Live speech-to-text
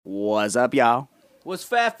What's up, y'all? What's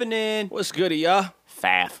faffing? What's goody, y'all?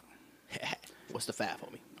 Faff. What's the faff,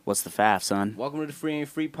 homie? What's the faff, son? Welcome to the Free and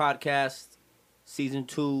Free podcast, season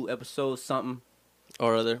 2, episode something.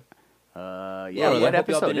 Or other. Yeah, what hope y'all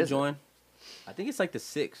episode been is enjoying. I think it's like the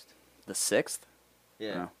 6th. The 6th?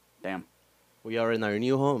 Yeah, Oh, damn. We are in our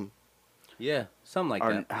new home. yeah, something like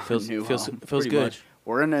that. Our Feels new feels home. feels Pretty good. much.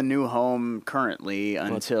 We're in a new home currently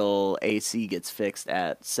until AC gets fixed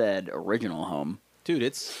at said original home. Dude,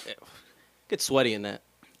 it gets sweaty in that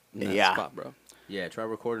Yeah. spot, bro. Yeah, try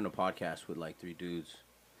recording a podcast with like 3 dudes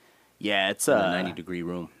Yeah, it's in a 90-degree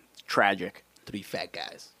room. tragic. 3 fat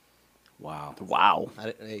guys. Wow. Wow.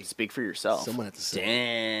 Hey, Speak for yourself. someone had to say.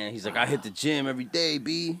 Damn, he's like, I hit the gym every day,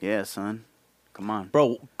 B. Yeah, son. Come on.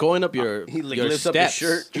 Bro, going up your He like your lifts steps. up his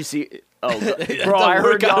shirt. Did you see? Oh, That's bro, a I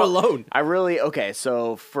heard workout y'all. alone. I really okay.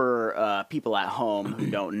 So for people at home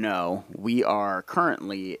who don't know, we are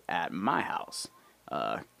currently at my house,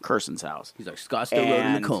 Kerson's house. He's like, Scott still rode in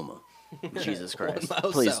And- the coma. Jesus Christ! 1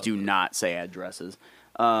 mile Please south. do not say addresses.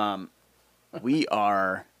 We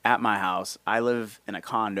are at my house. I live in a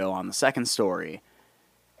condo on the 2nd story,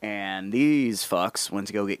 and these fucks went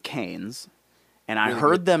to go get canes. And I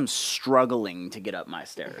heard them struggling to get up my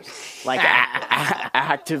stairs, like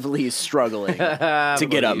actively struggling to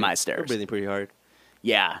get up my They're stairs. breathing pretty hard.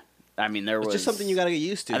 Yeah, I mean there It's was just something you gotta get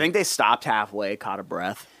used to. I think they stopped halfway, caught a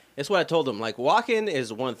breath. That's what I told them. Like walking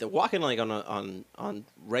is one thing. Walking like on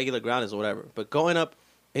regular ground is whatever. But going up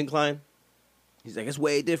incline, He's like, it's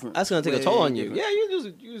way different. that's gonna take a Way toll on you. different. Yeah, you're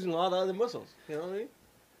just using a lot of other muscles. You know what I mean?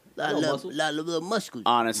 Lot of little muscles.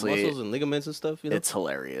 Honestly, Muscles and ligaments and stuff. You know? it's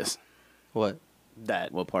hilarious What?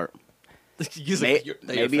 that What part?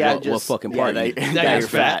 maybe I What just fucking yeah, part that, you- that that you're you're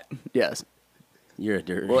fat. Yes. You're a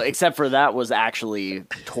dirt. Well, except for that was actually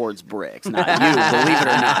towards Bricks, not you. Believe it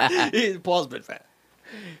or not. Paul's been fat.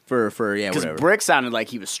 for yeah, Because whatever. Brick sounded like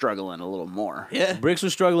he was struggling a little more. Yeah. Bricks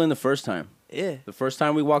was struggling the first time. Yeah. The first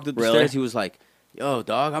time we walked up the Really? stairs, he was like, "Yo,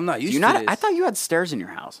 dog, I'm not Do used you to not? this." I thought you had stairs in your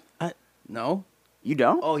house. No. You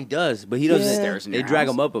don't? Oh, he does, but he doesn't. Yeah. Stairs in They your drag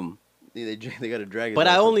house? him up him. They got to drag it. But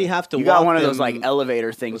I only have to You walk got one of those them- like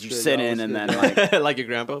elevator things What's you good, sit y'all? in and then What's like like your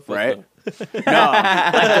grandpa. right?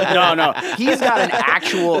 No. He's got an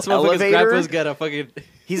actual This motherfucker's elevator. grandpa's got a fucking.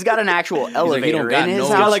 He's got an actual like, elevator "You don't got in his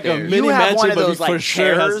no house. like a You mini have mansion, one of but he those like for sure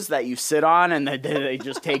chairs has- that you sit on, and they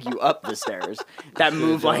just take you up the stairs that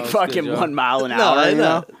move like job, fucking good job. 1 mile an No, hour. I you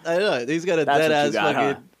know. I know. He's got a That's what dead you ass got,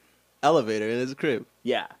 fucking huh? elevator in his crib.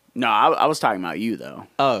 Yeah. No, I was talking about you though.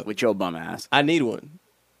 Oh, With your bum ass. I need one.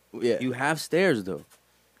 Yeah. You have stairs though,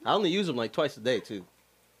 I only use them like twice a day too.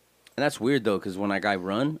 and that's weird though, because when I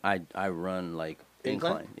run, I run like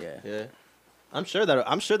Incline? incline. Yeah. Yeah. I'm sure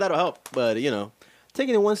that'll help, but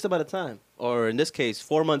taking it one step at a time, or in this case,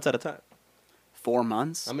 4 months at a time. 4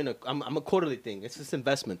 months. I'm a quarterly thing. It's this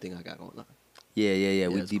investment thing I got going on. Yeah.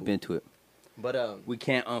 We it's deep cool. into it. But We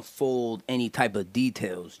can't unfold any type of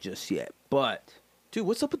details just yet. But dude,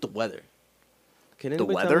 what's up with the weather? Can The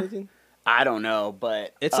anybody tell weather? me anything? I don't know,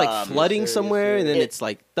 but It's like flooding somewhere, and then It- it's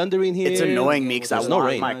like thundering here. It's annoying me because I There's no want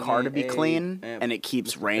rain. my car to be clean, and it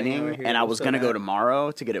keeps raining. And I was gonna go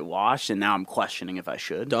tomorrow to get it washed, and now I'm questioning if I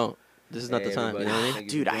should. Don't. This is not the time. You know what I mean?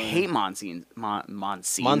 Dude, I hate monsoons.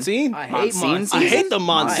 Monsoon. Monsoon? I hate Monsoon monsoon. I hate the season?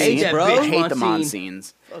 monsoons, I hate that bro. bitch. I hate the Monsoon.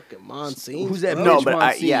 monsoons. Fucking monsoon. Who's that? No, bitch but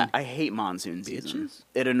monsoon? I hate monsoon season. Bitches?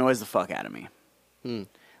 It annoys the fuck out of me. Hmm.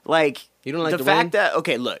 Like You don't like the the fact rain? that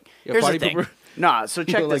okay, look, You're a here's the party thing. pooper? Nah, so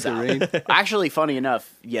check don't this like out. the rain? Actually, funny enough,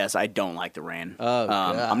 yes, I don't like the rain. Oh,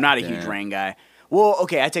 God I'm not a huge damn. rain guy. Well,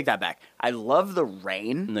 okay, I take that back. I love the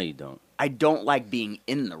rain. No, you don't. I don't like being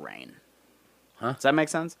in the rain. Huh? Does that make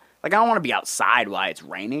sense? Like, I don't want to be outside while it's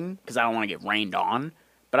raining because I don't want to get rained on.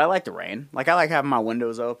 But I like the rain. Like, I like having my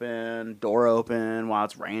windows open, door open while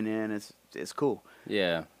it's raining. It's cool.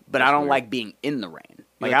 Yeah. But That's I don't weird. like being in the rain.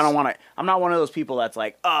 Like, Yes. I don't want to. I'm not one of those people that's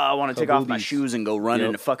like, oh, I want to take off my Boobies. shoes and go run Yep.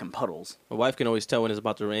 into fucking puddles. My wife can always tell when it's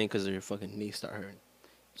about to rain because your fucking knees start hurting.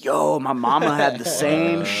 Yo, my mama had the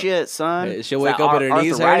same shit, son. Hey, she'll It's wake that up with her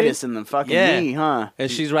knees arthritis in the fucking Yeah. knee, huh? And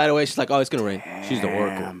she's right away. She's like, "Oh, it's gonna rain." She's the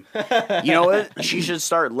oracle. Damn. You know what? She should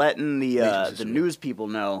start letting the just news people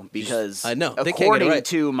know because I know. They can't get it according right.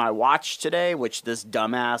 to my watch today, which this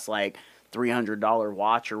dumbass like $300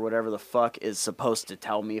 watch or whatever the fuck is supposed to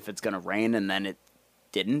tell me if it's gonna rain, and then it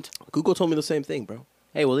didn't. Google told me the same thing, bro.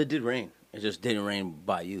 Hey, well, it did rain. It just didn't rain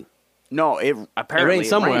by you. No, it apparently rained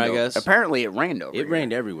somewhere, I over- guess. Apparently, it rained over. It here.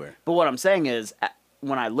 rained everywhere. But what I'm saying is,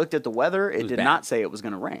 when I looked at the weather, it was did bad. not say it was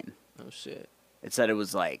gonna rain. Oh shit. It said it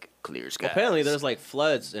was like clear skies. Apparently, there's like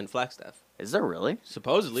floods in Flagstaff. Is there really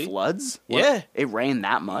Supposedly. floods? Yeah. It rained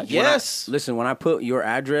that much. Yes. Listen, when I put your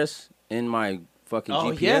address in my fucking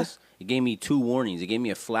Oh, GPS, yeah. It gave me 2 warnings. It gave me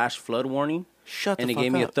a flash flood warning, Shut the and it fuck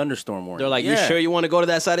gave me a up. thunderstorm warning. They're like, Yeah. you sure you want to go to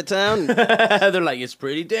that side of town? They're like, it's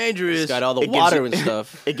pretty dangerous. It's got all the It gives water you- and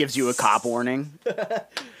stuff. It gives you a cop warning.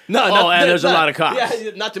 No, Oh, and there's a lot of cops.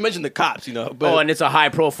 Yeah, not to mention the cops, you know. But Oh, and it's a high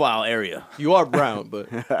profile area. you are brown, but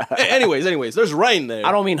anyways, there's rain there.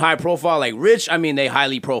 I don't mean high profile like rich. I mean they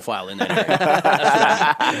highly profile in that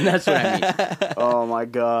area. That's what I mean. Oh my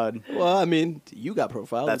god, Well, I mean, you got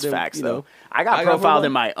profiled. that's then, facts you though. know. I got I got profiled profiled?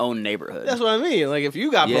 in my own neighborhood. That's what I mean. Like, if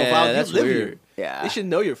you got Yeah, profiled, that's you live weird. here. Yeah. They should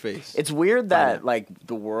know your face. It's weird that like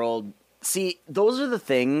the world. See, those are the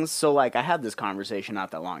things. So like, I had this conversation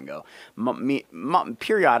not that long ago.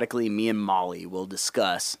 Periodically, me and Molly will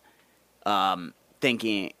discuss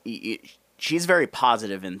thinking. She's very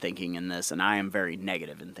positive in thinking in this, and I am very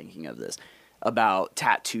negative in thinking of this about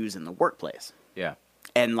tattoos in the workplace. Yeah.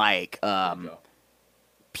 And like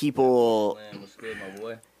people. What's good, my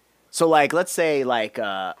boy? So like, let's say like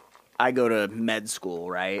I go to med school,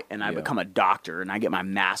 right, and I Yeah. become a doctor, and I get my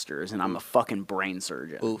master's, and I'm a fucking brain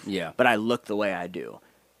surgeon. Oof. Yeah. But I look the way I do.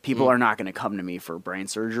 People are not going to come to me for brain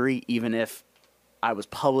surgery, even if I was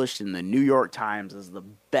published in the New York Times as the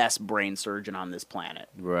best brain surgeon on this planet.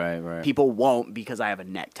 Right. People won't because I have a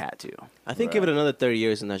neck tattoo. I think give it another 30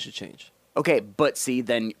 years and that should change. Okay, but see,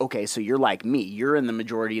 then, okay, so you're like me. You're in the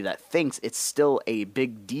majority that thinks it's still a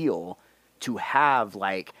big deal to have,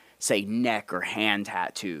 like, say, neck or hand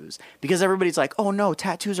tattoos. Because everybody's like, oh, no,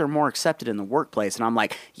 tattoos are more accepted in the workplace. And I'm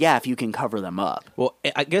like, yeah, if you can cover them up. Well,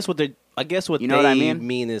 I guess what You know what I they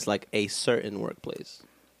mean? is like a certain workplace.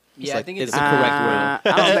 Yeah, like- I think it's it's the correct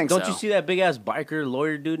word. I don't think Don't so. you see that big ass biker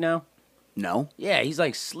lawyer dude now? No. Yeah, he's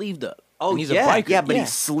like sleeved up. Oh, And he's yeah, a biker. Yeah, but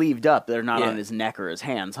he's sleeved up. They're not Yeah. on his neck or his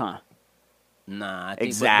hands, huh? Nah, I think,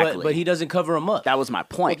 Exactly. But he doesn't cover him up. That was my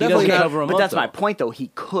point. Well, He definitely doesn't not- cover 'em but up, that's my though. point, though.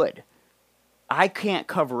 He could. I can't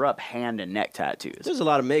cover up hand and neck tattoos. There's a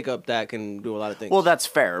lot of makeup that can do a lot of things. Well, that's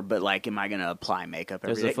fair, but like, am I going to apply makeup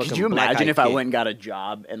every There's a day? Could fucking you black imagine eyed if I kid. went and got a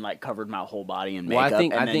job and like covered my whole body in Well, I makeup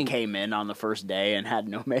think- and I then think- came in on the first day and had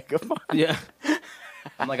no makeup on? yeah.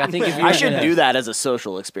 I'm like, I think if you I should do that as a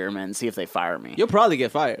social experiment and see if they fire me. You'll probably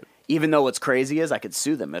get fired. Even though what's crazy is I could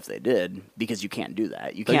sue them if they did, because you can't do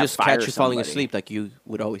that. You They'll can't just fire catch you falling somebody. asleep like you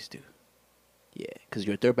would always do. Yeah, because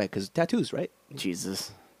you're a dirtbag. Because tattoos, right?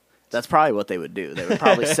 Jesus. That's probably what they would do. They would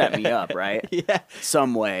probably set me up, right? Yeah.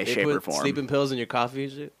 Some way, They shape, put or form. sleeping pills in your coffee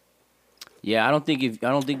and shit. Yeah, I don't think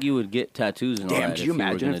you would get tattoos and all Damn, that. do you if you were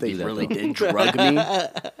imagine gonna if they do that, really though. did drug me?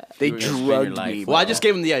 They You were gonna spend your drugged life me. with Well, I bro. just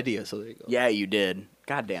gave him the idea, so there you go. Yeah, you did.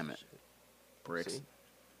 God damn it. Bricks.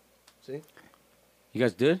 See? You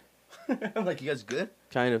guys good? I'm like, you guys good?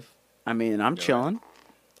 Kind of. I mean, I'm chilling.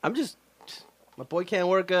 I'm just. My boy can't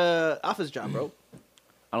work a office job, bro.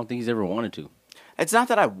 I don't think he's ever wanted to. It's not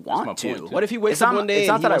that I my want point, to. too. What if he wakes It's up not- one day it's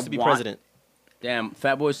not and he that I wants to be want- president? Damn,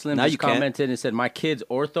 Fatboy Slim Now just you can't. commented and said my kid's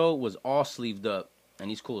ortho was all sleeved up, and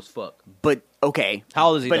he's cool as fuck. But, okay. How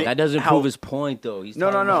old is he? But though? That doesn't How- prove his point though. He's No,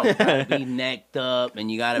 talking no, no. about you gotta be necked up, and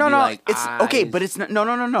you gotta No, be no. like It's okay, but it's not.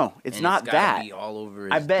 No. It's and not gotta that. Be all over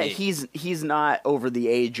his I bet dick. he's not over the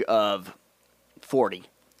age of 40.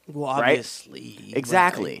 Well, right? obviously.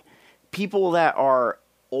 Exactly. People that are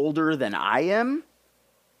older than I am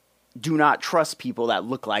do not trust people that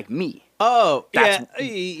look like me. Oh, That's-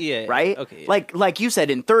 yeah. Right? Okay. Like you said,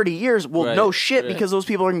 in 30 years, well, Right, no shit, right. because those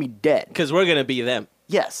people are gonna be dead. because we're gonna be them.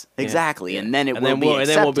 Yes, exactly. And then it and will then be we'll be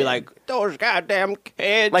accepted. like those goddamn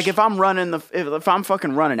kids. Like if I'm running if I'm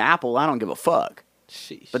fucking running Apple, I don't give a fuck.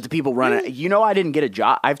 Sheesh. But the people running, you know, I didn't get a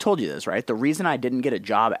job. I've told you this, right? The reason I didn't get a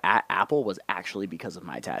job at Apple was actually because of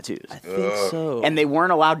my tattoos. I think so. And they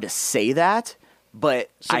weren't allowed to say that, but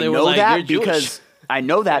So I they were know like, that "You're Jewish." because I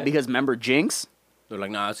know that because remember Jinx? They're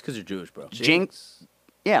like, nah, it's because you're Jewish, bro. Jinx.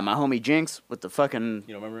 Yeah, my homie Jinx with the fucking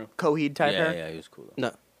You don't remember him? Coheed type Yeah, hair. yeah, he was cool. Though. no.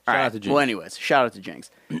 Shout All out right. to Jinx. Well, anyways, shout out to Jinx.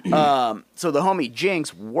 So the homie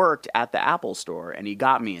Jinx worked at the Apple store, and he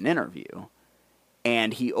got me an interview.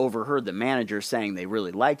 And he overheard the manager saying they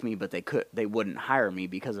really liked me, but they wouldn't hire me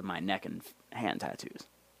because of my neck and hand tattoos.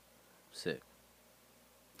 Sick.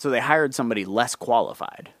 So they hired somebody less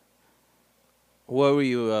qualified. What were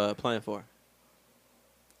you applying for?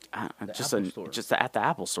 Just Apple store. just at the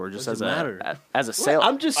Apple store, just Doesn't as matter. as a sale.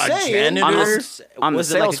 I'm just A saying. janitor? On the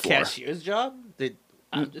was it like sales a floor. cashier's job?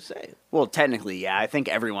 I'm just saying. Well, technically, yeah. I think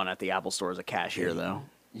everyone at the Apple store is a cashier, though.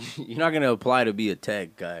 You're not gonna apply to be a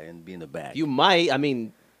tech guy and be in the back. You might. I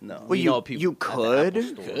mean, no. Well, you know people you at the could, Apple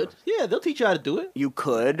store. Could. Yeah, they'll teach you how to do it. you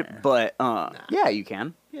could, but yeah, you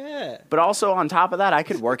can. Yeah. But also on top of that, I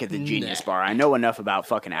could work at the Genius Bar. I know enough about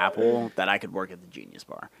fucking Apple that I could work at the Genius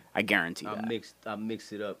Bar. I guarantee that. I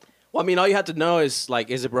mix it up. Well, I mean, all you have to know is like,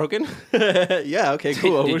 is it broken? Yeah. Okay.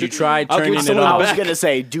 Cool. Did you try I'll give turning it someone I off? was back. gonna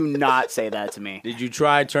say, do not say that to me. Did you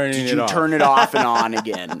try turning Did it you off? turn it off and on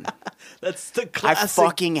again? That's the I classic.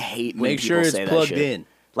 fucking hate when Make people sure it's say that plugged shit. in.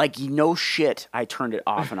 Like, no shit, I turned it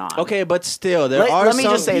off and on. Okay, but still, there are Let me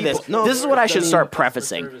some just say people- this. No, This is what I should mean, start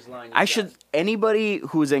prefacing. service line you I got. should anybody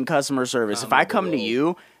who's in customer service. If I come to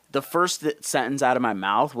you, the first sentence out of my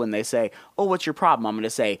mouth when they say, "Oh, what's your problem?" I'm going to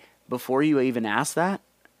say, "Before you even ask that,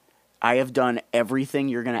 I have done everything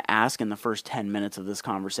you're going to ask in the first 10 minutes of this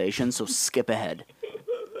conversation, so skip ahead."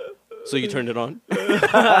 So you turned it on,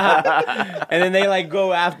 And then they like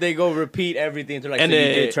go after they go repeat everything. They're like, and so you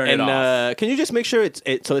did turn it off. Can you just make sure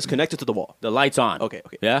so it's connected to the wall? The light's on. Okay.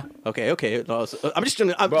 Yeah. Okay. No, I'm just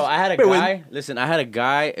gonna. Bro, I had a wait, wait. guy. Listen, I had a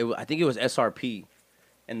guy. I think it was SRP,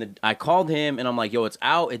 and I called him, and I'm like, "Yo, it's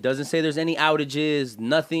out. It doesn't say there's any outages.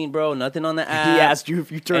 Nothing, bro. Nothing on the app." He asked you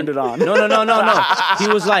if you turned it on. No. He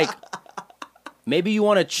was like, "Maybe you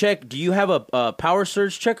want to check. Do you have a power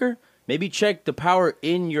surge checker? Maybe check the power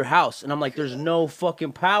in your house." And I'm like, "There's no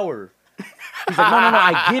fucking power." He's like, "No.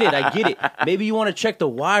 I get it. Maybe you want to check the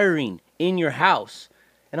wiring in your house."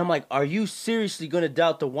 And I'm like, "Are you seriously gonna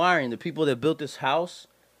doubt the wiring? The people that built this house?"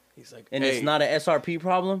 He's like, And hey. it's not an SRP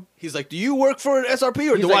problem. He's like, do you work for an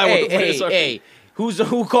SRP or He's do like, I work hey, for an SRP? hey,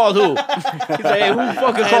 who called who? He's like, hey, who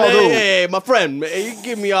fucking Hey, called hey, who? hey, my friend, man, you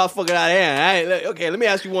give me all fucking out of hand. Okay, let me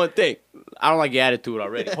ask you one thing. I don't like your attitude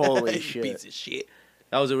already. Holy You shit. piece of shit.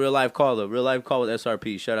 That was a real life call though. Real life call with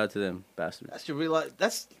SRP. Shout out to them bastards. That's your real life.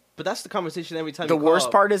 But that's the conversation every time. The you worst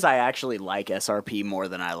call. part is I actually like SRP more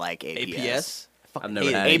than I like APS. APS. I've never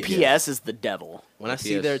hate had it. APS is the devil. When I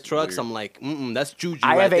see APS their is trucks, weird. I'm like, that's juju.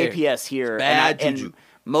 I right have there. APS here, Bad and juju.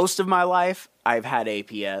 most of my life I've had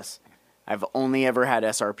APS. I've only ever had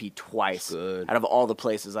SRP twice Good. out of all the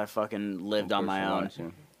places I fucking lived on my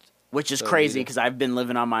own, which is So crazy neat. because I've been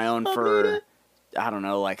living on my own for I don't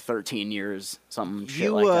know, like 13 years, something shit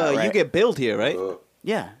You like that. Right? you get billed here, right?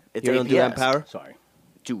 yeah, it's You APS. don't do Empower? Sorry.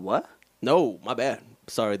 Do what? No, my bad.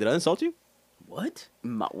 Sorry, did I insult you? What?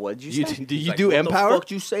 What'd you You say? do you Like, do what Empower? The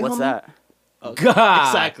fuck you say, What's homie? that? God.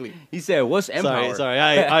 Exactly. He said, "What's Empower?" Sorry.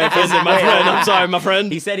 I offended my friend. I'm sorry, my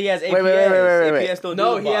friend. He said he has APS. wait, wait. APS don't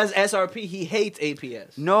No, do he the has box. SRP. He hates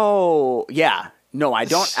APS. No, yeah. No, I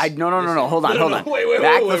don't. No. Hold on. Wait,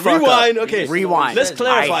 Back the fuck rewind. up. Okay, Rewind. Let's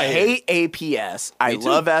clarify. I here. hate APS. I Me too.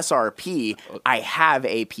 love SRP. I have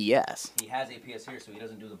APS. He has APS here, so he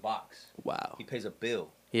doesn't do the box. Wow. He pays a bill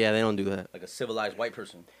Yeah, they don't do that. like a civilized white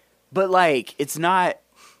person. But like, it's not.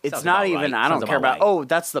 It's Sounds not about even. right. I don't Sounds care about about. right. Oh,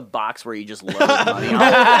 that's the box where you just load money on.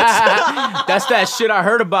 That's that shit I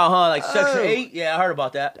heard about, huh? Like Section 8? Yeah, I heard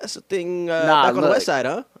about that. That's the thing. Nah, Back on the look. west side,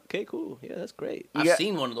 huh? Okay, cool. Yeah, that's great. I've got-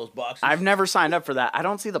 seen one of those boxes. I've never signed up for that. I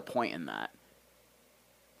don't see the point in that.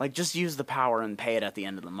 Like, just use the power and pay it at the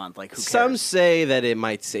end of the month. Like, who cares? Some say that it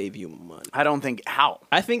might save you money. I don't think how.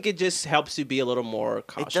 I think it just helps you be a little more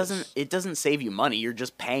cautious. It doesn't save you money. You're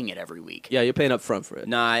just paying it every week. Yeah, you're paying up front for it.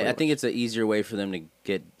 Nah, I Pretty think much. it's an easier way for them to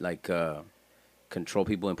get like control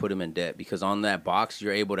people and put them in debt because on that box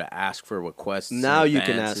you're able to ask for requests. Now and you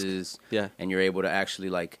can ask. advances, Yeah. and you're able to actually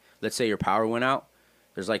like, let's say your power went out.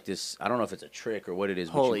 There's like this. I don't know if it's a trick or what it is.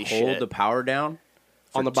 Holy but you hold shit. the power down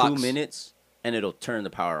for On the 2 box. minutes, and it'll turn the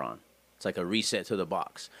power on. It's like a reset to the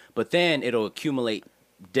box, but then it'll accumulate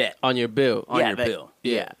debt On your bill. on your but- bill.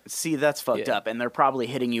 Yeah. See, that's fucked Yeah. up, and they're probably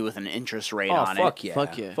hitting you with an interest rate Oh on fuck it. yeah,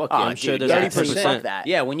 Fuck yeah. fuck Oh, yeah. I'm sure dude, there's yeah, 30%. fuck that.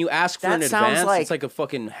 Yeah, when you ask for That an sounds advance, like- it's like a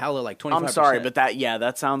fucking hella like 25%. I'm sorry, but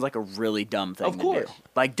that sounds like a really dumb thing Of to do. course.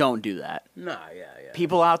 Like, don't do that. nah, yeah.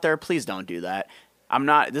 People out there, please don't do that. I'm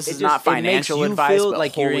not. This It is just- not financial it makes you advice, feel but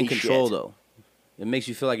like you're in holy control, shit. though. It makes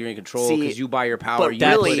you feel like you're in control See, because you buy your power, But you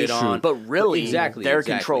really, put it on. but really, exactly, they're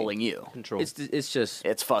exactly. controlling you. Control. It's just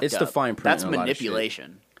It's fucked It's up. the fine print. That's in a lot of shit.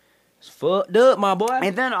 manipulation. It's fucked up, my boy.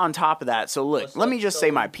 And then on top of that, so look, What's let up, me just say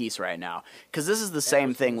Tony? my piece right now, because this is the same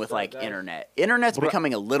what's thing up, with what's up, like guys? internet. Internet's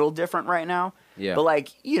becoming a little different right now. Yeah. But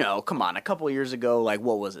like, come on, a couple of years ago, like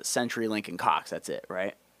what was it? CenturyLink and Cox. That's it,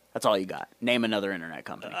 right? That's all you got. Name another internet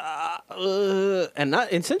company. And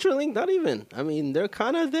not in CenturyLink, not even. I mean, they're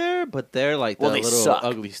kind of there, but they're like the Well, they little suck.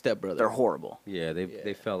 ugly stepbrother. They're horrible. yeah,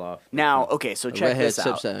 they fell off. Now, okay, so check redhead this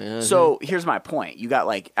out. stepson, yeah. So here's my point. You got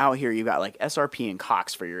like out here, you got like SRP and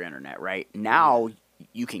Cox for your internet, right? Now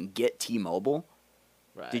you can get T-Mobile.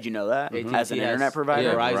 Right. Did you know that AT&T as an has- internet provider?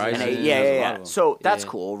 yeah, Verizon Verizon And has has yeah, a yeah, lot yeah. of them. So that's Yeah,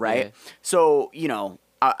 cool, right? yeah. So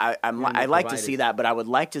I Internet like to see providers. that, but I would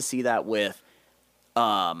like to see that with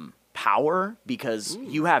power because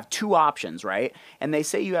you have two options, right? And they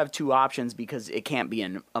say you have two options because it can't be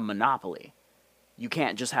a monopoly. You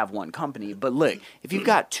can't just have one company. But look, if you've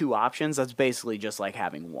got two options, that's basically just like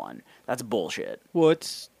having one. That's bullshit.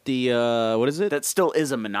 What's the what is it? That still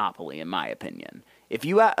is a monopoly, in my opinion. If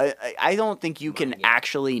you, I don't think you can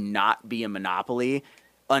actually not be a monopoly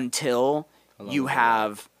until you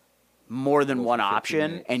have more than one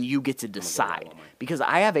option and you get to decide. Because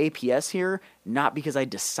I have APS here, not because I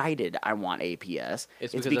decided I want APS.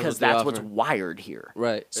 It's because that's what's wired here.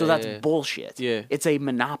 Right. So that's bullshit. Yeah. It's a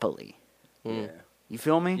monopoly. Yeah. You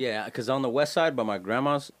feel me? Yeah, because on the west side by my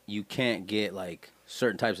grandma's, you can't get like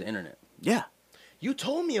certain types of internet. Yeah. You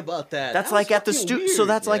told me about that. That's That like was at the fucking studio. weird. So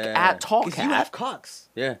that's like Yeah. at 'Cause you Talkcat. have Cox.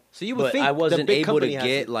 Yeah. So you would but think I the wasn't big able to company has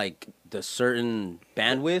get it. like the certain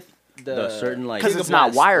bandwidth, the certain like Because it's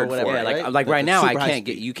not Gigablast wired or whatever, for yeah, it. right? like The right now I super high can't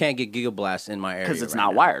get speed. you can't get Gigablast in my area Because it's right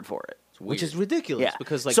not now. wired for it. It's weird. Which is ridiculous Yeah.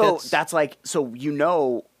 because like so that's like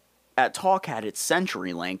at Talkcat it's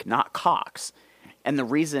CenturyLink, not Cox. And the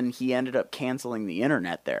reason he ended up canceling the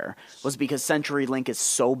internet there was because CenturyLink is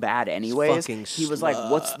so bad anyways. fucking He was like,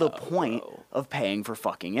 what's the point of paying for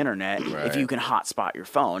fucking internet if you can hotspot your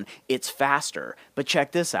phone? It's faster. But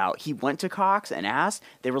check this out. He went to Cox and asked.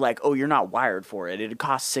 They were like, oh, you're not wired for it. It'd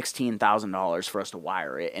cost $16,000 for us to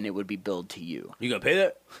wire it, and it would be billed to you. You gonna pay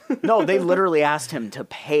that? No, they literally asked him to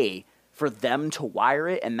pay for them to wire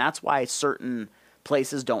it, and that's why certain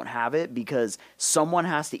places don't have it, because someone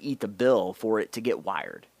has to eat the bill for it to get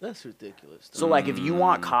wired. that's ridiculous. So like if you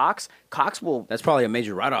want Cox will That's probably a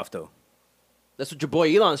major write-off though. That's what your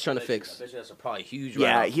boy Elon's trying to fix. I bet you that's a probably huge.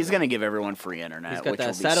 yeah, write-off. he's gonna give everyone free internet. He's got which that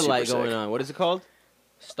will be satellite super going sick. on. What is it called?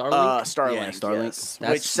 Starlink. Starlink, Yeah, Starlink. yes.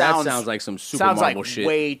 That's- Which sounds that sounds like some super sounds Marvel like shit.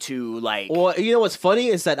 way too like Well, you know what's funny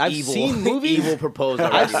is that I've evil, seen movies evil proposal.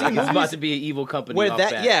 I've seen It's about movies to be an evil company. where off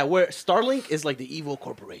that bat. where Starlink is like the evil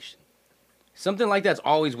corporation. Something like that's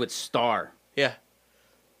always with Star. Yeah.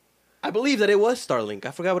 I believe that it was Starlink.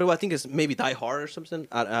 I forgot what it was. I think it's maybe Die Hard or something.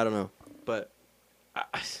 I don't know. But,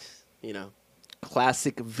 you know,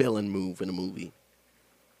 classic villain move in a movie.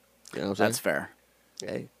 You know what I'm that's fair.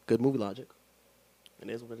 saying? Hey, good movie logic. It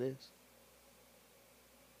is what it is.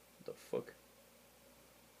 The fuck?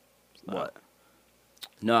 What?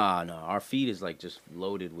 Nah. Our feed is like just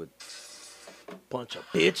loaded with Bunch of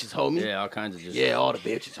bitches, homie. yeah, all kinds of just Yeah, all the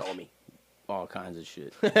bitches, homie. all kinds of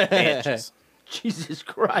shit. Bitches. Jesus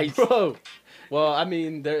Christ. Bro. Well, I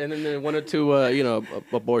mean, and then there one or two,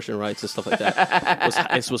 abortion rights and stuff like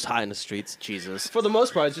that. It was high in the streets. Jesus. For the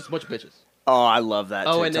most part, it's just a bunch of bitches. Oh, I love that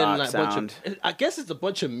TikTok and then like a sound. bunch of, I guess it's a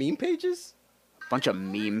bunch of meme pages. Bunch of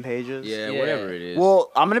meme pages. Yeah, Yeah. whatever it is.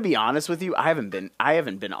 Well, I'm gonna be honest with you. I haven't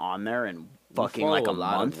been on there in We fucking follow like a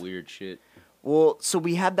lot month. of weird shit. Well, so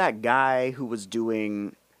we had that guy who was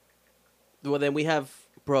doing. Well, then we have,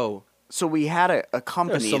 bro. So we had a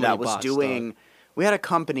company so many that was bots, doing. We had a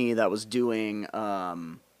company that was doing.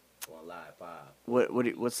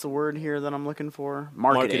 What's the word here that I'm looking for?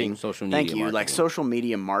 Marketing. Social media Thank you. Like marketing. social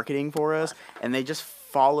media marketing for us, and they just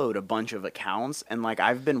followed a bunch of accounts, and like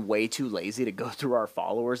I've been way too lazy to go through our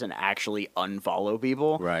followers and actually unfollow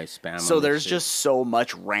people. Right, spam. So them and there's shit. just so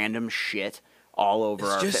much random shit all over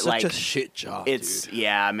our. It's just like, such a shit job, it's dude.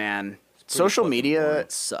 yeah, man. Social fucking media boring.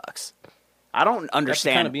 sucks. I don't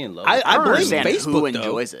understand. kind of being low. I don't blame understand Facebook, who though.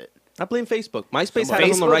 enjoys it. I blame Facebook. MySpace Somebody-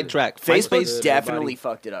 had us on the right track. Facebook MySpace, definitely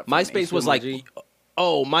fucked it up. for me. MySpace was like, Emoji.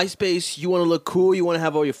 oh, MySpace, you want to look cool? You want to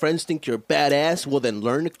have all your friends think you're badass? Well, then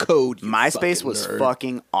learn the code. You MySpace fucking was nerd.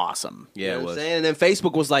 fucking awesome. Yeah, You it know what I'm was. saying? And then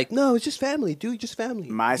Facebook was like, no, it's just family, dude. Just family. You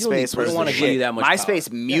don't need MySpace was don't wanna the give you shit. that much MySpace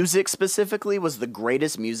power. music specifically was the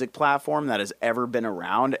greatest music platform that has ever been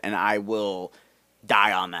around, and I will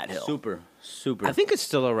die on that hill. Super. I think it's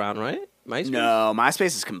still around, right? MySpace? No,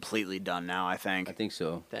 MySpace is completely done now. I think I think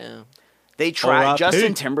so. Damn. they tried. R.I.P.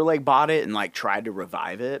 Justin Timberlake bought it and like tried to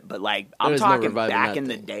revive it, but like I'm There's no talking reviving back that in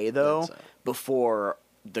the thing. day though, That's, before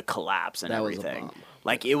the collapse and That was a everything. bomb.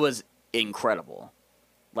 Like it was incredible.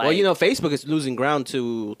 Like, Well, you know, Facebook is losing ground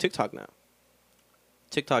to TikTok now.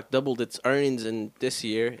 TikTok doubled its earnings in this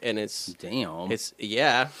year, and it's Damn.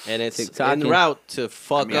 and it's TikTok en and- route to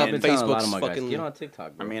fuck mean, up I've been telling a lot Facebook's of my guys, fucking. get on TikTok, I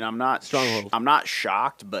bro. mean, I'm not Stronghold. I'm not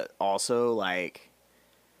shocked, but also like,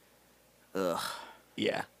 ugh.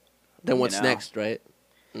 Yeah. Then what's know. next, right?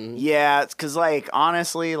 Mhm. Yeah, it's because like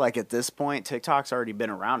honestly, like at this point, TikTok's already been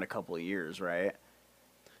around a couple of years, right?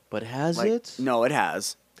 But has Like, it? no, it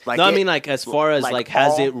has. Like, No, I it- mean, like as far as like, like,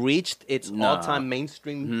 has all- it reached its Nah. all-time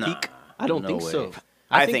mainstream Nah. peak? I don't No think way. so.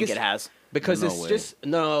 I think it's- it has. because No it's way. just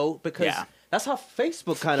because Yeah. that's how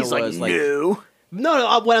Facebook kind of He's was. like, no.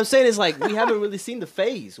 No, what I'm saying is like we haven't really seen the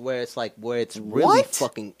phase where it's like where it's really What?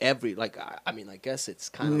 fucking I mean, I guess it's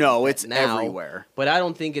kind of No, like it's that now, everywhere. but I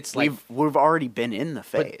don't think it's like. We've already been in the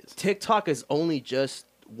But phase. TikTok is only just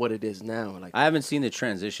what it is now. Like, I haven't seen the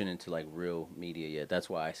transition into like real media yet. That's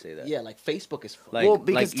why I say that. yeah, like Facebook is fun. Like- Well,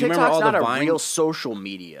 because you remember TikTok's all not the a Vine- real social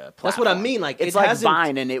media platform. That's what I mean, like, it's it like hasn't-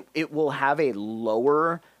 Vine, and it will have a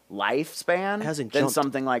lower lifespan It hasn't than jumped.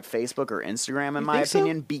 something like Facebook or Instagram, in You my think so?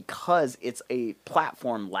 opinion, because it's a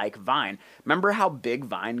platform like Vine. Remember how big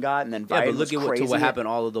Vine got, and then Vine Yeah, but was look at crazy. what happened.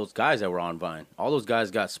 All of those guys that were on Vine. All those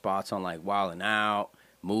guys got spots on like Wild 'N Out,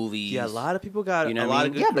 movies. Yeah, a lot of people got You know a what I lot mean?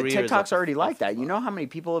 of good Yeah, but careers TikTok's off- already like off that. of You know how many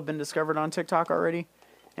people have been discovered on TikTok already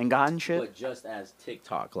and gotten shit? But just as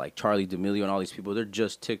TikTok, like Charlie D'Amelio and all these people, they're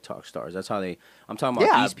just TikTok stars. That's how they. I'm talking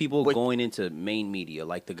about Yeah, these people but- going into main media,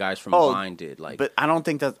 like the guys from Oh, Vine did. Like, But I don't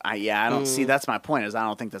think that. I don't see. That's my point. Is I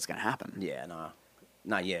don't think that's gonna happen. yeah, nah,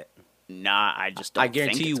 not yet. Nah, I just. Don't I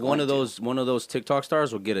guarantee think you, it's one going of to. those TikTok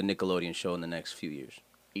stars will get a Nickelodeon show in the next few years.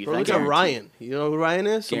 You Bro, think look at so? Ryan. You know who Ryan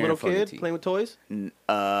is? Some little kid Guarantee. playing with toys.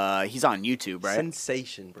 He's on YouTube, right?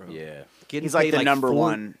 Sensation, bro. Yeah, Getting He's like paid the number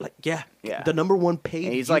one- Like, yeah, Yeah. the number one paid.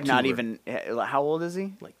 And he's like not YouTuber. even. How old is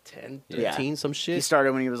he? like 10, Yeah. 13, some shit. He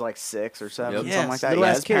started when he was like 6 or 7, Yep. something Yes, like that. little Yeah,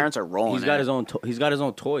 ass his kid. parents are rolling. he's got it. his own. He's got his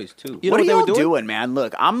own toys too. You know What are what they y'all were doing? doing, man?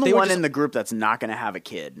 Look, I'm the They were one just- in the group that's not gonna have a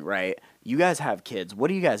kid, right? You guys have kids. What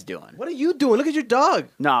are you guys doing? What are you doing? Look at your dog.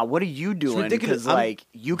 Nah, what are you doing? ridiculous. Because I'm- like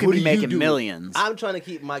you could What be are you making doing? millions. I'm trying to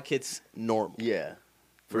keep my kids normal. Yeah,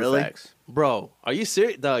 for Really? facts. Bro, are you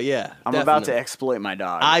serious? Yeah. I'm about to definitely. exploit my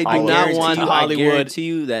dog. I do All not over. want I Hollywood. guarantee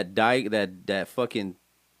you that fucking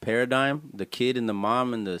paradigm, the kid and the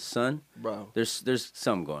mom and the son, Bro, there's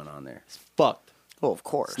something going on there. it's fucked. Well, of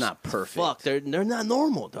course. It's not perfect. Fuck, they're not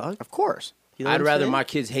normal, dog. Of course. You know what I'd I'm rather saying? my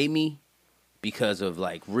kids hate me because of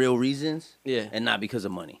like real reasons, Yeah. and not because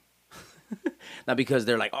of money. Not because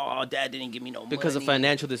they're like, oh, dad didn't give me no money. because of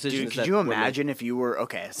financial decisions. Dude, could that you were made. imagine if you were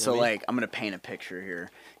okay? So what I mean? like, I'm gonna paint a picture here.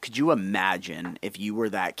 Could you imagine if you were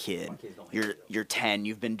that kid? You're 10.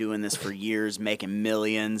 You've been doing this for years, making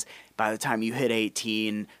millions. By the time you hit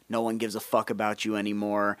 18, no one gives a fuck about you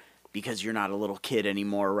anymore because you're not a little kid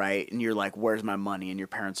anymore, right? And you're like, "Where's my money?" And your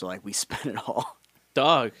parents are like, "We spent it all."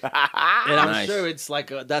 dog? And I'm Nice. sure it's like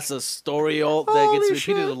that's a story that Holy gets repeated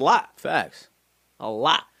shit. a lot, Facts. a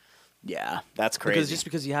lot. Yeah, that's crazy. Because just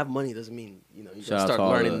because you have money doesn't mean you Shout gotta out start to all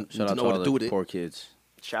learning the, shout to out know to what all to do with the it. poor kids.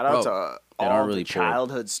 Shout out Bro, to that all aren't the really poor.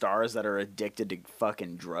 childhood stars that are addicted to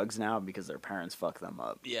fucking drugs now because their parents fuck them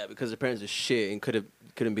up. Yeah, because their parents are shit and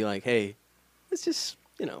couldn't be like, hey, let's just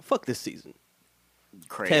fuck this season.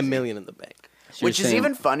 Crazy. 10 million in the bank. So Which you're is saying-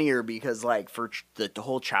 even funnier because, like, for the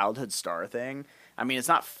whole childhood star thing, I mean, it's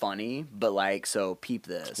not funny, but, like, so peep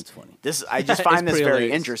this. It's funny. This I just It's find this pretty very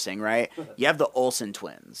hilarious. interesting, right? You have the Olsen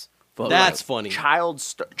twins. But That's like, funny.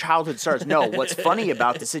 Childhood stars. No, what's funny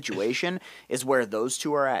about the situation is where those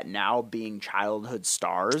two are at now being childhood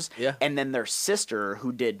stars. Yeah. And then their sister,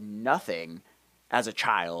 who did nothing as a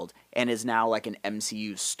child and is now like an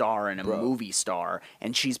MCU star and a movie star,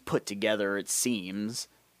 and she's put together, it seems,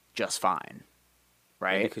 just fine.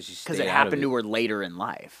 Right? because she Because stayed it out of happened it. to her later in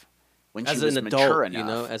life when As she was an mature adult,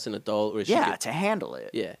 enough. as an adult. Where she Yeah, could- to handle it.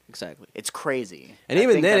 yeah, exactly. It's crazy. And I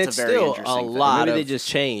even think then, that's it's a very still a interesting thing. lot Maybe of they just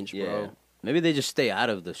change, yeah. bro. Maybe they just stay out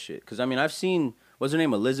of the shit. Because I mean, I've seen what's her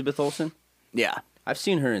name, Elizabeth Olsen. Yeah. I've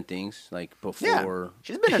seen her in things like Yeah. before.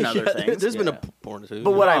 She's been in other Yeah, things. There's been a Yeah. porn or two.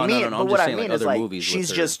 But what No, I no, mean, no, but I'm what just I saying, mean like, is other like movies with she's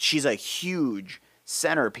her. she's a huge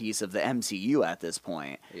centerpiece of the MCU at this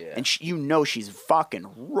point, Yeah. and she's fucking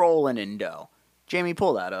rolling in dough. Jamie,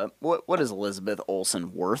 pull that up. What is Elizabeth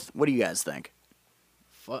Olsen worth? What do you guys think?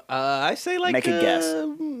 I say like Make a guess.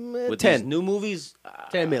 With 10. these new movies,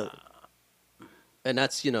 10 million. And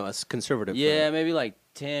that's, a conservative. yeah, maybe like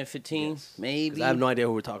 10, 15, maybe. I have no idea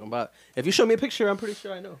who we're talking about. If you show me a picture, I'm pretty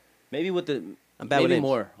sure I know. Maybe with the I'm bad with maybe names.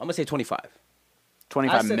 more. I'm gonna say 25.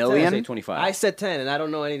 25 Say million? 25. I said 10, and I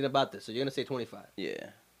don't know anything about this, so you're going to say 25.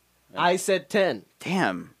 Yeah. I said 10.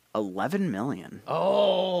 Damn, 11 million.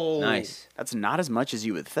 Oh. Nice. That's not as much as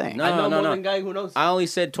you would think. No, I know more no. than guy who knows. I only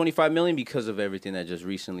said 25 million because of everything that just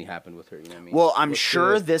recently happened with her. You know what I mean? Well, I'm What's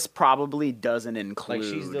sure the- this probably doesn't include. like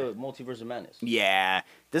she's the multiverse of madness. Yeah,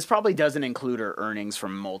 this probably doesn't include her earnings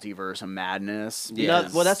from Multiverse of Madness. Yeah. No,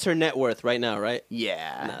 because- well, that's her net worth right now, right?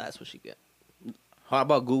 yeah. Nah, that's what she get. How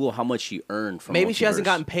about Google how much she earned from? Maybe she hasn't Multiverse?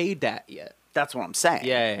 gotten paid that yet. That's what I'm saying.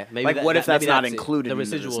 Yeah. Maybe Like, what if that's maybe not it. included The into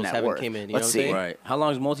this residuals net haven't worth? came in. You Let's know what I'm see. saying? Right. How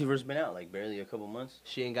long has Multiverse been out? Like barely a couple months.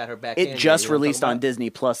 She ain't got her back in. It just you know what I'm released talking on about? Disney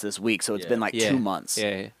Plus this week, so it's Yeah. been like Yeah. 2 months.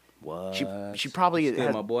 Yeah. What? She probably Still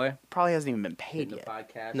has, my boy. probably hasn't even been paid Hitting the yet.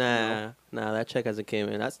 podcast. Nah, that check hasn't came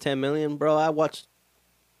in. That's 10 million, bro. I watched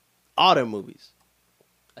all their movies.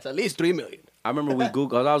 That's at least 3 million. I remember we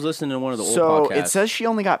Googled. I was listening to one of the old So podcasts. it says she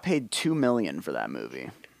only got paid $2 million for that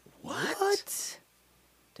movie. What?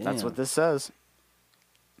 That's what this says.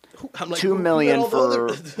 I'm like, $2 million for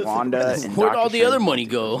Wanda and Where'd Doctor all the Strange. other money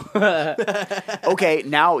go? Okay,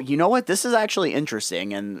 now you know what? This is actually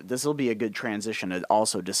interesting, and this will be a good transition to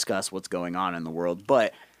also discuss what's going on in the world.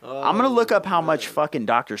 But I'm gonna look up how much fucking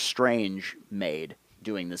Doctor Strange made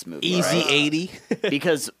doing this movie. Easy right? 80.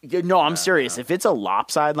 Because no, I'm serious. If it's a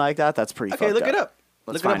lopside like that, that's pretty. Okay, fucked look it up.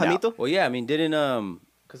 Let's Look it up, find out. Hamito. Well, yeah, I mean, didn't Doctor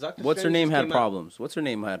what's her Strange name just had came out. problems? What's her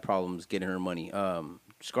name had problems getting her money?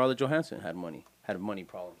 Scarlett Johansson had money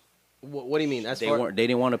problems. What do you mean? As They far weren't. They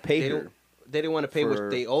didn't want to pay they her. didn't, they didn't want to pay for- what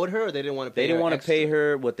they owed her, or they didn't want to pay. They didn't her want to extra? pay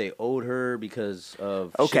her what they owed her because of.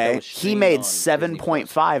 shit that Okay, was he streamed made on Disney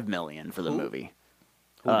Plus. $7.5 million for the Who? movie.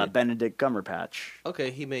 Who did? Benedict Cumberbatch. Okay,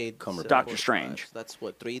 he made Cumberbatch. Doctor 7.5. Strange. That's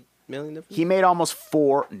what, 3 million difference? He made almost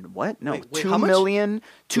four. What? No, Wait, how 2 much? million.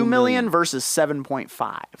 2 $2 million million versus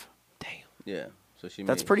 7.5. Damn. Yeah, so she.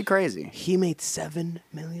 That's made, pretty crazy. He made 7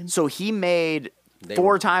 million So he made They four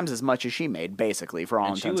were- times as much as she made, basically, for all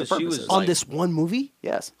And she intents was- and she was purposes. on like- this one movie.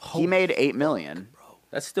 Yes, Holy he made 8 million.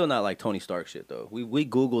 That's still not like Tony Stark shit though. We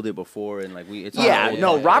googled it before and like we. It's Yeah, not-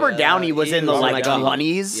 no, Robert yeah, Downey was he in the was like like a-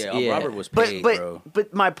 20s. Yeah, Yeah. Robert was paid, But bro.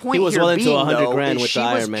 but my point He was here well into being 100 though, grand is with she the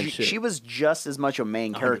was Iron Man ju- shit. she was just as much a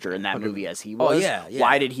main character in that 100. movie as he Oh, was. yeah, yeah.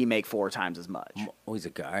 Why did he make 4 times as much? Oh, he's a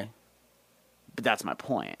guy. But that's my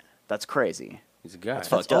point. That's crazy. He's a guy. That's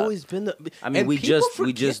That's fucked up. always been the. I mean, and we people just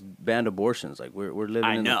forget- banned abortions. Like we're living.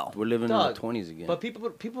 I in know. The, we're living Dog, in the 20s again. But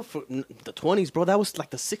people for the 20s, bro. That was like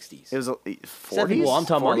the 60s. It was 40s. well, I'm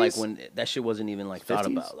talking about like 40s? when that shit wasn't even like thought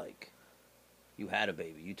 50s? about. Like you had a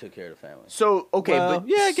baby, you took care of the family. So okay, Well, but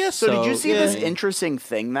yeah, I guess so. Did you so, see yeah. this interesting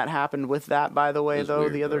thing that happened with that? By the way, It was though,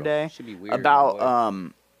 weird, the other bro. day Should be weird, about boy.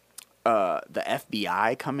 the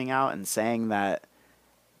FBI coming out and saying that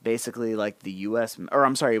basically like the U.S. or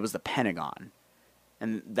I'm sorry, it was the Pentagon,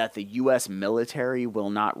 and that the U.S. military will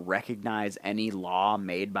not recognize any law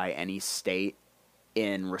made by any state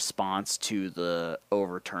in response to the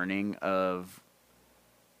overturning of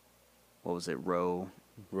what was it, Roe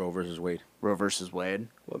versus Wade. versus Wade.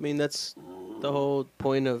 Well, I mean, that's the whole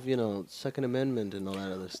point of Second Amendment and all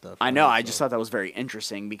that other stuff. I know. right? I just thought that was very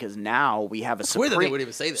interesting because now we have a weird that they Supreme. would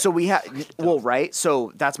even say that. So we have well, right?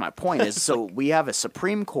 So that's my point. Is so we have a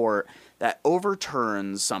Supreme Court that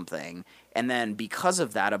overturns something, and then because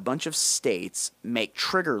of that, a bunch of states make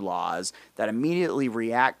trigger laws that immediately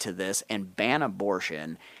react to this and ban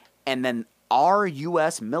abortion, and then our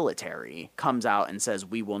U.S. military comes out and says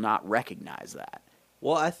we will not recognize that.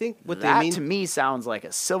 Well, I think what that they mean to me sounds like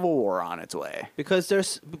a civil war on its way. because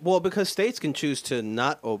because states can choose to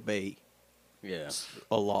not obey Yeah.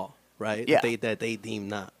 a law, right? Yeah. That they deem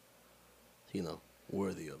not,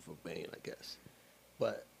 worthy of obeying, I guess.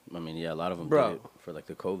 But I mean, yeah, a lot of them Bro. did it for like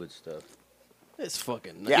the COVID stuff. it's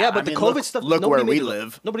fucking Yeah, but I the mean, COVID look- stuff. look nobody where we made it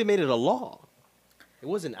live. Nobody made it a law. It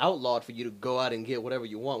wasn't outlawed for you to go out and get whatever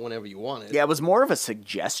you want whenever you wanted. Yeah, it was more of a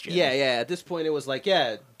suggestion. Yeah, yeah. At this point, it was like,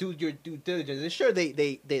 yeah, do your due diligence. And sure, they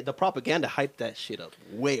the propaganda hyped that shit up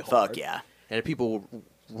way hard. Fuck yeah. And people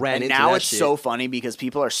ran And into now that it's shit. so funny because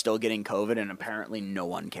people are still getting COVID and apparently no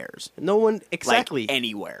one cares. No one exactly. Like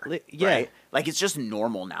anywhere. Yeah. Right? Like it's just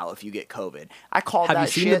normal now if you get COVID. I called Have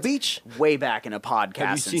that you seen shit the beach? way back in a podcast Have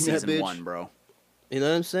you in seen that season bitch? 1, bro. You know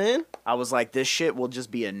what I'm saying? I was like, this shit will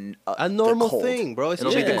just be A normal thing, bro. It's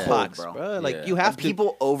It'll be the chicken cold, pox, bro. bro. Like Yeah. you have And to.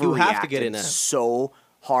 people overreact You have to get in that. so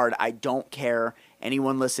hard. I don't care.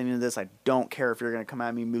 Anyone listening to this, I don't care if you're gonna come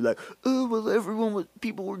at me and be like, "Oh, well,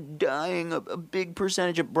 people were dying. A big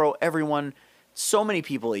percentage of everyone. So many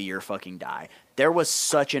people a year fucking die. There was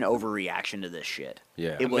such an overreaction to this shit.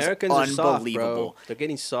 Yeah. it was Americans are soft, unbelievable. bro. They're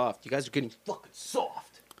getting soft. You guys are getting fucking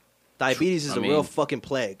soft. Diabetes is I a real mean- fucking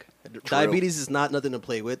plague. Diabetes is not nothing to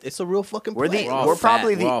play with. It's a real fucking We're plague. the We're all we're fat.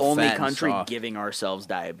 probably the We're all only fat and country soft. giving ourselves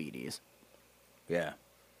diabetes. Yeah.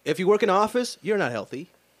 If you work in an office, you're not healthy.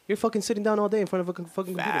 You're fucking sitting down all day in front of a fucking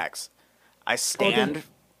computer. Facts. I stand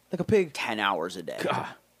Like a pig. 10 hours a day.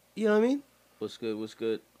 You know what I mean? What's good? What's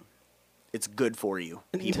good? It's good for you,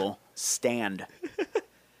 people. Stand.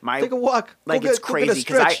 My Take a walk. like Go it's get a crazy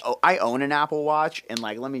because stretch. I own an Apple Watch and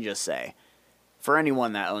like let me just say, for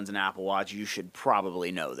anyone that owns an Apple Watch, you should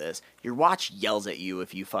probably know this. Your watch yells at you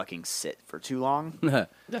if you fucking sit for too long.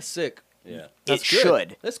 That's sick. Yeah. That's it good.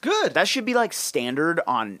 should. That's good. That should be like standard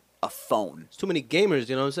on a phone. There's too many gamers.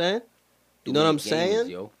 You know what I'm saying? You know what I'm saying?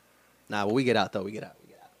 Yo. Nah, but we get out though. We get out.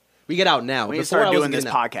 We get out now. We need to Before I start doing wasn't this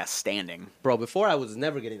getting out. podcast standing. Bro, before I was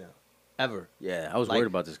never getting out. Ever. Yeah, I was Like- worried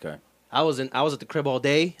about this guy. I was at the crib all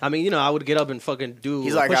day. I mean, I would get up and fucking do.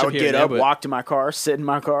 He's a like, I push-up would here get and there, up, but- walk to my car, sit in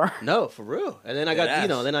my car. No, for real. And then I got,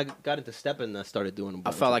 Deadass. then I got into step and I started doing. a I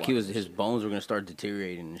bunch felt of like walking. his bones were gonna start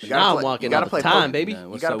deteriorating and shit. gotta Now I'm play- walking you gotta all the play time, Pokemon. baby. Yeah, You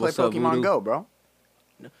what's gotta up, play what's up, Pokemon Voodoo? Go, bro.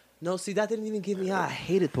 No, see, that didn't even give me. I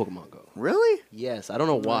hated Pokemon Go. Really? Yes, I don't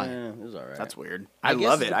know why. Yeah, it was alright. That's weird. I I guess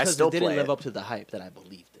love it's it. I because still it didn't play live it. up to the hype that I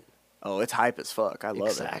believed in. Oh, it's hype as fuck. I love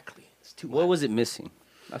it. Exactly. It's too. What hype. was it missing?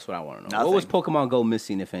 That's what I want to know. Nothing. What was Pokemon Go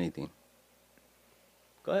missing, if anything?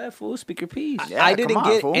 Go ahead, fool. Speak your piece. Yeah, I come didn't on,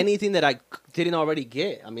 get fool. anything that I didn't already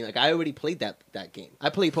get. I mean, like I already played that game.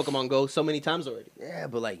 I played Pokemon Go so many times already. Yeah,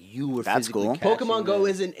 but like you were. That's physically cool. catching Pokemon Go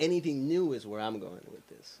it. isn't anything new, is where I'm going with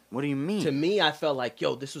this. What do you mean? To me, I felt like,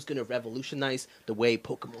 yo, this was gonna revolutionize the way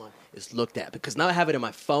Pokemon is looked at because now I have it in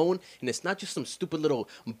my phone, and it's not just some stupid little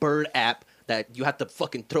bird app that you have to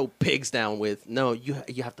fucking throw pigs down with. No, you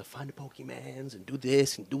have to find the Pokemans and do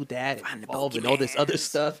this and do that and Find the evolve and all this other Pokemans.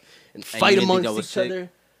 stuff and you fight didn't think amongst that was each sick? other.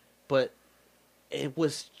 But it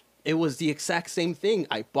was the exact same thing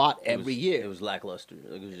I bought every year. It was lackluster.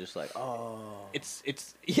 Like, it was just like, oh, It's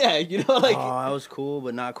yeah, you know, like oh, that was cool,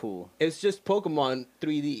 but not cool. it's just Pokemon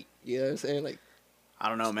 3D. You know what I'm saying? Like I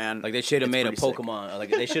don't know, man. Like they should have It's made a pretty sick. Pokemon. Like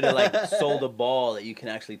they should have like sold a ball that you can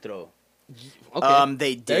actually throw. okay,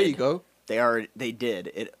 They did. there you go. They did.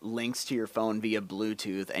 It links to your phone via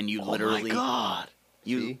Bluetooth, and you literally Oh my god.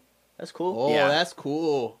 you See? That's cool. Oh, Yeah. that's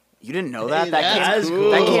cool. you didn't know Hey, that that's came,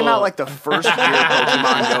 cool. that came out like the first year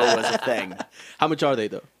Pokemon Go was a thing. How much are they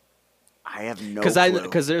though? I have no Because clue.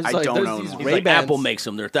 because there's I like don't there's own these one. He's like, Ray-Bans. Apple makes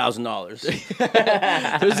them. They're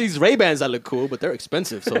 $1,000. There's these Ray Bans that look cool, but they're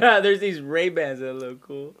expensive. So There's these Ray Bans that look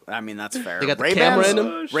cool. I mean, that's fair. They got the Ray-Bans, camera in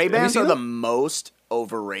them. Ray Have you Bans seen are the them? most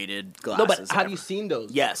overrated glasses. no, but have ever. you seen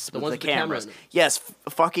those? Yes, the with ones the with the camera cameras. in them. Yes,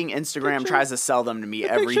 fucking Instagram Picture- tries to sell them to me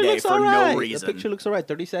The every picture day looks for alright. no reason. The picture looks alright.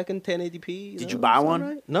 30-second, 1080p. Did you buy looks one?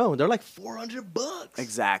 alright. No, they're like $400.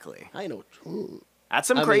 Exactly. I know. That's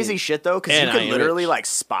some I crazy mean, shit though, because you and I can ain't literally rich. like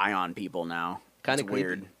spy on people now. Kinda It's creepy.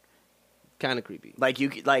 weird. Kind of creepy. Like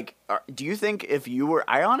do you think if you were?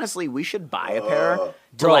 I honestly, we should buy a pair to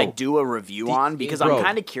Bro. like do a review on because bro. I'm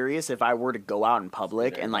kind of curious if I were to go out in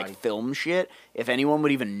public and like Everybody. film shit, if anyone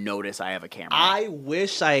would even notice I have a camera. I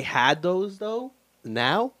wish I had those though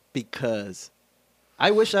now because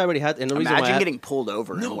I wish I already had. And the reason why Imagine I getting pulled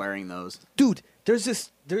over No. and wearing those. dude, there's this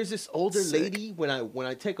older Sick. lady when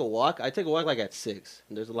I take a walk. I take a walk like at 6,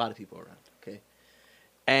 and there's a lot of people around. Okay,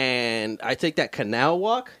 and I take that canal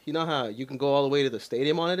walk. You know how you can go all the way to the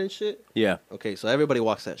stadium on it and shit. Yeah. Okay, so everybody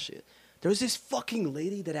walks that shit. There's this fucking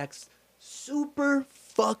lady that acts super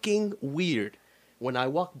fucking weird. When I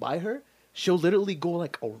walk by her, she'll literally go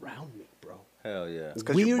like around me, bro. Hell yeah.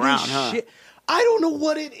 'cause you're Weird brown, as huh? shit. I don't know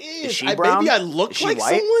what it is. she brown? Maybe I look Is she like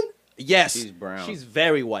white? someone. Yes, She's brown. She's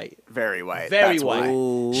very white. Very white. Very That's white. why.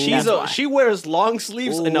 Ooh. She's That's why. she wears long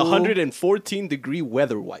sleeves in Ooh. 114-degree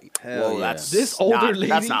weather white. Hell Whoa, yeah. that's This older lady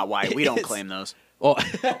That's not white. We don't is- claim those. Oh,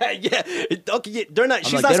 yeah. Okay, yeah, they're not. I'm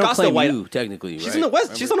She's like, not they don't Scottsdale claim white. you, technically, She's right? in the west.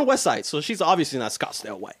 Remember? She's on the west side, so she's obviously not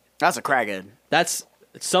Scottsdale white. That's a crackhead. That's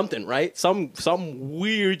something, right? Some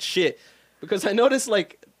weird shit. Because I noticed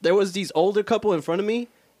like there was these older couple in front of me.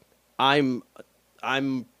 I'm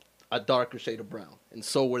a darker shade of brown, and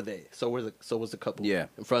so were they. So was the couple Yeah.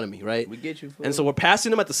 in front of me, right? We get you, fool. And so we're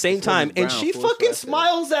passing them at the same This one time, is and brown, she fool, that's fucking what I said.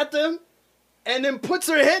 smiles at them, and then puts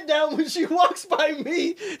her head down when she walks by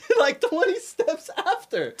me, like 20 steps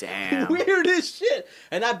after. Damn. Weird as shit.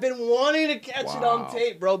 And I've been wanting to catch it on Wow.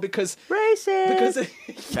 tape, bro, because Racist. because it,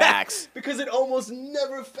 Facts. because it almost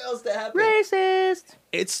never fails to happen. Racist.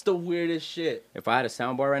 It's the weirdest shit. If I had a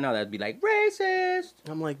soundbar right now, that'd be like, racist.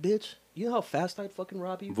 I'm like, bitch, you know how fast I'd fucking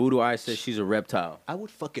rob you? Voodoo Eye says she's a reptile. I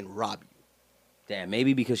would fucking rob you. Damn,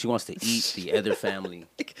 maybe because she wants to eat the other family.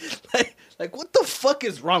 Like, what the fuck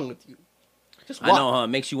is wrong with you? Just I walk. know, huh?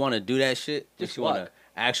 Makes you want to do that shit. Makes Just you want walk. to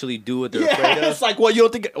actually do what they're Yeah, afraid of. it's like, well, you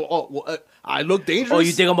don't think I look dangerous? Oh,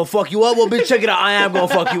 you think I'm gonna fuck you up? Well, bitch, check it out. I am gonna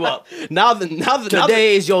fuck you up. now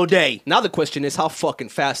Today is your day. the question is how fucking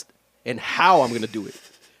fast and how I'm gonna do it.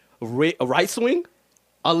 A right swing,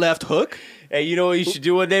 a left hook. Hey, you know what you should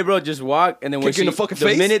do one day, bro? Just walk, and then when Kick you in she, the fucking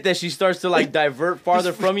face? minute that she starts to like divert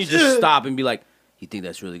farther from you, just stop and be like, "You think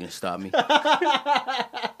that's really gonna stop me?"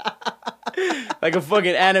 Like a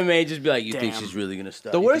fucking anime, just be like, "You think Damn. she's really gonna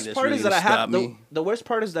stop?" The You worst think that's part really is that I gonna have stop me?" the worst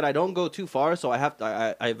part is that I don't go too far, so I have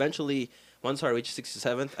to. I eventually once I reach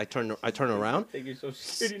 67th, I turn around. Think you're so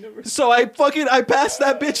shitty, number. So I passed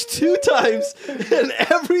that bitch 2 times, and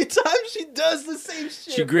every time she does the same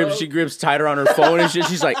shit. She grips tighter on her phone and shit.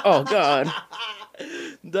 She's like, "Oh god."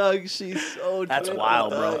 Doug, she's so. That's trippy,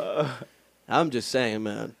 wild, bro. dog. I'm just saying,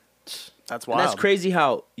 man. That's And wild. that's crazy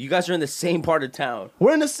how you guys are in the same part of town.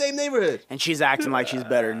 We're in the same neighborhood. And she's acting like she's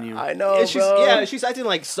better than you. know, And she's acting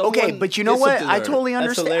like someone. Okay, but you know did what? something to I her. totally That's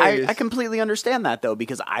understand. hilarious. I completely understand that though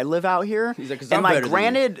because I live out here. He's like, 'cause and I'm like, better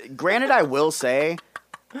than you. granted, I will say,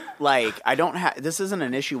 like, I don't have. This isn't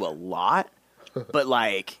an issue a lot, but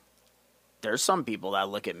like, there's some people that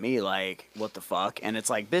look at me like, what the fuck? And it's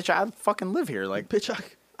like, bitch, I fucking live here. Like, Bitch,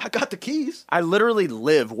 I got the keys. I literally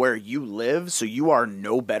live where you live, so you are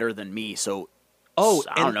no better than me. So, I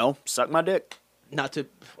don't know, suck my dick. Not to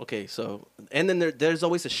okay, so and then there's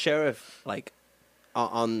always a sheriff like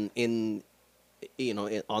on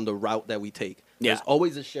the route that we take. Yeah. There's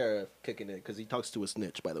always a sheriff kicking it because he talks to a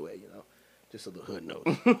snitch. By the way, just so the hood knows.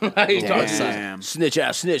 He's talking Damn. snitch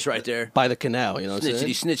ass snitch right there. By the canal, you know. What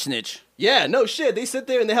I'm saying? Snitch. Yeah, no shit. They sit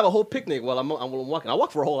there and they have a whole picnic while I'm walking. I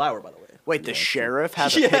walk for a whole hour, by the way. Wait, the sheriff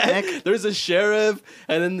has a picnic? There's a sheriff,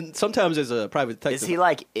 and then sometimes there's a private detective. Is he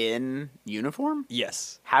like in uniform?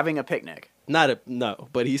 Yes. Having a picnic? No,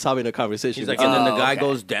 but he's having a conversation. He's like, and then the guy okay.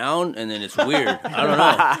 goes down, and then it's weird. I don't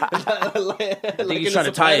know. I think he's trying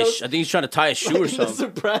to tie. I think he's trying to tie a shoe or The something.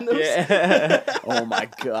 Sopranos. Oh my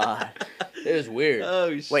god. It was weird.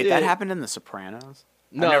 Oh shit. Wait, that happened in The Sopranos?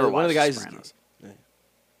 No, I've never one of the watched guys. Sopranos.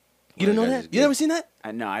 You don't know One of the guys that? is You gay. never seen that?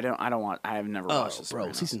 I don't want. I have never Oh, watched The bro,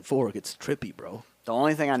 Sopranos. season 4 gets trippy, bro. The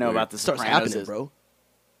only thing I know Weird. about The Starts Sopranos happening, is, bro.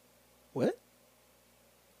 What?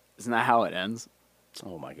 isn't that how it ends?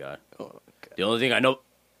 Oh my god. Oh, okay. The only thing I know.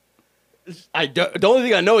 The only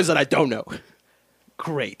thing I know is that I don't know.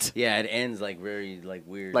 Great. Yeah, it ends like very like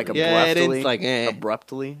weird. Like Yeah, it abruptly? ends like, eh.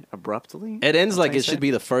 Abruptly? It ends That's like how you it say should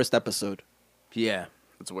be the first episode. yeah,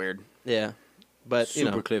 That's weird. Yeah, but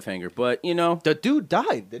super cliffhanger. But you know, the dude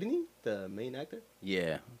died, didn't he? The main actor.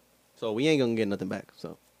 yeah. So we ain't gonna get nothing back.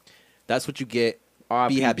 So that's what you get.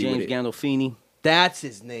 R.I.P. Be happy James with it. Gandolfini. That's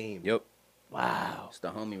his name. Yep, Wow. it's the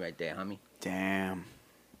homie right there, homie. Damn.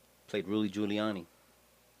 Played Rudy Giuliani.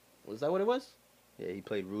 Was that what it was? Yeah, he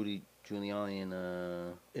played Rudy Giuliani in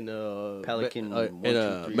In Pelican in 1, 2, 3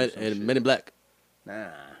 or some Men shit. in Black. Nah.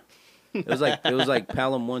 It was like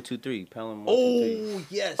Pelham 1, 2, 3. Pelham 1, 2, 3.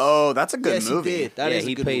 Yes. Oh, that's a good yes, movie. He did. That yeah, is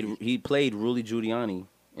a good movie. he played Rudy Giuliani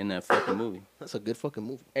in that fucking movie. That's a good fucking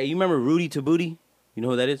movie. Hey, you remember Rudy Tabooty? You know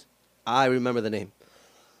who that is? I remember the name.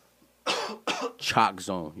 Chalk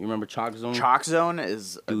Zone. You remember Chalk Zone? Chalk Zone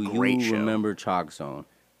is a Do great you show. remember Chalk Zone?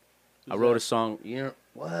 I wrote a song. You know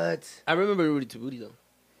what? I remember Rudy Tabooty though.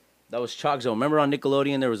 That was Chalk Zone. Remember on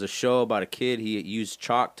Nickelodeon there was a show about a kid. He used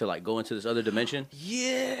chalk to like go into this other dimension.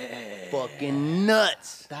 Yeah. Fucking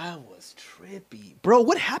nuts. That was trippy, bro.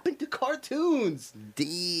 What happened to cartoons?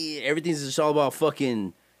 Everything's just all about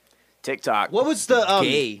fucking TikTok. What was the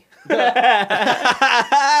gay.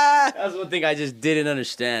 That's one thing I just didn't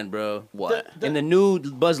understand, bro. What? In the new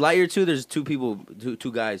Buzz Lightyear 2, there's two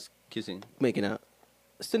guys kissing. making out?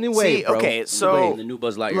 It's the new See, wave, bro. okay, It's the so- wave. In the new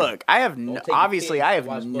Buzz Lightyear. Look, I have Don't take obviously your I kids have to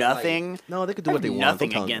watch Buzz nothing. no, they could do I what have they want. nothing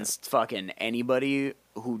Don't tell them against fucking anybody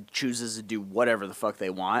who chooses to do whatever the fuck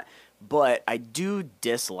they want, but I do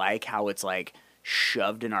dislike how it's like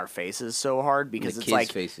shoved in our faces so hard because the it's kids'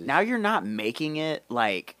 like faces. now you're not making it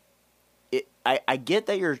like it. I get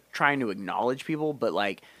that you're trying to acknowledge people, but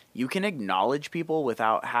like you can acknowledge people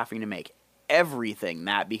without having to make everything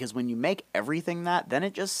that, because when you make everything that, then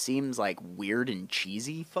it just seems like weird and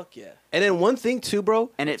cheesy. Fuck yeah. And then one thing too,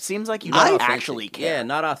 bro. And it seems like you Not don't authentic. actually care. Yeah,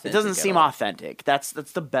 not authentic. It doesn't at seem all. authentic. That's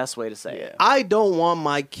the best way to say Yeah. it. I don't want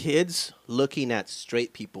my kids looking at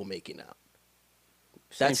straight people making out.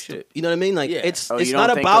 Same That's shit. you know what I mean? Like Yeah. it's Oh, it's you don't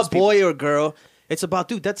not think those about people- boy or girl. It's about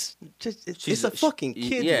dude. That's just it's She's a fucking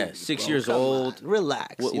kid. yeah, movie, 6 bro. years Come old. on.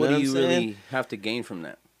 Relax. What, you what know do you what I'm saying? really have to gain from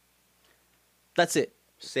that? That's it.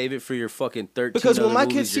 Save it for your fucking 13 Because when other my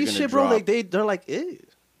movies kids see you're gonna shit, bro, drop. like they're like, ew.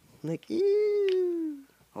 I'm like, ew.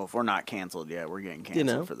 Well, if we're not canceled yet, we're getting canceled You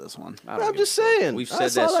know. for this one. I don't I'm give a just fuck. saying. We've said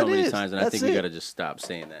That's that all so that many is. times, and I That's think we it. gotta just stop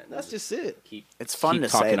saying that. That's just it. keep. It's fun keep to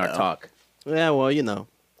talking say, our though. talk. Yeah, well, you know,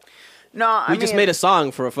 No, I we just mean, made a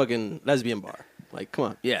song for a fucking lesbian bar. Like, come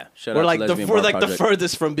on. Yeah, shut We're up. like we're like the Project.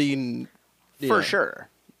 furthest from being you for know. sure.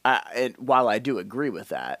 While I do agree with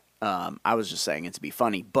that, I was just saying it to be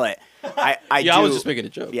funny, but I Yeah, do, I was just making a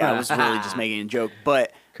joke. Yeah, I was really just making a joke,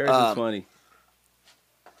 but Curse is funny.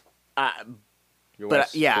 Your but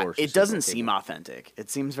wife's yeah, forced, it so doesn't it's okay. seem authentic. It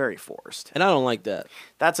seems very forced. And I don't like that.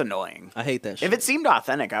 That's annoying. I hate that shit. If it seemed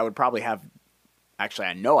authentic, I would probably have. Actually,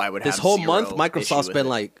 I know I would this have. whole zero month, issue Microsoft's with been it.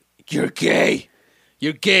 like, "You're gay,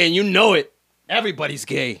 and you know it. Everybody's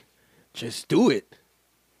gay. Just do it."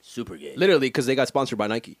 super gay. Literally, because they got sponsored by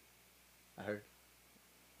Nike, I heard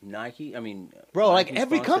Nike. I mean, bro. Like Nike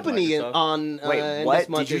every sponsored company Microsoft? on Wait, in what? this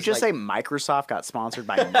month Did you is just like, say Microsoft got sponsored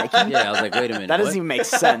by Nike? Yeah, I was like, wait a minute. That doesn't what? even make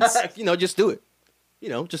sense. you know, just do it. You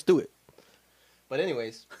know, just do it. But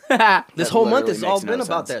anyways, That this whole month literally has all makes no been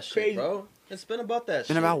about sense. that shit, bro. It's been about that.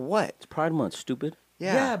 Been shit. about what? It's Pride Month, stupid.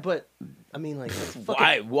 Yeah, but I mean, like,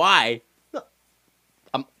 fucking- Why?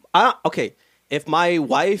 okay. If my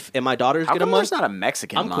wife and my daughters How get a come there's month, not a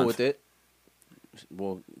Mexican I'm month? cool with it.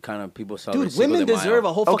 well, kind of people celebrate. Dude, Cinco women de Mayo. deserve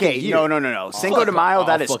a whole fucking Okay, year. no. Cinco de Mayo,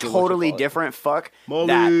 that is fucking what you totally call it. different. Fuck Molly.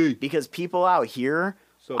 that. Because people out here,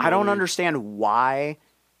 So I don't Molly. understand why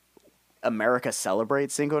America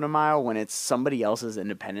celebrates Cinco de Mayo when it's somebody else's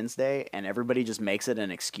Independence Day and everybody just makes it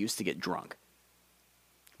an excuse to get drunk.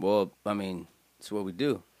 Well, I mean, it's what we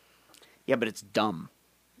do. Yeah, but it's dumb.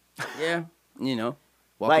 Yeah, you know.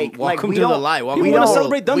 Like Welcome we to the don't- light. Welcome we People to wanna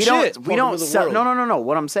the don't- world. celebrate dumb we don't- shit. We don't. Welcome to the world. No.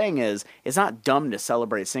 What I'm saying is, it's not dumb to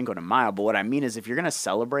celebrate Cinco de Mayo. But what I mean is, if you're gonna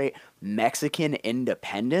celebrate Mexican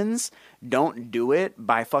independence, don't do it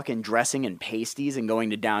by fucking dressing in pasties and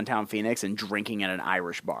going to downtown Phoenix and drinking at an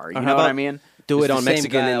Irish bar. You Or know how what I about- mean? Do It's it the on same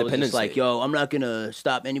Mexican guy that was Independence just like, Day. yo, I'm not gonna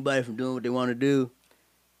stop anybody from doing what they want to do.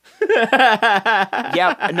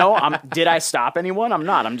 Yeah. No. Did I stop anyone? I'm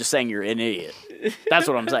not. I'm just saying you're an idiot. That's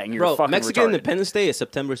what I'm saying. You're Bro, fucking Mexican retarded. Independence Day is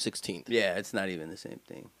September 16th. Yeah, it's not even the same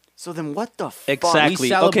thing. So then, what the fuck? Exactly.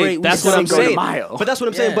 celebrate- Okay, we that's what I'm Cinco de saying. Mayo. But that's what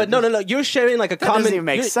I'm saying. Yeah, But no. You're sharing like a common. doesn't even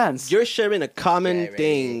make you're- sense. You're sharing a common Yeah, right.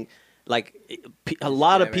 thing. Like a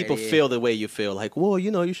lot of Yeah, people right, yeah. feel the way you feel. Like, well,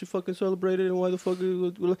 you know, you should fucking celebrate it. And why the fuck?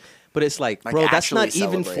 But it's like, Like, bro, that's not actually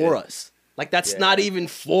even celebrate for it. us. Like, that's Yeah. not even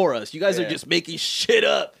for us. You guys are Yeah. just making shit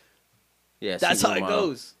up. Yeah, That's Cinco how de it Mayo.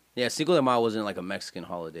 goes. Yeah, Cinco de Mayo wasn't like a Mexican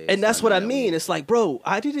holiday. And It's that's not what I that mean. we- It's like, bro,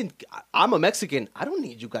 I'm a Mexican. I don't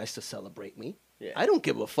need you guys to celebrate me. Yeah. I don't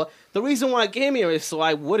give a fuck. The reason why I came here is so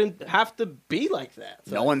I wouldn't have to be like that.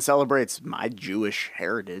 So, No one celebrates my Jewish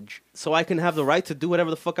heritage. so I can have the right to do whatever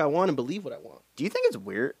the fuck I want and believe what I want. Do you think it's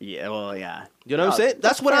weird? Yeah. Well, yeah. You know what I'm No, saying?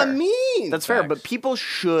 That's what I fair. mean. That's fair, but Facts. people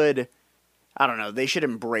should. I don't know. They should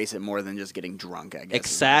embrace it more than just getting drunk. I guess. is my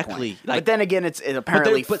Exactly. point. Like- but then again, it's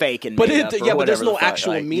apparently fake and but made it, up or yeah, but there's whatever no the fuck.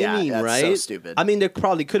 actual Like, yeah, meaning, that's right? So stupid. I mean, there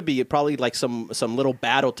probably could be. It probably like some little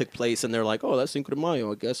battle took place, and they're like, "Oh, that's Cinco de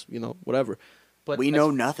Mayo, I guess." You know, whatever. But we as-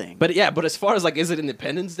 know nothing. But yeah, but as far as like, is it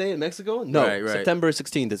Independence Day in Mexico? No, Right, right. September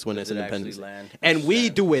 16th is when it's Does it Independence Day, actually land? and we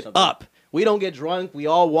Land do it something? up. We don't get drunk. We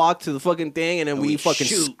all walk to the fucking thing, and then And we we fucking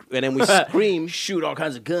shoot. and then we scream. shoot all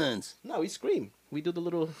kinds of guns. No, we scream. We do the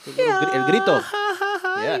little el grito.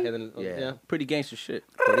 Yeah, and then yeah, Pretty gangster shit.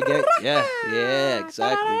 pretty gay. Yeah,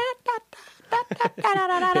 exactly.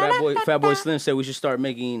 Fat Boy Slim said we should start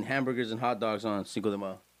making hamburgers and hot dogs on Cinco de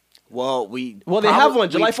Mayo. well, They have one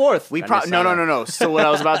July 4th. We Carne probably no. asada. So what I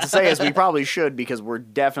was about to say is we probably should because we're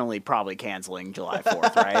definitely probably canceling July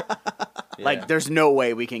 4th, right? Like, there's no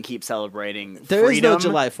way we can keep celebrating There is freedom. no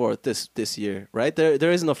July 4th this year, right?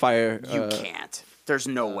 There is no fire. You can't. There's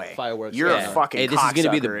no way. fireworks. You're Yeah. a fucking. Hey, this is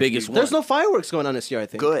gonna be the cocksucker if biggest you- one. There's no fireworks going on this year. I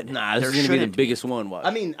think. Good. Nah, this There is gonna be the shouldn't biggest one. Watch.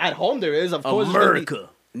 I mean, at home there is. Of course, there's gonna be- America.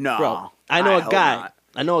 No, bro. I know a hope guy. not.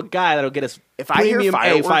 I know a guy that'll get us If I hear premium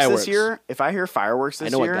fireworks, fireworks this year, if I hear fireworks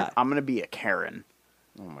this know a year, guy. I'm gonna be a Karen.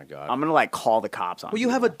 Oh my god. I'm gonna like call the cops on. Well, you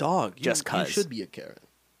have a people. dog. Just you 'cause. should be a Karen.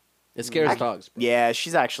 It scares dogs. Bro. Yeah,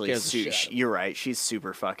 she's actually. Scares the shit out of me. You're right. She's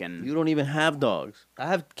super fucking. You don't even have dogs. I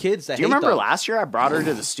have kids that. Do you hate remember dogs. last year I brought her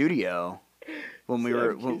to the studio when we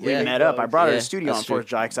Yeah. met up? I brought her to Yeah, the studio on that's true. 4th of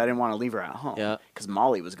July because I didn't want to leave her at home. Yeah. because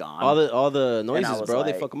Molly was gone. All the And I noises, was bro?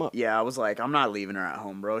 They like- fuck them up. Yeah, I was like, I'm not leaving her at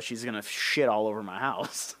home, bro. She's gonna shit all over my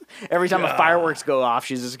house. Every time the fireworks go off,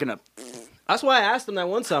 she's just gonna. That's why I asked them that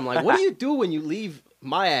one time. Like, what do you do when you leave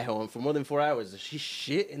Maya at home for more than 4 hours? Does she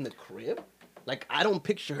shit in the crib? Like, I don't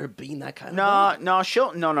picture her being that kind of dog.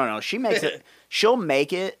 No, She makes it. She'll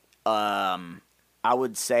make it. I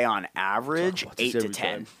would say on average Talk about this 8 to every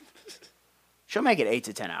 10. time. She'll make it 8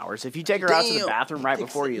 to 10 hours. If you take her out to the Damn. bathroom right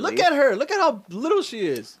before you Look leave, at her. Look at how little she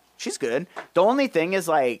is. she's good. The only thing is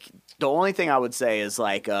like the only thing I would say is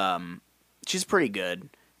like she's pretty good,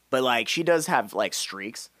 but like she does have like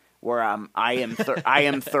streaks where I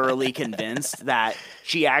am thoroughly convinced that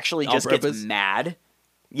she actually On just gets purpose? mad.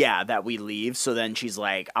 Yeah, that we leave. So then she's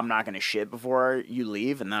like, I'm not gonna shit before you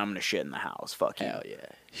leave, and then I'm gonna shit in the house. Fuck you. Hell yeah.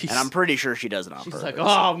 And I'm pretty sure she does it on She's purpose. like,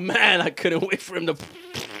 oh man, I couldn't wait for him to.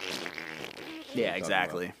 yeah,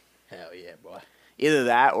 exactly. Hell yeah, boy. Either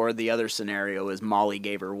that or the other scenario is Molly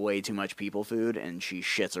gave her way too much people food and she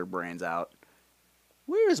shits her brains out.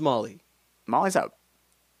 Where is Molly? Molly's out.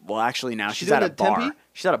 Well, actually, now she's doing at a it at Tempe? bar.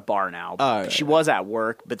 She's at a bar now. Oh, right, she right. was at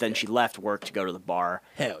work, but then she left work to go to the bar,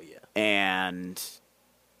 Hell yeah. and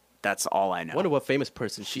that's all I know. I wonder what famous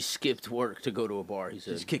person She she's skipped work to go to a bar. He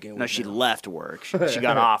said. kicking. No, with she now. left work. She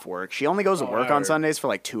got off work. She only goes to work on Alright. Sundays for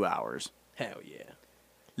like 2 hours, Hell yeah.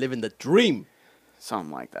 Living the dream.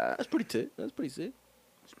 something like that. That's pretty tit. That's pretty sick.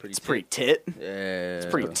 It's pretty tit. Yeah. It's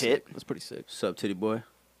pretty tit. That's pretty sick. Sup, titty boy?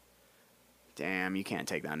 Damn, you can't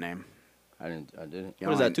take that name. I didn't. Y'all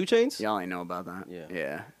What is that, ain't- 2 Chainz? Y'all ain't know about that.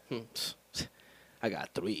 Yeah. Yeah. I got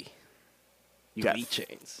 3. You got 3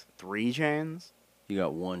 chains. 3 chains? You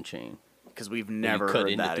got one chain. Because we've You never cut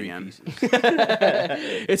heard into that 3 again. pieces.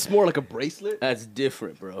 It's more like a bracelet. That's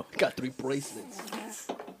different, bro. Got 3 bracelets.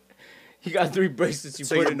 You got 3 bracelets you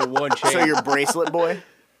So put you're- into one chain. So you're bracelet boy?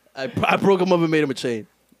 I broke him up and made him a chain.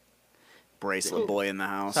 Bracelet boy in the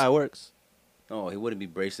house. That's how it works. No, he wouldn't be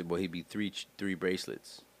bracelet, boy. He'd be three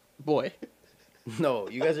bracelets. Boy. No,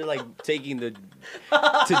 you guys are like taking the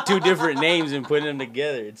to 2 different names and putting them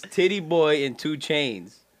together. It's Titty Boy and 2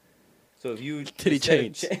 chains. So if you Titty instead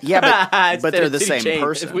of chains. Yeah, but Instead they're of the titty same chains.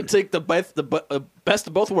 person. If we take the best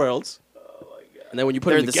of both worlds, and then when you put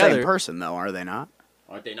They're them the together, same person, though, are they not?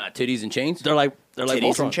 Aren't they not titties and chains? they're like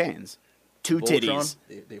Titties Voltron. and chains. 2 Voltron? titties.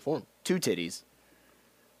 They form. 2 titties.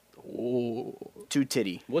 Oh. 2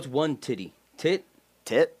 titty. What's one titty? Tit?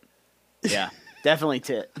 Tit? Yeah, definitely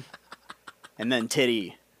tit. And then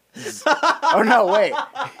titty. Oh, no, wait.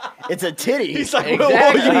 It's a titty. He's like,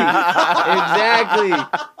 Exactly.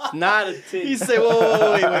 Exactly. It's not a titty. He said,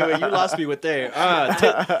 whoa, wait, you lost me with there.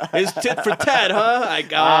 It's tit for tat, huh?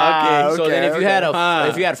 Okay. So then if you had okay.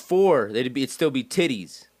 if you had 4, it'd still be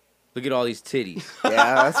titties. Look at all these titties.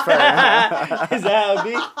 Yeah, that's fair. Is that how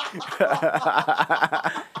it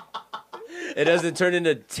be? It doesn't turn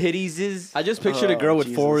into titties. I just pictured a girl with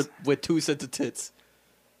Jesus. with 2 sets of tits.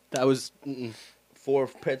 That was 4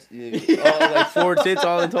 pets, like 4 tits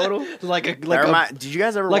all in total. like a Did you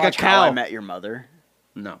guys ever like a watch How I cow. Met Your Mother?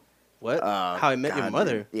 No. what? How I Met Your God,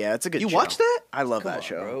 Mother. dude. Yeah, it's a good You show. watched that? I love Come that on,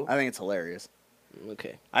 show. bro. I think it's hilarious.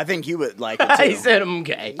 Okay. I think you would like it, too. He said,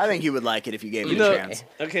 "Okay." I think you would like it if you gave it You a know- chance.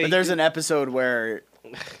 Okay. But there's an episode where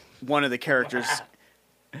one of the characters,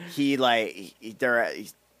 they're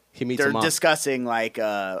he meets they're a mom. discussing like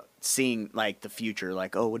seeing like the future,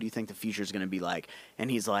 like, oh, what do you think the future is going to be like?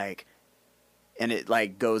 And he's like, and it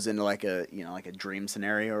like goes into like a like a dream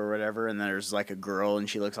scenario or whatever. And there's like a girl and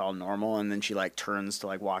she looks all normal, and then she like turns to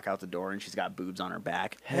like walk out the door and she's got boobs on her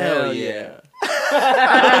back. Hell yeah.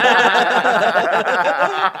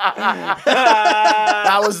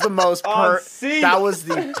 That was the most scene. that was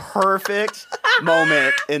the perfect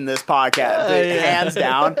moment in this podcast, hands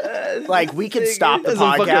down. Like we could stop the That's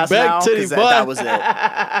a fucking podcast back now titty because butt. that was it.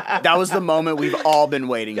 That was the moment we've all been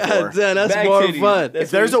waiting for. God damn, that's Back more titties. fun. That's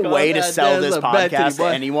If there's a what it's way to called. sell That's this a back titty podcast to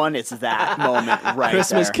butt. anyone, it's that moment right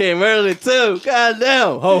Christmas there. came early too. God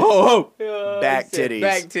damn. Ho ho ho. Back titties.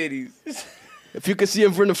 Back titties. If you can see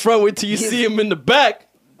him from the front, wait till you see him in the back.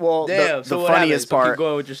 Well, Damn. the So what funniest happened? So part. keep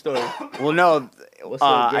going with your story. Well, no, What's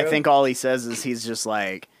up, I girl? think all he says is he's just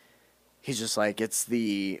like, it's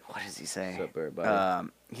the, what does he say? What's up, everybody?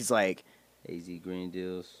 He's like, AZ Green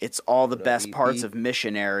Deals. it's all the What up, best EP? parts of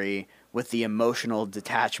missionary with the emotional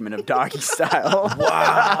detachment of doggy style.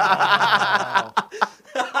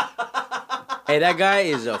 Hey, that guy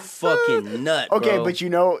is a fucking nut. Okay, bro. but you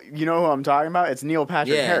know who I'm talking about? It's Neil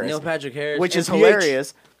Patrick yeah, Harris. Neil Patrick Harris, which is NPH.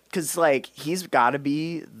 hilarious because like he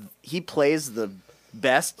plays the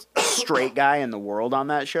best straight guy in the world on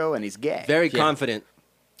that show, and he's gay. Very Yeah. confident.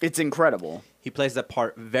 It's incredible. He plays that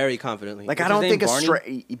part very confidently. Like What's I don't his name, think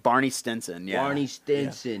Barney? Barney Stinson. Yeah, Barney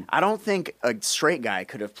Stinson. I don't think a straight guy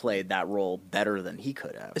could have played that role better than he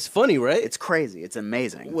could have. it's funny, right? It's crazy. It's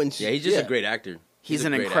amazing. when Yeah, he's just a great actor. He's a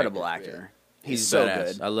an great incredible actor. He's so badass.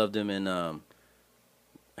 good. I loved him in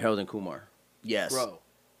Harold and Kumar. Yes, bro.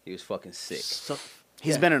 He was fucking sick.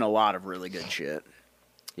 he's been in a lot of really good shit.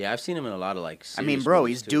 Yeah, I've seen him in a lot of like. I mean, serious bro,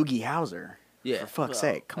 movies, he's too. Doogie Howser. Yeah, For fuck's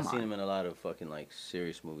Bro, sake, come I've seen on. him in a lot of fucking like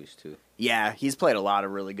serious movies too. Yeah, he's played a lot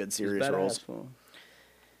of really good He's serious badass, roles. fool.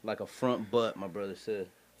 Like a front butt, my brother said.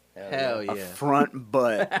 Hell A yeah. front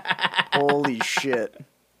butt. Holy shit.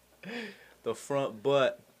 The front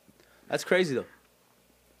butt. That's crazy though.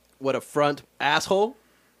 What a front asshole.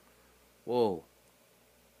 Whoa.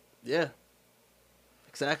 Yeah.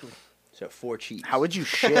 Exactly. So 4 cheeks. How would you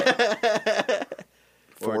shit?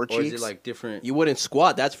 Four or cheeks? is it like different? You wouldn't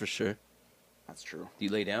squat, that's for sure. That's true. Do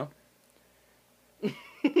you lay down?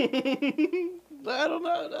 I don't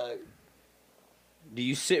know, dog. Do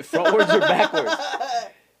you sit frontwards or backwards?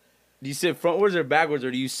 Do you sit frontwards or backwards,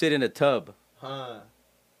 or do you sit in a tub? Huh.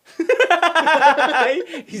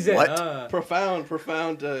 He said, What? Profound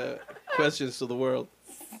questions to the world.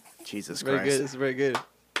 Jesus Very Christ. good. It's very good.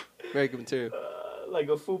 Very good material. like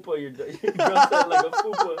a fupa. Your girl said like a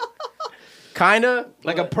fupa. Kinda.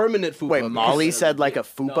 Like a permanent fupa. Wait, Molly said like a No,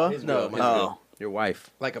 fupa? his No, girl, my his girl. girl. Your wife.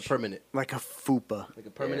 Like a permanent. Like a fupa. Like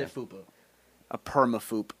a permanent fupa. A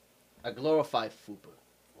permafoop. A glorified fupa.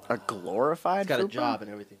 A glorified It's got a fupa? job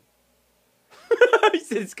and everything. He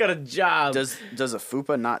said it's got a job. Does a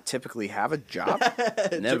fupa not typically have a job?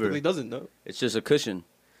 It Never. typically doesn't, no. It's just a cushion.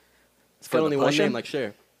 It's For got the only one pushing? name like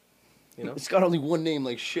Cher. You know? It's got only one name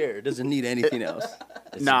like Cher. It doesn't need anything else.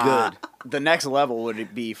 It's Nah, good. the next level would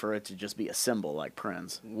it be for it to just be a symbol like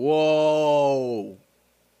Prince? Whoa.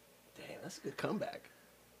 Damn, that's a good comeback.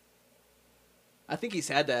 I think he's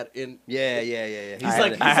had that in. Yeah.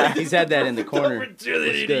 He's He's had that in the corner. What's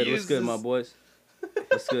good? What's good, my boys?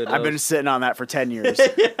 What's good? I've been sitting on that for 10 years.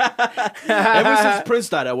 Ever since Prince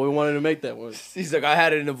died out, we wanted to make that one. He's like, I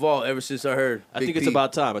had it in the vault ever since I heard. I Big think it's P.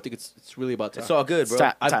 about time. I think it's really about time. It's all good, bro.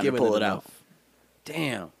 It's I've time to given pull it enough. out.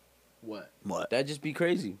 Damn, What? What? that'd just be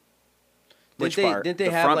crazy. Which Didn't part? Didn't they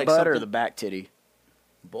the have front like butt something? or the back titty?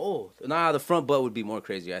 Both. Nah, the front butt would be more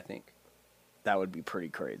crazy, I think, That would be pretty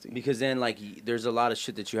crazy. because then like there's a lot of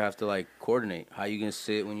shit that you have to like coordinate. How you gonna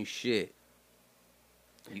sit when you shit?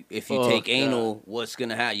 If you Oh, take God. anal, what's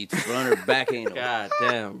gonna happen? You front or back anal? God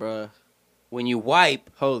damn, bro. When you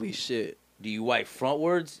wipe, Holy shit. do you wipe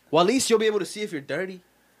frontwards? Well, at least you'll be able to see if you're dirty.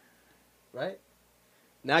 Right?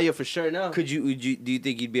 Now you'll for sure know. Do you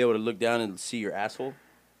think you'd be able to look down and see your asshole?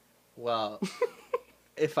 Well,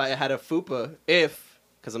 if I had a fupa,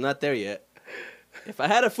 because I'm not there yet. If I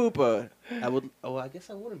had a fupa, I would. Oh, I guess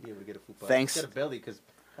I wouldn't be able to get a fupa. Thanks. I just get a belly because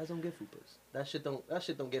guys don't get fupas. That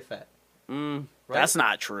shit don't get fat. Mm. Right? That's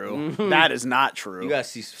not true. Mhm. That is not true. You gotta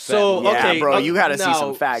see. Fat So movies. Yeah, okay, bro, you gotta see no.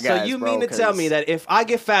 some fat guys, So you bro, mean to tell 'cause- me that if I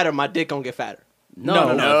get fatter, my dick gonna get fatter?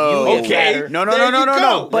 No. No. You get Okay. fatter. No, There you no.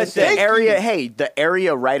 go. But the Thank area, you. hey, the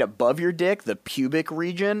area right above your dick, the pubic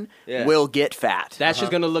region, Yeah. will get fat. That's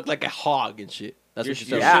just gonna look like a hog and shit. That's Your, what your,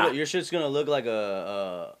 you're Yeah. shit, your shit's gonna look like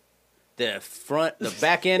the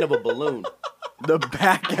back end of a balloon. The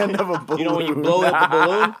back end of a balloon. You know when you blow up a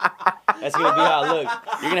balloon? That's gonna be how it looks.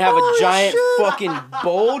 You're gonna have a giant fucking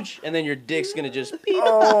bulge, and then your dick's gonna just.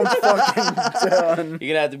 Oh, I'm fucking done. You're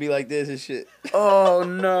gonna have to be like this and shit. Oh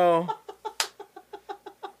no.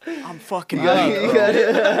 I'm fucking You done.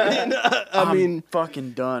 gotta- I'm I mean,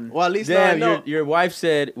 fucking done. well, at least now I Damn, know. your wife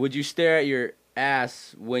said, "Would you stare at your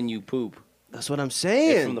ass when you poop?" That's what I'm If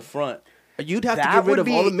saying. from the front. You'd have to That get rid would of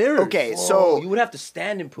be all the mirrors. okay. Oh, So you would have to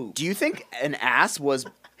stand and poop. do you think an ass was?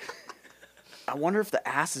 I wonder if the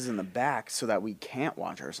ass is in the back so that we can't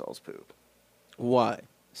watch ourselves poop. Why?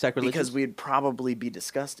 Sacrilegious? Because we'd probably be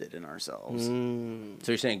disgusted in ourselves. Mm.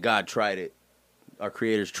 So you're saying God tried it? Our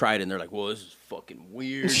creators tried it, and they're like, "Well, this is fucking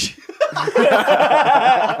weird."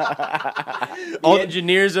 The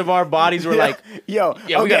engineers of our bodies were like, Yo,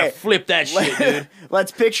 "Yeah, we okay, gotta flip that shit, dude."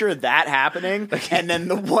 Let's picture that happening, and then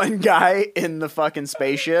the one guy in the fucking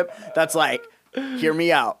spaceship that's like, "Hear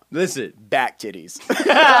me out, Listen, back titties."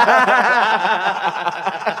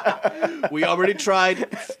 We already tried.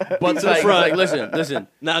 Butts it's in like, front. listen.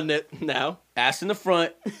 Now. Ass in the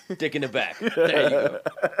front, dick in the back. There you go.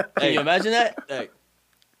 Can you imagine that? Hey.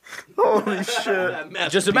 Holy shit!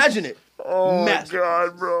 Just imagine it. Oh my Masterpiece.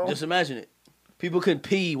 god, bro! Just imagine it. People can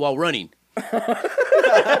pee while running.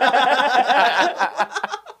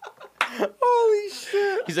 Holy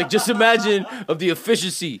shit! He's like, just imagine of the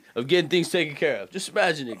efficiency of getting things taken care of. Just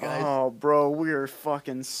imagine it, guys. Oh, bro, we are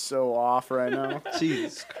fucking so off right now.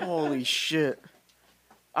 Jesus. Holy shit!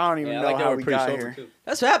 I don't even Yeah, I know like that how we're we pretty got sober here. too.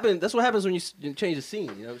 That's what happened. That's what happens when you change the scene.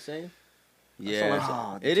 You know what I'm saying? Yeah,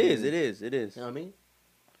 Oh, it dude. is. It is. It is. You know what I mean?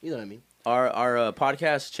 You know what I mean? Our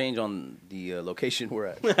podcast change on the location we're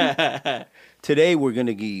at. Today we're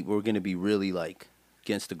gonna be really like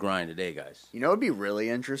against the grind today, guys. You know, what'd be really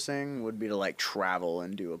interesting would be to like travel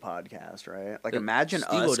and do a podcast, right? Like, Yeah, imagine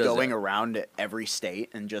Steve-O us does going that. around to every state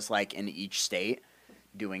and just like in each state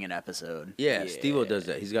doing an episode. Yeah, Yeah. Steve-O does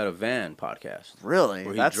that. He's got a van podcast Really,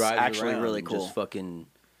 where he that's drives actually around really and cool. Just fucking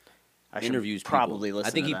I should interviews probably people. listen.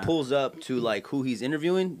 I think to he that. pulls up to like who he's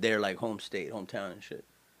interviewing. Their like home state, hometown, and shit.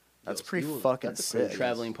 That's Yo, pretty Steve-O, fucking that's a sick. great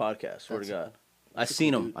Traveling podcast. Swear to That's- God, I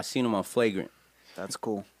seen him. dude. I seen him on Flagrant, That's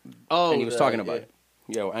cool. Oh, and he was talking about it.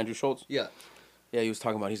 Yeah, well, Andrew Schultz. Yeah. Yeah, he was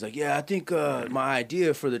talking about. He's like, yeah, I think my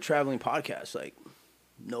idea for the traveling podcast, like,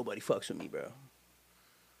 nobody fucks with me, bro.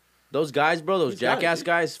 Those guys, bro, those He's got it, jackass dude.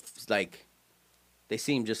 guys, like, they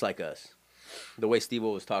seem just like us. The way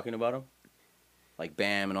Steve-O was talking about them, like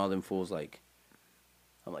Bam and all them fools, like,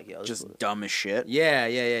 I'm like, yeah, Just dumb as shit.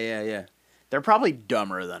 yeah. They're probably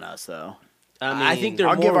dumber than us, though. I think they're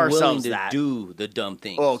I'll more give willing ourselves to that. do the dumb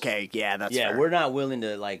things. Okay, yeah, that's yeah, fair. we're not willing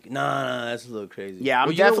to like, nah, that's a little crazy. Yeah, I'm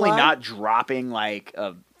Well, you know definitely why? not dropping like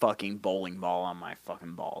a fucking bowling ball on my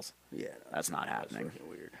fucking balls. yeah, no, That's not that's happening. fucking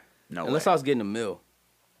weird. No Unless way. I was getting a mill,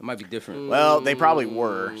 it might be different. Well, they probably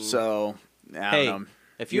were. So I Hey, don't know.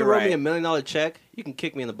 if you You're wrote me right. $1 million check, you can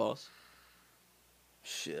kick me in the balls.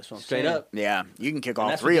 Shit, that's what I'm Straight saying. up. Yeah, you can kick And all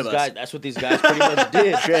that's three what of these us. guys, that's what these guys pretty much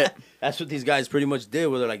did. Shit. That's what these guys pretty much did.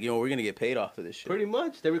 Where they're like, we're gonna get paid off for this shit. Pretty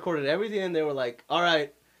much. They recorded everything and they were like, all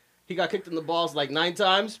right, he got kicked in the balls like 9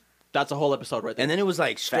 times. That's a whole episode right there. And then it was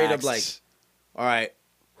like straight up like, Facts. all right,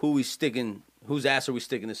 whose ass are we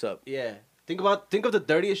sticking this up? Yeah. Think of the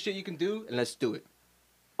dirtiest shit you can do, and let's do it.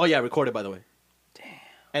 Oh yeah, record it by the way. Damn.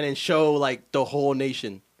 And then show like the whole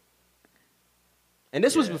nation. And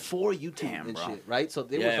this was Yeah. before YouTube Damn, and bro. shit, right? So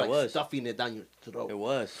they Yeah, it was like was. stuffing it down your throat. It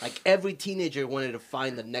was Like every teenager wanted to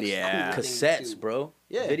find the next Yeah. cool thing cassettes, to- bro.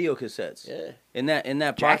 Yeah. Video cassettes. Yeah. In that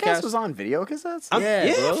Jackass podcast, was on video cassettes?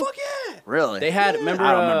 Yeah, bro. fuck yeah. Really? they had. Yeah. Remember,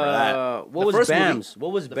 I don't remember that. what The was first movie. Bam's?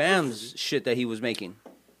 What was The first Bam's movie. shit that he was making?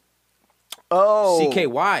 Oh.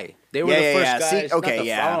 CKY. They were Yeah, the yeah, first yeah. guys. See, okay, I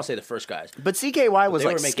yeah. don't want to say the first guys. But CKY was they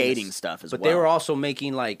were like making skating this- stuff as But well. they were also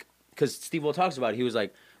making like, because Steve O talks about it, he was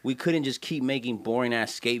like, we couldn't just keep making boring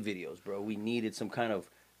ass skate videos, bro. We needed some kind of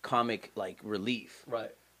comic like relief. Right.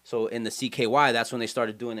 So in the CKY, that's when they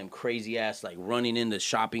started doing them crazy ass like running into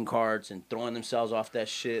shopping carts and throwing themselves off that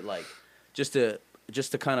shit, like just to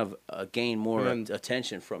kind of gain more And-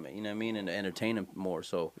 attention from it. You know what I mean? And to entertain them more.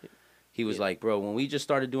 So he was like, bro, when we just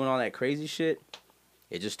started doing all that crazy shit,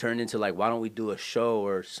 it just turned into like, why don't we do a show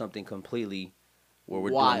or something completely where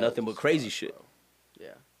we're Wild doing nothing but crazy shit?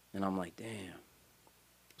 Yeah. And I'm like, damn.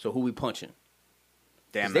 So who we punching? 'Cause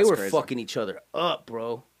Damn, they that's were crazy. fucking each other up,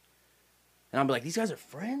 bro. And I'm like, these guys are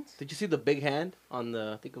friends? Did you see the big hand on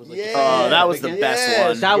the? I think it was like. Yeah. Oh, that was Big the hand? best Yeah,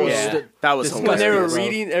 one. That was Yeah. the- That was this is When they were hilarious. bro.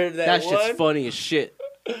 reading That shit's funny as shit.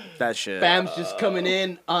 That shit. Bam's just coming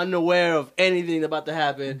in unaware of anything about to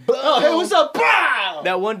happen. Oh, hey, what's up? Bow!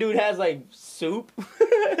 That one dude has like soup.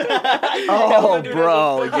 Oh,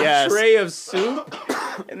 bro, yes. Tray of soup,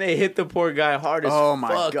 and they hit the poor guy hard as Oh my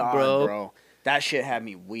fuck, god, bro. bro. That shit had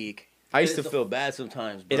me weak. I used It to is the- feel bad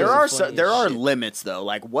sometimes. Bro. It There is are the funniest there are shit. limits though.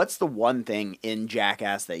 Like, what's the one thing in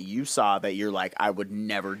Jackass that you saw that you're like, I would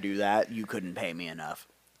never do that. You couldn't pay me enough.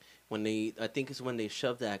 I think it's when they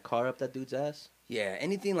shoved that car up that dude's ass. Yeah,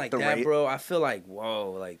 anything like The that, rate- bro. I feel like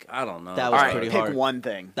whoa, like I don't know. That All was right, pretty pick hard. one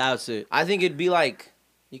thing. That's it. I think it'd be like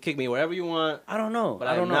You kick me wherever you want, I don't know. but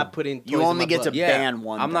I I'm don't know. not putting. You toys in only my get to butt. yeah, ban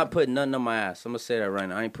one. I'm not thing. putting nothing on my ass. I'm gonna say that right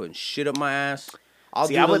now. I ain't putting shit up my ass. I'll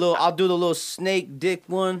See, do I the would- little. I'll do the little snake dick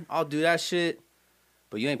one. I'll do that shit.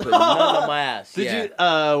 But you ain't putting nothing on my ass. Did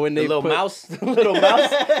yeah. you? When The they little put, mouse, the little mouse,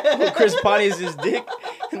 with Chris Pontius' his dick,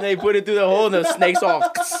 and they put it through the hole, and the snake's all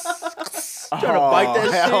trying to bite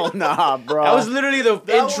that hell shit. nah, bro. That was literally the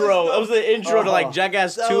That was intro. the- That was the intro to Oh. like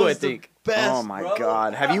Jackass That 2, I was the think. best, oh my bro.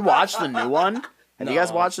 god. Have you watched the new one? Have you guys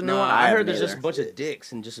No, watched the new no, one? I heard haven't there's just a either. bunch of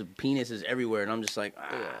dicks and just penises everywhere, and I'm just like,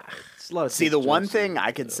 It's a lot of See, dick the one jokes thing in it,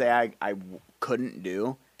 I could so. say I couldn't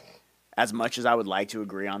do, as much as I would like to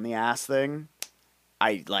agree on the ass thing,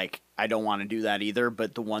 I don't want to do that either.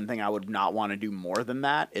 But the one thing I would not want to do more than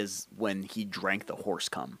that is when he drank the horse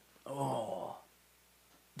cum. oh,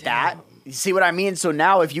 That, you see what I mean? So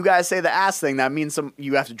now if you guys say the ass thing, that means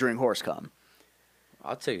you have to drink horse cum.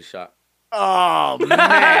 I'll take a shot. Oh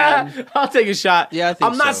man. I'll take a shot. Yeah, I think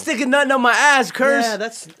I'm not so. sticking nothing on my ass, Curse. Yeah,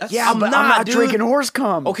 that's Yeah, I'm but I'm not, not dude. drinking horse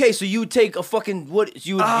cum. Okay, so you would take a fucking what?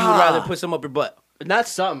 You would rather put some up your butt not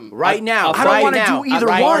something. right now? I don't right wanna now, do either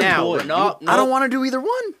right one. now. Boy, No, I don't want to do either one.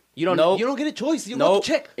 You don't. Nope. You don't get a choice. You Nope. got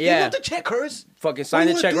to check. Yeah. You got to check, Curse. fucking sign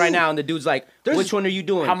do the you check wanna right do? now, and the dude's like, There's- "Which one are you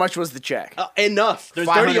doing?" How much was the check? Enough. There's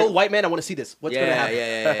 500 dirty old white man. I want to see this. What's yeah, gonna happen?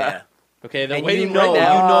 yeah. Okay, they're And waiting you know, right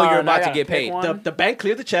now. you know you're and I about to gotta get pick paid. one. The bank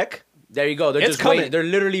cleared the check. There you go. They're It's just coming. waiting. They're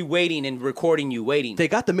literally waiting and recording you, waiting. They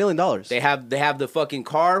got the $1 million. They have the fucking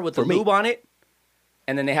car with the For me. lube on it,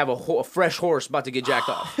 and then they have a fresh horse about to get jacked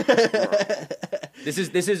off. This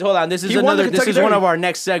is hold on. This is He won the another. This Kentucky is one Derby. of our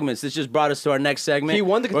next segments. This just brought us to our next segment. He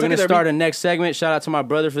won the We're Kentucky gonna Derby. start a next segment. Shout out to my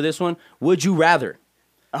brother for this one. Would you rather?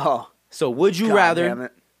 Oh, So would you God rather damn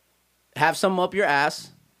it. have some up your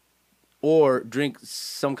ass, or drink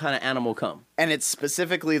some kind of animal cum? And it's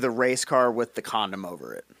specifically the race car with the condom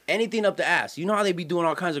over it. Anything up the ass. You know how they be doing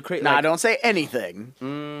all kinds of crazy. Nah, don't say anything.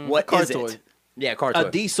 What car is toy. it? Yeah, car toy.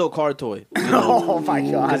 A diesel car toy. Oh my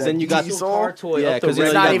god! 'Cause then you got diesel. car toy. Yeah, up the 'cause you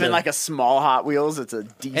It's know, rim. not got even the- like a small Hot Wheels. It's a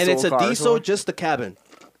diesel. And it's a car diesel, toy. just the cabin.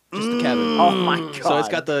 Just the cabin. Oh my god! So it's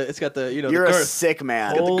got the you know You're the a girth. sick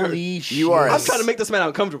man. Holy shit! You are. I'm trying to make this man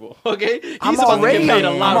uncomfortable. Okay, he's I'm about to already. get paid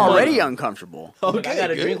a lot I'm of money. already uncomfortable. Look, I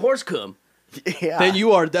gotta good. drink horse cum. Yeah. Then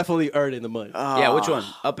you are definitely earning the money. Yeah, which one?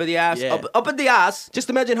 Up at the ass? Yeah. Up at the ass? Just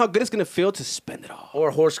imagine how good it's gonna feel to spend it all.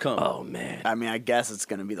 Or horse cum? Oh man, I mean, I guess it's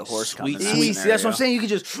gonna be the horse cum in that Sweet. See, that's what I'm scenario. saying. You could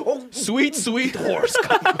just. Oh. sweet horse.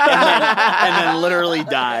 And then literally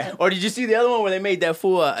die. Or did you see the other one where they made that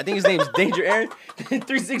fool? I think his name's Danger Aaron.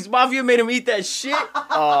 3-6 Mafia made him eat that shit.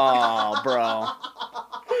 Oh, bro.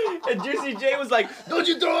 And Juicy J was like, "Don't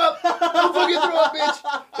you throw up? Don't fucking throw up,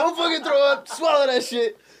 bitch! Don't fucking throw up! Swallow that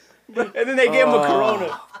shit!" And then they gave him a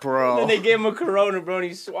Corona. bro. And they gave him a Corona, bro, and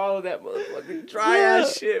he swallowed that motherfucking dry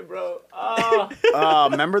ass shit, bro.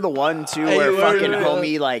 Remember the one too Hey, where you fucking remember that?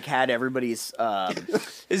 homie like had everybody's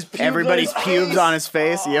His pubes everybody's on his pubes face. on his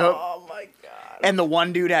face. Yep. Oh my god. And the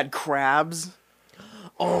one dude had crabs.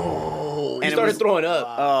 Oh, He And it started was- throwing up.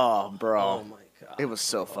 Oh, bro. oh my god, It was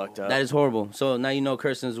so fucked up. That is horrible. So now you know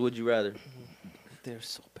Kirsten's Would You Rather. they're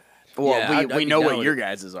so bad. well, Yeah, I'd we be know down what with your it.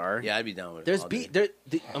 guys' are. Yeah, I'd be down with it. There's all be day.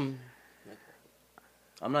 there.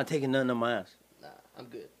 I'm not taking nothing on my ass. Nah, I'm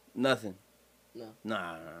good. Nothing. No.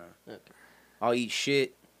 Nah. Okay. I'll eat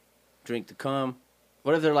shit, drink the cum.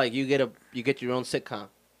 What if they're like you get your own sitcom?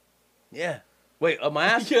 Yeah. Wait, up my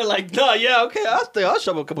ass? You're like, no, yeah, okay, I'll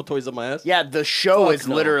shove a couple toys up my ass. Yeah, the show Fuck is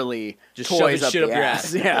no. literally Just toys shoving shit the up your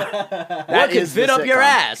ass. Yeah, What can is the fit up your sitcom.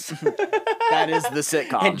 ass? That is the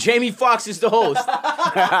sitcom. And Jamie Foxx is the host.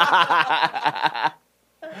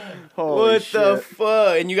 Holy What the shit.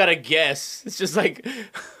 fuck? And you gotta guess. It's just like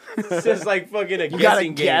fucking a You gotta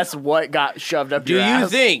guessing game. guess what got shoved up Do your you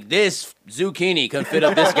ass. think this zucchini can fit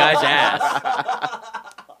up this guy's ass?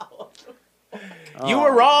 You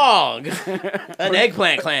were wrong. An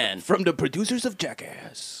eggplant clan. From the producers of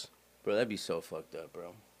Jackass. Bro, that'd be so fucked up,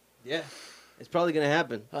 bro. Yeah, it's probably gonna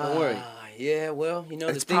happen. Don't worry. Yeah, well, you know,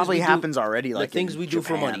 It probably happens already, like things in we do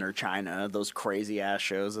for Japan money. or China. Those crazy ass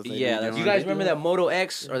shows that they Yeah, be that's- doing. You guys remember that Moto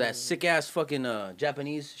X or that sick ass fucking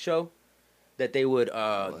Japanese show that they would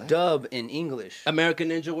dub in English? American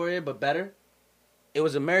Ninja Warrior, but better. It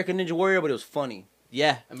was American Ninja Warrior, but it was funny.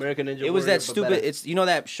 Yeah, American Ninja Warrior. It was that but stupid. better. It's you know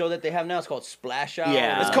that show that they have now. It's called Splash Out.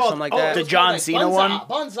 Yeah. or It's something like that. the John Cena one?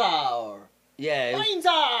 Bonza. Yeah, it was-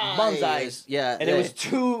 Bonzai. Bonsais. Yeah, and yeah. it was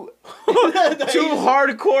two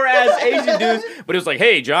hardcore ass Asian dudes. But it was like,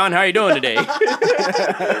 hey John, how you doing today?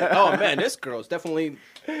 Oh man, this girl's definitely.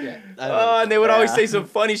 Yeah. I don't know. And they would always Yeah. say some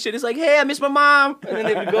funny shit. It's like, hey, I miss my mom, and then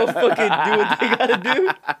they would go fucking do what they gotta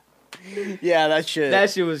do. Yeah, that shit. That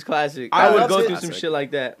shit was classic. I I would loved go it. through some Classic. shit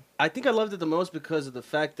like that. I think I loved it the most because of the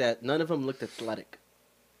fact that none of them looked athletic.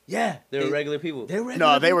 Yeah, they were They- regular people.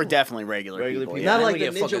 no, they were definitely regular, Regular people. people. yeah. Not They like would the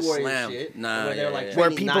get Ninja fucking Warrior slammed. shit. Nah, where they're yeah, like yeah. Where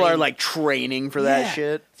training people are 90 like training for that Yeah.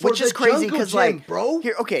 shit, For which the is crazy jungle because gym, like, bro.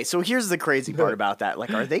 here, okay, so here's the crazy part about that.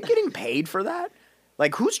 Like, are they getting paid for that?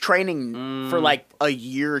 Like, who's training for like a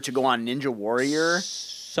year to go on Ninja Warrior?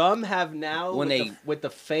 Some have now When with the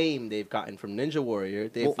fame they've gotten from Ninja Warrior.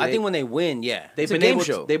 Well, I think when they win, yeah, they've it's a been game able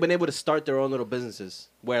show. they've been able to start their own little businesses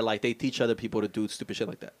where like they teach other people to do stupid shit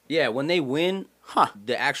like that. Yeah, when they win Huh.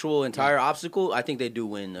 the actual entire obstacle, I think they do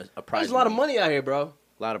win a prize. There's a lot of money out here, bro.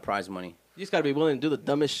 A lot of prize money. You just gotta be willing to do the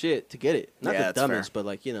dumbest shit to get it. Not Yeah, the that's dumbest, fair. but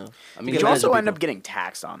like, you know. I mean, You imagine also end people- up getting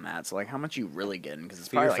taxed on that. So like, how much you really getting? Because it's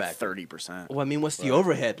Fear probably like factor. 30%. Well, I mean, what's the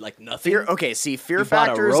overhead? Like nothing. Fear. Okay, see, fear You bought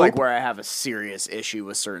a factor is like rope? where I have a serious issue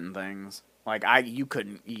with certain things. Like you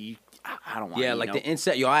couldn't. I don't want. Yeah, like the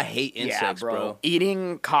insect. Yo, I hate insects, yeah, bro. Eating I would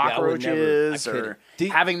never- cockroaches I couldn't. or Do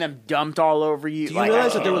you- having them dumped all over you. Do you like,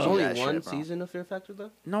 realize I that there can't was do only that one shit, bro. season of Fear Factor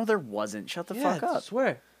though? No, there wasn't. Shut the fuck I up.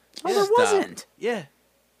 swear. No, Yeah. there Stop. wasn't. Yeah.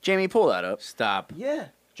 Jamie, pull that up. Stop. Yeah.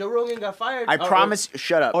 Joe Rogan got fired. I or- promise.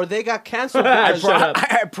 Shut up. Or they got canceled. I, because- Shut up.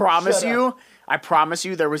 I promise Shut you. I promise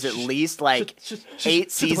you. There was at least like shut- 8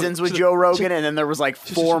 shut- seasons shut- with shut- Joe shut- Rogan, and then there was like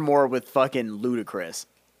 4 more with fucking Ludacris.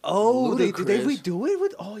 Oh, did they Ludacris. redo it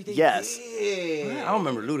with? Oh, they Yes. did. I don't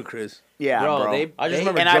remember Ludacris. Yeah, Bro, bro. they- I just They-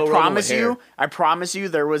 remember and Joe I Rogan promise with hair. you,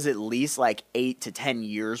 there was at least like 8 to 10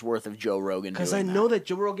 years worth of Joe Rogan. Because I know that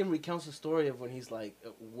Joe Rogan recounts the story of when he's like,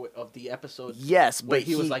 of the episode. Yes, where but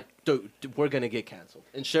he was like, dude, we're gonna get canceled,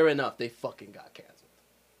 and sure enough, they fucking got canceled.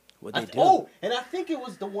 What they do? Oh, and I think it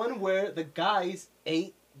was the one where the guys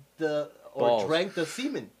ate or Balls. drank the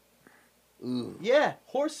semen. Ooh. Yeah,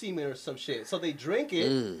 horse semen or some shit. So they drink it,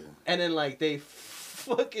 Ugh. and then like they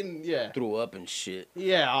fucking Threw up and shit.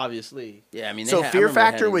 yeah, obviously. Yeah, I mean. so. I Fear remember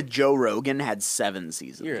Factor having- with Joe Rogan had 7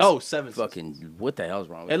 seasons. You're Oh, 7 fucking. What the hell's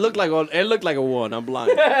wrong with It you? looked like a 1. I'm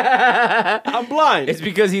blind. I'm blind. It's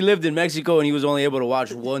because he lived in Mexico and he was only able to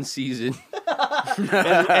watch one season.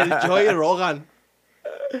 and Joey Rogan.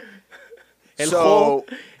 So,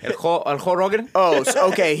 El Joe Rogan?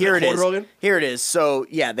 okay, here it Joe is. Rogan? Here it is. So,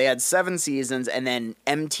 yeah, they had 7 seasons, and then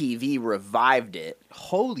MTV revived it,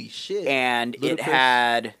 Holy shit. and it Ludacris?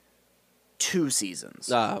 had 2 seasons.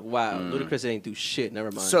 Wow. Ludacris ain't do shit.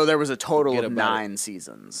 Never mind. So there was a total Forget of about 9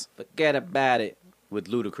 seasons. forget about it. With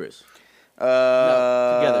Ludacris.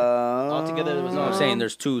 together. Altogether, there was No, I'm no- saying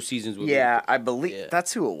there's 2 seasons with Yeah, I believe Yeah.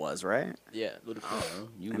 that's who it was, right? Yeah, Ludacris. Ludacris.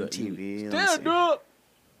 You got MTV. you, let me see. Stand up.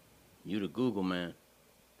 you the Google man.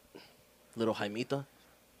 Little Jaimita.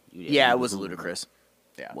 You Yeah, you it the was Google man. Ludacris.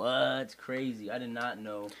 Yeah. What? Crazy. I did not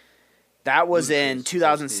know. That was in Ludacris,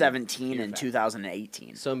 2017 Fear and Factor.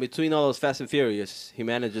 2018. So in between all those Fast and Furious, he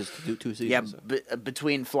manages to do 2 Yeah, seasons.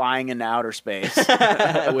 between flying into outer space.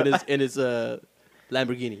 In his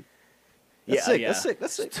Lamborghini. That's sick. That's sick.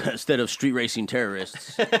 That's sick. Instead of street racing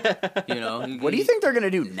terrorists, you know. What do you think they're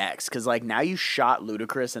gonna do next? Because like now you shot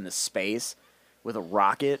Ludacris into space with a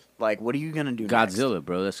rocket. Like, what are you gonna do? Godzilla,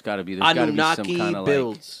 bro. That's got to be. There's got to be some Anunnaki kind of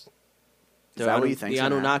builds. Is that what you think's The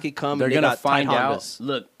gonna Anunnaki come. They're and they gonna got find tight out. Hondas.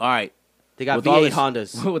 Look, all right. They got With all V8 this-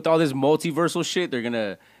 Hondas. With all this multiversal shit, they're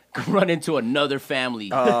gonna run into another family.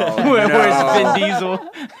 Oh, Where's no. Vin Diesel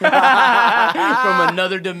from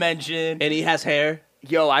another dimension? And he has hair.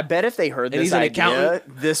 Yo, I bet if they heard And this he's an idea,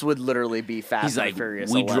 accountant. this would literally be Fast He's and like,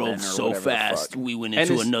 Furious. we 11 drove or so whatever the fast, fuck." we went And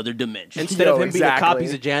into it's- another dimension. Instead of him being a cop, exactly.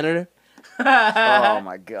 he's a janitor. Oh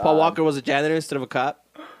my god. Paul Walker was a janitor instead of a cop.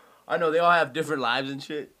 I know they all have different lives and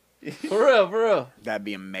shit. For real, for real. That'd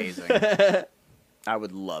be amazing. I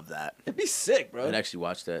would love that. It'd be sick, bro. I'd actually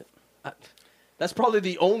watch that. That's probably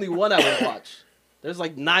the only one I would watch. There's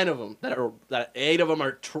like 9 of them that 8 of them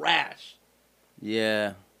are trash.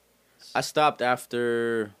 Yeah, I stopped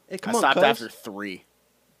after. Hey, I come on, stopped cuz. after 3.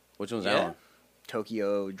 Which one's Yeah? that one?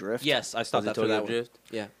 Tokyo Drift. Yes, I stopped Was it after Tokyo that one. Drift?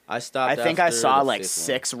 Yeah. I stopped. I think I after saw the like fifth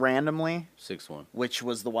 6 randomly, one. Sixth one. which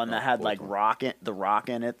was the one that Oh, had fourth like one. the Rock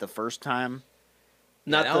in it the first time.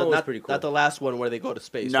 Not that the one was not, pretty cool. not the last one where they go to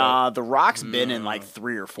space. Nah, right? the Rock's been in like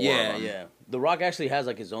 3 or 4 Yeah, of them. yeah. The Rock actually has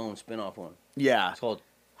like his own spin-off one. Yeah. It's called.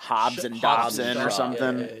 Hobbs and Hobbs Dobson and or Shaw.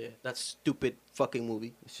 something. Yeah. That stupid fucking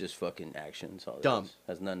movie. It's just fucking action. It's all it Dumb. is.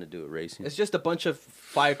 Has nothing to do with racing. It's just a bunch of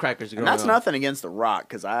firecrackers. And going that's on. nothing against The Rock,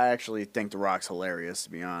 because I actually think The Rock's hilarious, to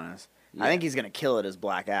be honest. Yeah. I think he's going to kill it as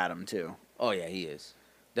Black Adam, too. Oh yeah, he is.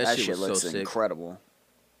 That Shit shit was looks so sick. incredible.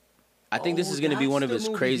 I think this Oh, is gonna be that's one of the his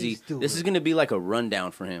movie crazy. he's doing. This is gonna be like a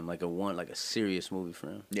rundown for him, like a serious movie for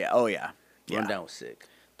him. Yeah, oh yeah. Yeah. Rundown was sick.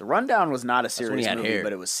 The Rundown was not a when he serious had movie, hair.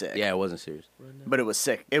 but it was sick. Yeah, it wasn't serious. But it was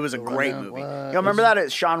sick. It was a The great Rundown movie. was- You remember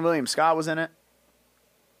that? Sean William Scott was in it?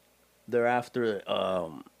 They're after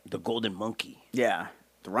the Golden Monkey. Yeah.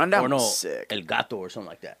 The Rundown Or no, was sick. El Gato or something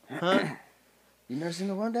like that. Huh? You never seen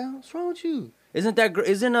the Rundown? What's wrong with you? Isn't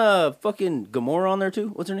fucking Gamora on there too?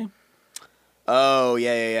 What's her name? Oh,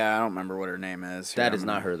 yeah. I don't remember what her name is. That is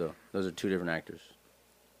not her though. Those are 2 different actors.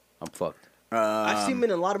 I'm fucked. I've seen him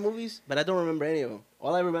in a lot of movies, but I don't remember any of them.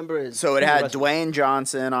 All I remember is So it the had rest- Dwayne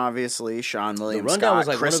Johnson, obviously, Sean William Rundown Scott, was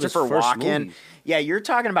like one of his Christopher first Walken. movies. Yeah, you're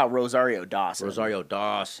talking about Rosario Dawson. Rosario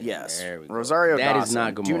Dawson. Yes, There we go. Rosario That Dawson. is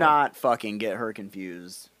not Gamora. Do not fucking get her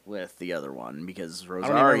confused with the other one, because don't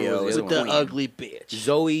remember Rosario what is the a with other the one. ugly bitch.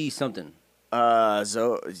 Zoe something. Yeah,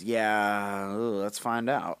 let's find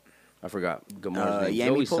out. I forgot. Gamora's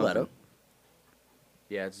name. Yami Zoe Poletto. something.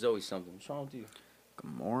 Yeah, it's Zoe something. What's wrong with you?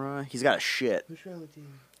 Gamora, he's got a shit. What's wrong with you?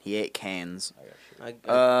 He ate canes. I too much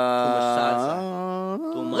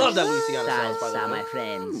salsa. Too much Love that Louisiana sauce, by the way.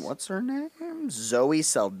 friends. What's her name? Zoe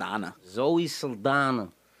Saldana. Zoe Saldana.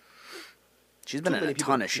 She's been Too in a many people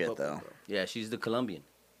ton of keep shit up though. with, bro. Yeah, she's the Colombian.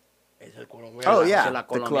 Oh yeah, La the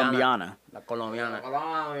Colombiana. Colombiana. La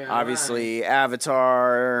Colombiana. Obviously,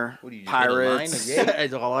 Avatar, What do you just get a line Pirates. of gay?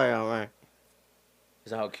 It's all right, all right. Is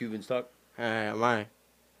that how Cubans talk? Hey, man.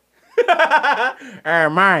 Hey,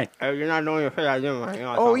 man. Hey, you're not doing your face. I do, man.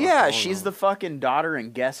 Oh yeah, she's the fucking daughter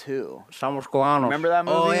in Guess Who. Somos cubanos. Remember that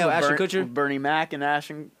movie? Oh, yeah, with Ashton Ber- Kutcher? with Bernie Mac and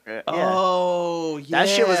Ashton. Yeah. Oh, yeah. That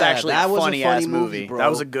shit was actually that a was funny, funny ass movie. bro. That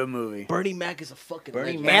was a good movie. Bernie Mac is a fucking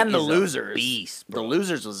Bernie legend. Mac And The is a Losers. beast, The bro.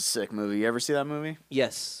 Losers was a sick movie. You ever see that movie?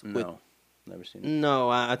 Yes. with- No, never seen it. No,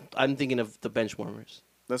 I'm thinking of the Benchwarmers.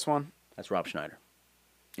 This one? That's Rob Schneider.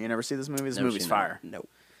 You never see this movie? This Never movie's seen fire. that. Nope.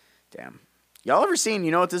 Damn. Y'all ever seen?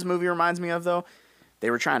 You know what this movie reminds me of though? They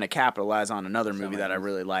were trying to capitalize on another movie that I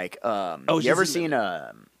really like. You ever seen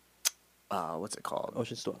what's it called?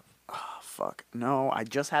 Ocean Storm. Oh, fuck. No, I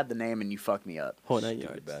just had the name and you fucked me up. Whole 9 Stupid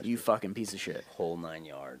yards. bastard. You fucking piece of shit. Whole 9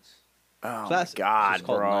 yards. Oh Classic. my god, It's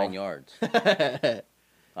called bro. 9 yards. I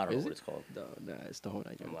don't know Is what it? it's called. No, it's the whole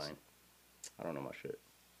 9 I'm yards. lying. I don't know my shit.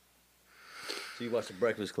 So you watched The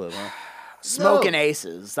Breakfast Club, huh? Smoking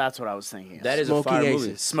Aces. That's what I was thinking. of. That is Smoking a fire Aces.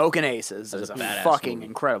 movie. Smoking Aces That's is a a badass fucking movie.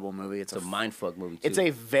 incredible movie. It's a mindfuck movie, too. It's a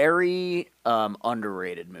very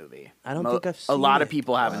underrated movie. I don't think I've A seen lot of it.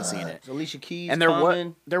 people haven't seen it. It's Alicia Keys, And there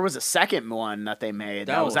Common. was a second one that they made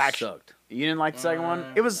That was one actually sucked. You didn't like the second one?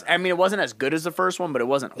 It was. I mean, it wasn't as good as the first one, but it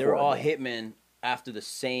wasn't. They were all horrible. hitmen after the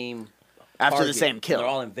same After the target. same kill. They're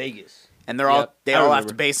all in Vegas. and they're all Yep, they I all have remember.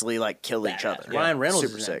 to basically like kill each other. Badass. Ryan Reynolds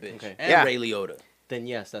super is in sick. that bitch. Okay. And Yeah. Ray Liotta. Then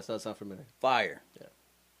yes, that does sound familiar. Fire.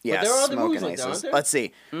 Yeah, there are other Smoking movies like that, Aces. aren't there? Let's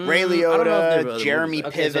see. Ray I don't know if there were Liotta, other Jeremy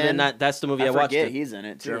movies. Okay, so then Piven. that's the movie I, I watched. forget It. he's in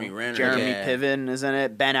it too. Jeremy Renner. Jeremy Yeah. Piven is in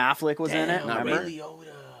it. Ben Affleck was in it. Damn, Not Remember? Ray Liotta.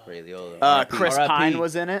 Ray Liotta. Chris R.I.P. Pine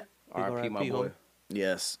was in it. R.I.P. my R.I.P., boy. homie.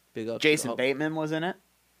 Yes. Big up. Jason to- Bateman was in it.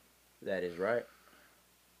 That is right.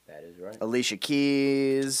 That is right. Alicia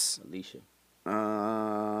Keys. Alicia.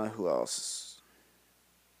 Who else?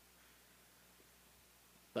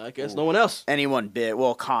 I guess no one else. Anyone bit?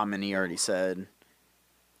 Well, Common. He already said.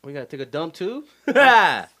 We gotta take a dump too.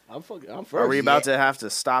 I'm I'm first. Are we about to have to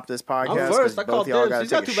stop this podcast? I'm 'cause first. I both called y'all dibs. gotta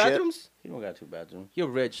He's got take a two shit? bathrooms. You don't got two bathrooms. You're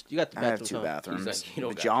rich. You got two I have bathrooms. two huh? bathrooms, He's like, you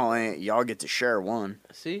don't but got y'all get to share one.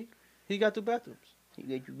 See, he got two bathrooms.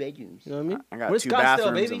 You got two bedrooms. You know what I mean? I got We're two Scottsdale,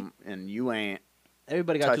 bathrooms, baby. and you ain't.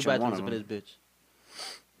 Everybody got two touching one bathrooms of up in this bitch.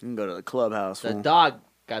 You can go to the clubhouse. The fool. dog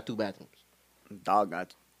got two bathrooms. Dog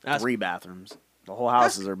got That's- 3 bathrooms. The whole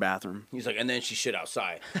house is her bathroom. He's like, and then she shit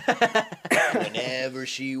outside. Whenever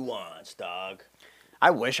she wants, dog. I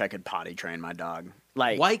wish I could potty train my dog.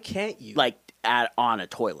 Like, Why can't you? on a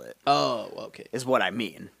toilet Oh, okay. is what I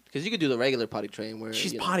mean. Because you could do the regular potty train where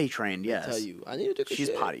She's you know, potty trained, yes. tell you, I need to take a She's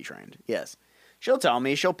shit. potty trained, yes. She'll tell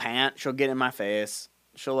me. She'll pant. She'll get in my face.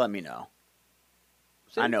 She'll let me know.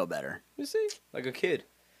 See? I know better. You see? Like a kid.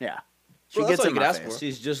 Yeah. She Bro, that's gets all in you my could ask face. for.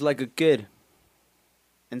 She's just like a kid.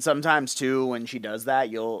 And sometimes too, when she does that,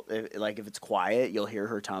 if it's quiet, you'll hear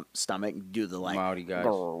her stomach do the like. Rowdy guys.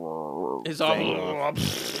 It's thing. all.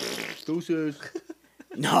 Deuces.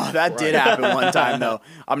 No, that did happen one time though.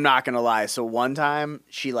 I'm not gonna lie. So one time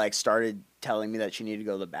she like started telling me that she needed to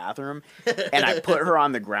go to the bathroom, and I put her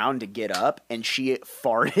on the ground to get up, and she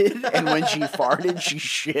farted. And when she farted, she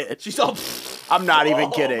shit. She's all. I'm not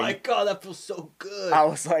even kidding. Oh my god, that feels so good. I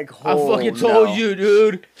was like, I oh, fucking told no. you,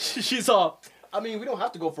 dude. She's all. I mean, we don't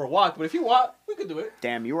have to go for a walk, but if you want, we could do it.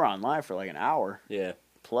 Damn, you were on live for like an hour Yeah,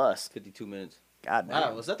 plus. 52 minutes. God Wow,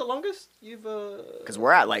 damn. was that the longest you've? Because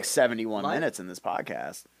we're at like 71 Live? minutes in this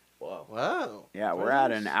podcast. Wow. Wow. Yeah, we're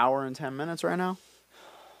at an hour and 10 minutes right now.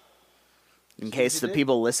 In See case what the you did?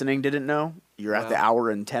 people listening didn't know, you're at the Wow. hour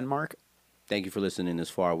and 10 mark. Thank you for listening this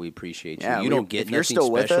far. We appreciate you. Yeah, you we- don't get if you're nothing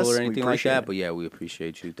still with special us, or we anything like appreciate that, it. but yeah, we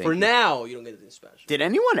appreciate you. Thank For you. now, you don't get anything special. Did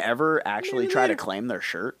anyone ever actually Maybe try to later. claim their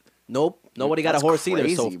shirt? Nope. Nobody got That's a horse either.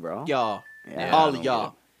 So crazy, bro. y'all, Yeah, all I of don't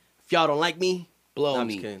y'all, if y'all don't like me, Blow no, I'm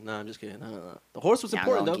me. just kidding. No, I'm just kidding. No. The horse was Y'all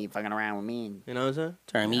important gonna though. keep fucking around with me. You know what I'm saying?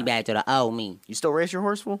 Turn me back to the old me. You still race your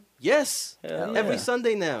horse, fool? Yes. Hell Every yeah.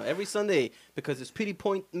 Sunday now. Every Sunday because it's Pity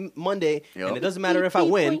Point Monday, Yup. and it doesn't matter if I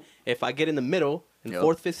win. If I get in the middle in Yup.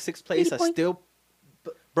 4th, 5th, 6th place, I still.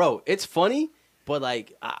 Bro, it's funny, but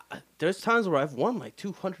like, there's times where I've won like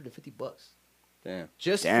 $250 Damn.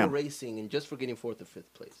 just Damn. for racing and just for getting 4th or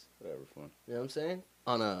 5th place. Whatever, fun. You know what I'm saying?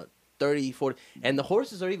 On a 30, 40, and the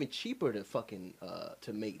horses are even cheaper to fucking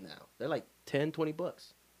to make now. They're like $10, $20.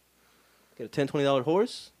 Get a $10, $20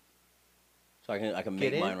 horse. So I can Get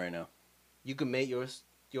make in. mine right now. You can mate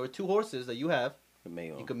your 2 horses that you have. I can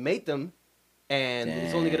make You can mate them, and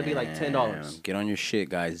it's only gonna be like $10. Damn. Get on your shit,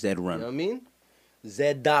 guys. Zed You Run. know what I mean,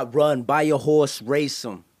 Zed.Run. Buy your horse, race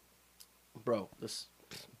him. bro?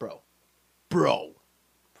 Bro,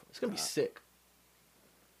 it's gonna be sick.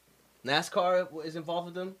 NASCAR is involved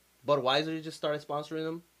with them. Budweiser just started sponsoring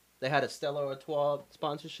them. They had a Stella Artois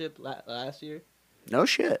sponsorship last year. No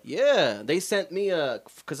shit. Yeah, they sent me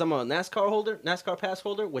because I'm a NASCAR pass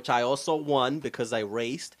holder, which I also won because I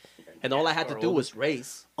raced, and all I had to do was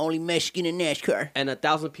race. Only Mexican in NASCAR. And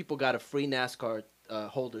 1,000 people got a free NASCAR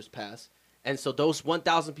holders pass, and so those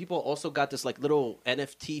 1,000 people also got this like little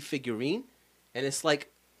NFT figurine, and it's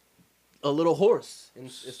like a little horse, and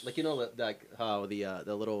it's like like how the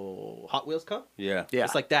little Hot Wheels come. Yeah. Yeah.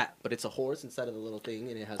 It's like that, but it's a horse inside of the little thing,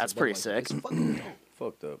 and it has. That's a pretty Budweiser. sick. It's fucking dope.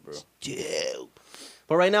 Fucked up, bro. Dope.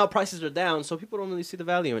 But right now prices are down, so people don't really see the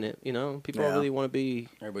value in it. You know, people don't Yeah. really want to be.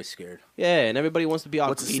 Everybody's scared. Yeah, and everybody wants to be all.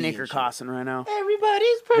 What's a greedy sneaker and shit. costing right now?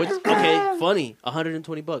 Everybody's Okay, funny.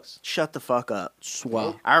 $120. Shut the fuck up.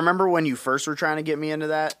 Swell. I remember when you first were trying to get me into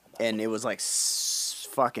that, and it was like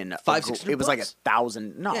fucking $500-$600 It was like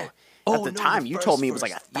 $1,000. No, Yeah. at Oh, the no, time the you first- told me it was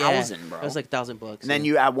like first. 1,000, bro. It was like $1,000. and then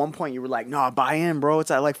you at one point you were like, "No, buy in, bro. It's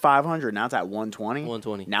at like 500." Now it's at 120.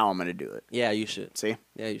 120. Now I'm gonna do it. Yeah, you should. See,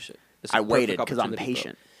 Yeah, you should. It's I a perfect waited because I'm opportunity, bro.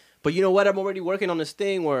 patient. But you know what? I'm already working on this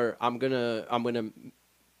thing where I'm gonna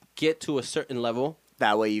get to a certain level.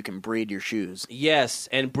 That way you can breed your shoes, Yes,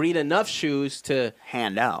 and breed enough shoes to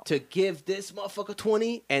hand out, give this motherfucker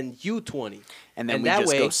 20 and you 20. and then and we that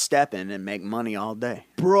just way- go stepping and make money all day.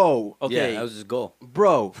 Bro, okay. Yeah, that was his goal.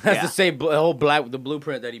 bro. That's Yeah. the same whole the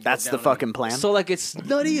blueprint that he. That's broke the down fucking plan. So like it's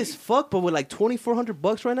nutty as fuck, but with like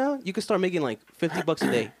 $2,400 right now, you can start making like $50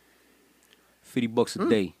 a day. $50 a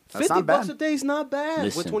day. That's not $50 bad. a day is not bad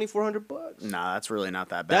with Listen. $2,400. Nah, that's really not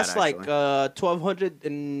that bad. That's like actually. $1,200,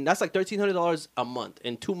 and that's like $1,300 a month.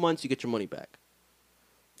 In 2 months, you get your money back.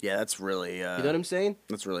 Yeah, that's really You know what I'm saying,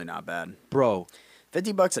 that's really not bad. bro?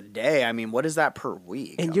 $50 a day. I mean, what is that per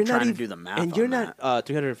week? And I'm you're not trying even to do the math. And you're on not that.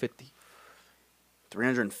 350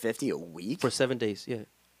 $350 a week, for 7 days. Yeah,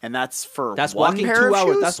 and that's for that's one walking pair 2 of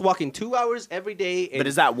hours. shoes? That's walking 2 hours every day. And But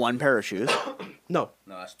is that one pair of shoes? no?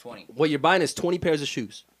 No, that's 20 What you're buying is 20 pairs of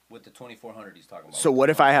shoes. with the 2400 he's talking about. So what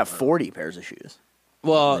if I have 40 pairs of shoes?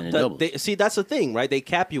 Well, Then it doubles. see, that's the thing, right? They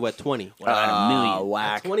cap you at 20. What about a million? At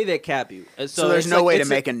Whack. 20, they cap you. And So there's it's no like- way to it's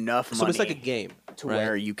make enough money. So it's like a game, to right?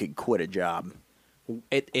 where you could quit a job.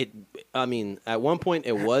 I mean, at one point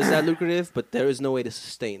it was that lucrative, but there is no way to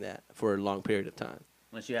sustain that for a long period of time.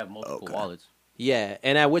 Unless you have multiple Okay. wallets. Yeah,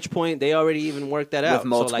 and at which point they already even worked that out. With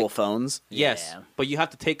multiple so like, phones. yes, Yeah. but you have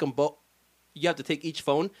to take them both. You have to take each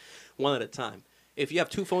phone one at a time. If you have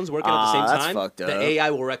two phones working at the same that's time, fucked the up. AI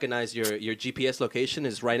will recognize your GPS location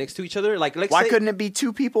is right next to each other. Like, let's Why say couldn't it be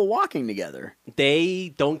two people walking together?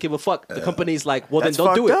 they don't give a fuck. The company's like, well, then that's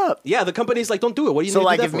don't do it. fucked up. Yeah, the company's like, don't do it. What do you So need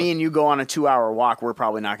like to do if that me for? and you go on a 2-hour walk, we're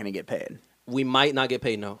probably not going to get paid. We might not get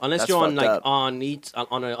paid, no, unless That's you're on fucked like up. on the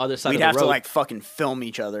other side We'd of the have road. to like fucking film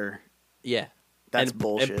each other. Yeah, That's and,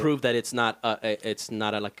 bullshit. And prove that it's not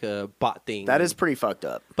like a bot thing. That is pretty fucked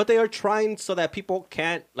up. But they are trying so that people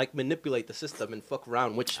can't like manipulate the system and fuck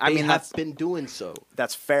around, which I they mean, have that's- been doing so.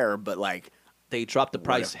 That's fair, but like They dropped the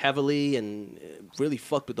price Whatever. heavily and really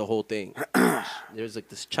fucked with the whole thing. There's like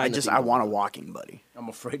this China. I thing want a going walking buddy. I'm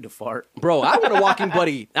afraid to fart. on. Bro, I want a walking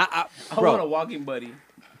buddy. I Bro, want a walking buddy.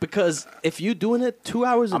 because if you doing it 2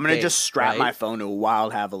 hours, I'm a gonna day, just strap my right? phone to a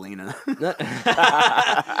wild javelina.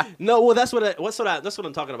 No, well, that's what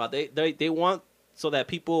I'm talking about. They want so that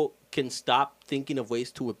people can stop thinking of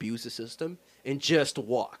ways to abuse the system and just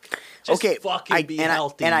walk. Just okay, fucking be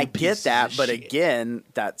healthy. and I you get pieces that, of but shit. again,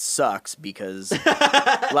 that sucks because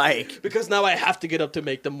like because now I have to get up to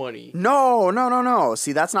make the money. no.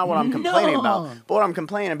 See, that's not what I'm complaining about. But what I'm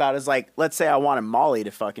complaining about is like, let's say I wanted Molly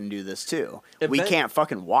to fucking do this too. We Event- can't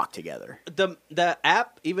fucking walk together. The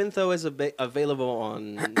app, even though it's available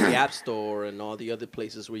on the App Store and all the other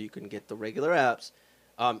places where you can get the regular apps,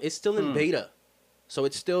 it's still in beta, so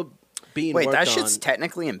it's still being Wait, worked that shit's on.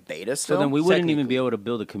 technically in beta still. So then we wouldn't even Technically. be able to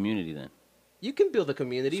build a community then. You can build a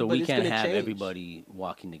community, So but we it's can't gonna have change. everybody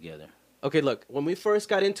walking together. Okay, look. When we first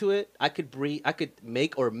got into it, I could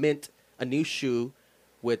make or mint a new shoe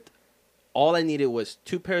with all I needed was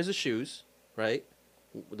 2 pairs of shoes, right?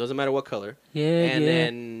 It doesn't matter what color. Yeah, and yeah.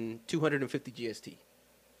 then 250 GST.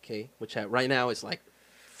 Okay, which right now is like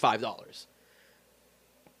 $5.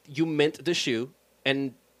 You mint the shoe,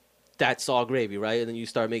 and that's all gravy, right? And then you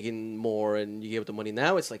start making more, and you give the money.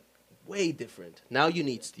 Now it's like way different. Now you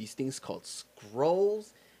need these things called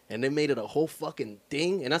scrolls, and they made it a whole fucking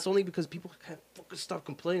thing. And that's only because people can't fucking stop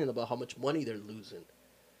complaining about how much money they're losing.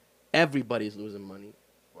 Everybody's losing money.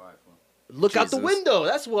 Look out the Jesus. window.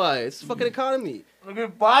 That's why it's fucking economy. Look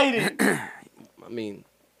at Biden. I mean,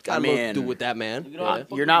 gotta do with that, man. Yeah.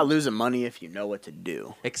 You're not losing money if you know what to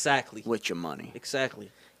do Exactly. with your money. Exactly.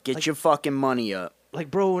 Get Like- your fucking money up. Like,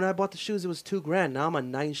 bro, when I bought the shoes, it was $2,000. Now I'm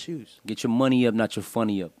on 9 shoes. Get your money up, not your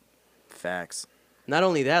funny up. Facts. Not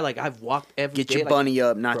only that, like I've walked every Get day. your like- bunny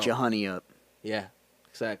up, not Bro. your honey up. Yeah,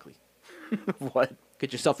 exactly. What?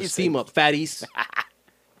 Get your self-esteem up, fatties.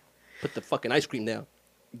 Put the fucking ice cream down.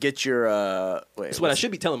 Get your wait. That's what I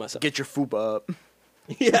should be telling myself. Get your fupa up.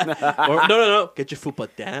 Yeah. Or, no. Get your fupa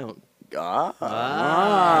down.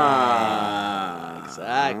 Ah.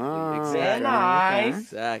 Exactly.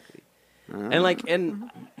 Exactly.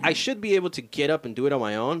 And I should be able to get up and do it on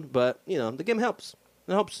my own, but you know, the game helps.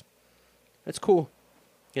 It helps. It's cool.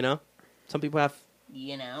 You know? Some people have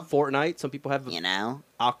Fortnite, some people have You know.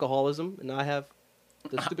 alcoholism, and I have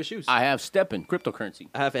the stupid shoes. I have Steppen, cryptocurrency.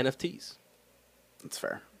 I have NFTs. That's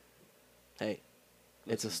fair. Hey,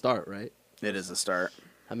 it's a start, right? It is a start.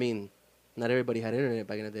 I mean, not everybody had internet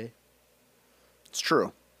back in the day. It's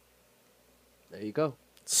true. There you go.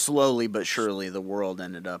 Slowly but surely, the world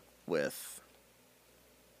ended up with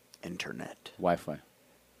internet. Wi-Fi.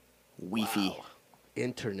 Wi-Fi. Wow.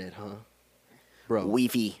 Internet, huh? Bro.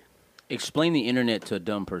 Wi-Fi. Explain the internet to a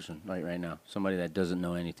dumb person right now. Somebody that doesn't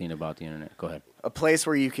know anything about the internet. Go ahead. A place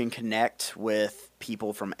where you can connect with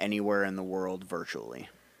people from anywhere in the world virtually.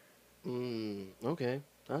 Okay.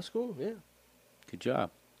 That's cool, yeah. Good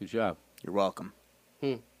job. Good job. You're welcome.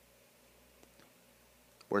 Hmm.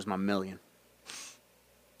 Where's my million?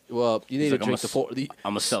 Well, you need He's to like, drink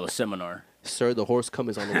I'm going to sell a seminar. Sir, the horse cum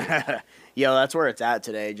is on the way. Yo, that's where it's at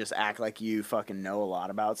today. Just act like you fucking know a lot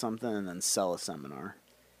about something and then sell a seminar.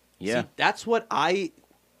 Yeah. See, that's what I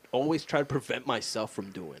always try to prevent myself from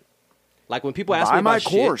doing. Like when people ask Buy me my about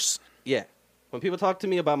course. shit, yeah. When people talk to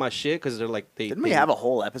me about my shit, because they're like Didn't we have a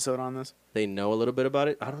whole episode on this? they know a little bit about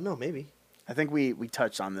it. I don't know, maybe. I think we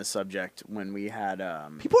touched on this subject when we had.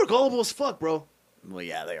 People are gullible as fuck, bro. Well,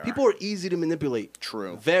 yeah, they are. People are easy to manipulate.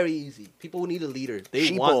 True. Very easy. People need a leader.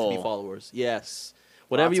 They want to be Sheeple. followers. Yes.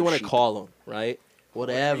 Whatever Lots you of want to sheep. call them, right?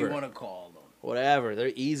 Whatever. You want to call them? Whatever.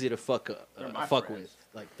 They're easy to fuck They're my fuck friends. with.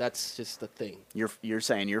 Like that's just the thing. You're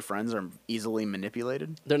saying your friends are easily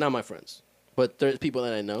manipulated? They're not my friends, but there's people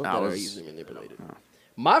that I know that are it's- easily manipulated.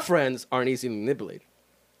 My friends aren't easily manipulated.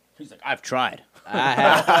 He's like, I've tried. I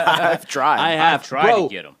have. I've tried. I have. tried to Bro,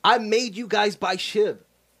 get 'em. I made you guys buy Shib.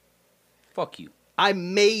 Fuck you. I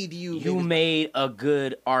made you. You made a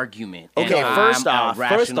good argument. Okay, and first I'm a off-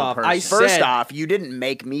 rational I person. First said- off, you didn't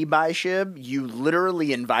make me buy Shib. You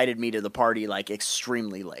literally invited me to the party like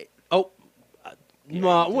extremely late. Oh.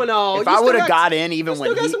 No, well, no. If you I still would have got got in even you when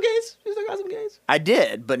still got he, some games. You still got some games. I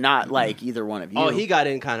did, but not like either one of you. Oh, he got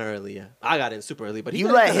in kind of early. Yeah, I got in super early, but he You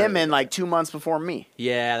got let kinda him early. in like 2 months before me.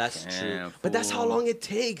 Yeah, that's Damn, true. But that's how fool. long it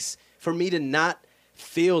takes for me to not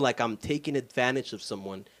feel like I'm taking advantage of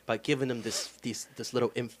someone by giving them this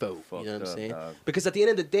little info. You know what I'm Fucked up, saying? dog. Because at the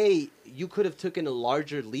end of the day, you could have taken a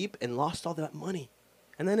larger leap and lost all that money,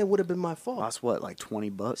 and then it would have been my fault. Lost what, like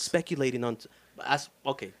 $20? Speculating on. That's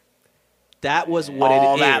okay. That was what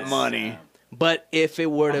All it that is. money. But if it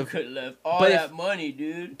would I have, could have left all but that if- money,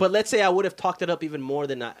 dude. but let's say I would have talked it up even more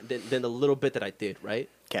than the little bit that I did, right?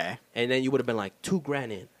 Okay. And then you would have been like $2,000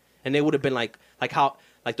 in, and they would have been like how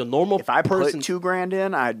the normal If I person. put $2,000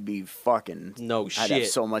 in, I'd be fucking. No I'd shit. have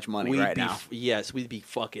so much money We'd right be now. Yes, we'd be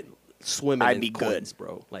fucking swimming I'd in be coins, good.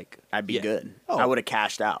 bro. Like I'd be yeah. good. Oh. I would have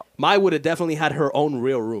cashed out. My would have definitely had her own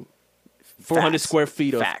real room, 400 Facts. square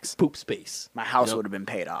feet of Facts. poop space. My house You know? would have been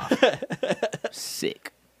paid off.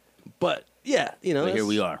 Sick. But yeah, you know. But here that's-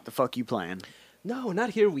 we are. The fuck you playing? No, not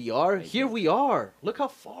here we are. Here we are. Look how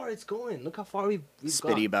far it's going. Look how far we've Spitty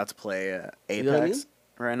gone. about to play Apex You know what I mean?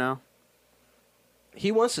 right now.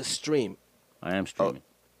 He wants to stream. I am streaming.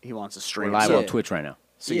 He wants to We're stream. live so, on Twitch right now.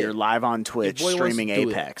 so Yeah. you're live on Twitch Your boy wants streaming to do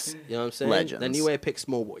it. Apex. You know what I'm saying? Legends. The new Apex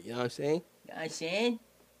Mobile. You know what I'm saying? I saying?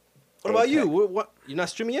 What about you? Apex. What? You're not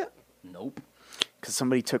streaming yet? Nope. Because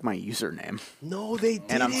somebody took my username. No, they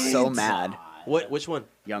didn't. And I'm so mad. What? Which one?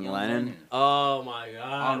 Young Young Lennon. Lennon. Oh my god.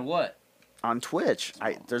 On what? On Twitch.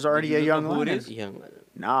 There's already Did you a look Young up who it Lennon. is? Young Lennon.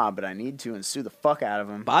 Nah, but I need to and sue the fuck out of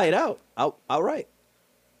him. Buy it out. Outright.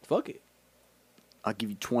 Fuck it. I'll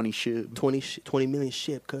give you 20 shib. 20 million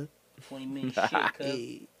shit, cuz. 20 minute shit, cuz.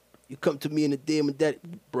 Hey, you come to me in the day and daddy.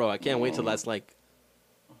 Bro, I can't wait till that's like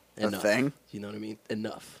A enough. thing? You know what I mean?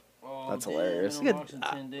 Enough. Oh, That's damn, hilarious. been on rocks in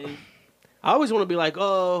 10 days. I always want to be like,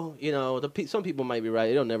 oh, you know, some people might be right.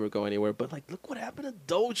 It'll never go anywhere. But like, look what happened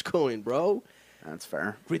to Dogecoin, bro. That's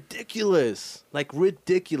fair. Ridiculous. Like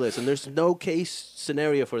ridiculous. And there's no case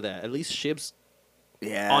scenario for that. At least Shib's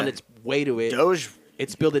Yeah. on its way to it. Doge.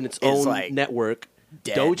 It's building its is, own like, network.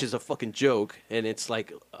 dead. Doge is a fucking joke, and it's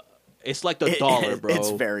like the dollar, bro. It's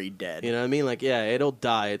very dead. You know what I mean? Like, yeah, it'll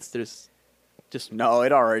die. There's just No,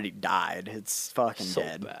 it already died. It's fucking so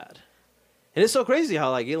dead. bad. And it's so crazy how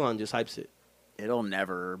like Elon just hypes it. It'll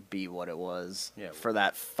never be what it was Yeah, for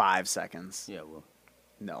that 5 seconds. Yeah, well,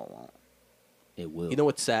 No, it won't. it will. You know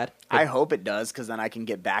what's sad? I hope it does because then I can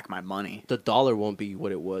get back my money. The dollar won't be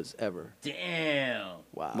what it was ever. Damn.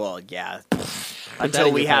 Wow. Well, yeah. Put that Until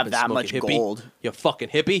in we your have pipe and that smoke much it, hippie. gold. You fucking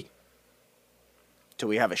hippie. Till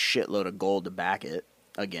we have a shitload of gold to back it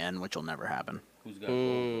again, which will never happen. Who's got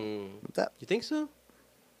gold? That, You think so?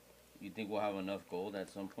 You think we'll have enough gold at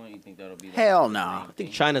some point? You think that'll be? Hell the no. main I I think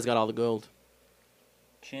thing? China's got all the gold.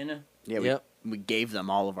 China. yeah, Yep. we gave them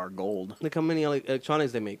all of our gold. Look how many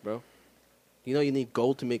electronics they make, bro. You know you need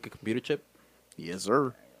gold to make a computer chip, Yes,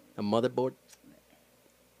 sir. a motherboard.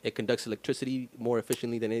 It conducts electricity more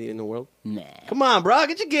efficiently than anything in the world. Nah. Come on, bro.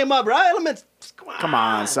 Get your game up, bro. Elements. Come on. Come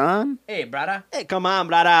on, son. Hey, brother. Hey, come on,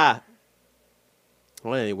 brother.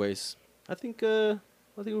 Well, anyways, I think we're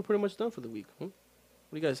pretty much done for the week. Huh?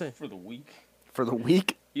 What do you guys say? For the week. For the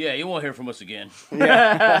week. Yeah, you won't hear from us again. Well,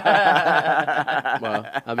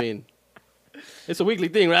 I mean, it's a weekly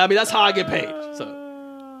thing, right? I mean, that's how I get paid.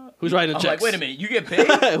 So, who's writing the I'm checks? like, wait a minute, you get paid?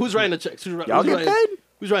 Who's writing the checks? Y'all get writing, paid?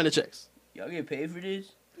 Who's writing the checks? Y'all get paid for this?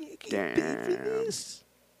 Damn.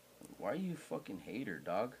 Why are you fucking hater,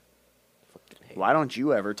 dog? Why don't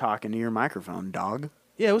you ever talk into your microphone, dog?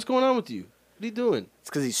 Yeah, what's going on with you? What are you doing? It's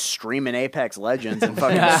because he's streaming Apex Legends and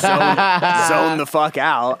fucking zone the fuck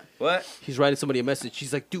out. What? He's writing somebody a message.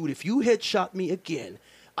 She's like, dude, if you headshot me again,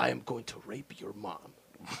 I am going to rape your mom.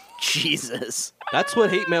 Jesus. That's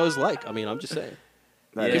what hate mail is like. I mean, I'm just saying.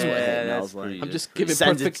 That Yeah, is what hate that's mail's like. pretty- I'm just pretty- giving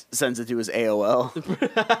Sends perfect. it, sends it to his AOL.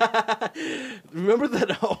 Remember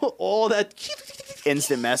that all that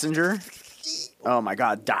Instant Messenger. Oh my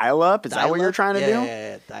God, dial up? Is that what you're trying to do?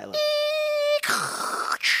 Yeah, dial up.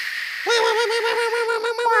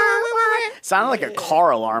 Sounded like a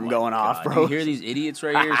car alarm going off, God, bro. you hear these idiots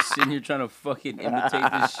right here sitting here trying to fucking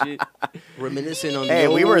imitate this shit? Reminiscing on. Hey,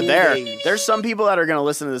 the we were old there. days. There's some people that are going to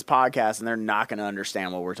listen to this podcast and they're not going to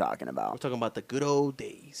understand what we're talking We're about. talking about the good old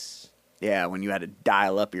days Yeah, when you had to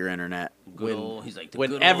dial up your internet. Good old, he's like the when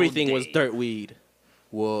good old everything was days. dirt weed.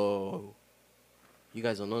 Whoa, you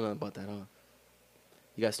guys don't know nothing about that, huh?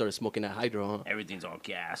 You guys started smoking that hydro, huh? Everything's on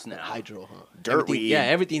gas now. Hydro, huh? Dirt Everything- weed. Yeah,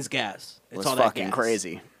 everything's gas. It's Was all that fucking gas.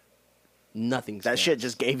 crazy. Nothing's That gas. shit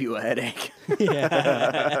just gave you a headache. Yeah,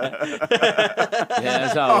 that's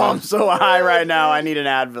how Oh, it I'm was. so high right now. I need an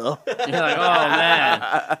Advil. You're like, oh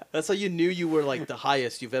man. That's how you knew you were like the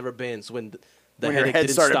highest you've ever been. So when the When your headache head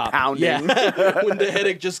didn't started stop. pounding. Yeah. When the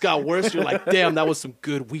headache just got worse, you're like, damn, that was some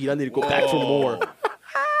good weed. I need to go back for more.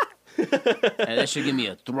 And that should give me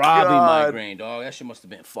a throbbing God. migraine, dog. That shit must have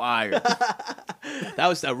been fire. That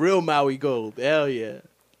was that real Maui gold. Hell yeah.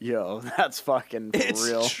 Yo, that's fucking for It's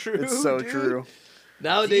real. true, It's so dude. true.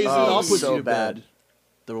 Nowadays, it Oh, all puts so you to bad.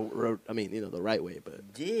 bed. The right way,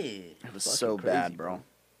 but Did. It was Fucking so crazy, bad, bro.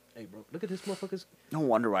 hey, bro, look at this motherfuckers. No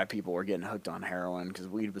wonder why people were getting hooked on heroin because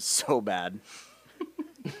weed was so bad.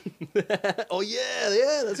 Oh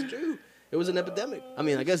yeah, that's true. It was an epidemic. I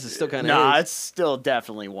mean, I guess it's still kind of. Nah, it's still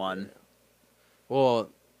definitely one. Well,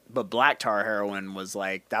 But black tar heroin was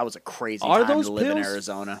like that was a crazy are time those to live in pills?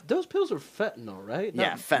 Arizona. Those pills are fentanyl, right? Yeah,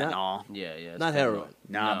 Not- fentanyl. Yeah, yeah. it's Not fentanyl. heroin.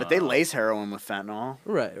 Nah, but they lace heroin with fentanyl.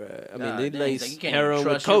 Right. I mean, God they dang, lace like, you can't heroin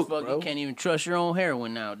even with trust your coke, fucking- bro. You can't even trust your own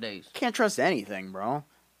heroin nowadays. Can't trust anything, bro.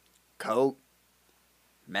 Coke,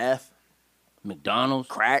 meth, McDonald's.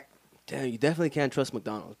 crack. Damn, you definitely can't trust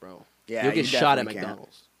McDonald's, bro. Yeah, You'll get you shot at definitely can't.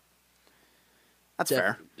 McDonald's. That's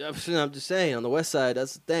fair. I'm just saying, on the west side,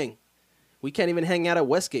 that's the thing. We can't even hang out at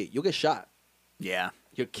Westgate. You'll get shot. Yeah.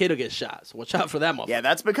 Your kid will get shot. So watch out for that motherfucker. Yeah,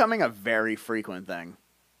 that's becoming a very frequent thing.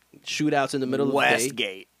 Shootouts in the middle of the day.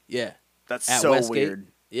 Westgate. Yeah. That's At so Westgate? weird.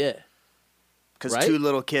 Yeah. Because Right? two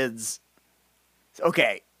little kids.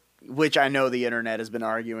 Okay, which I know the internet has been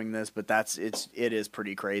arguing this, but it is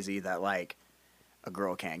pretty crazy that like a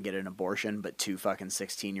girl can't get an abortion, but two fucking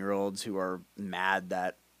 16-year-olds who are mad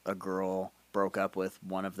that a girl broke up with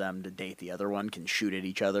one of them to date the other one can shoot at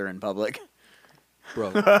each other in public.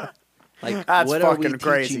 Bro. Like, That's what are we fucking teaching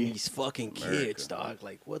crazy. these fucking kids, dog?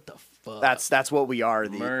 Like, what the fuck? That's what we are.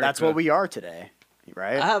 That's America. what we are today,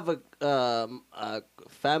 right? I have a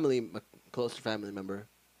closer family member.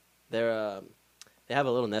 They have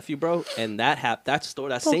a little nephew, bro, and that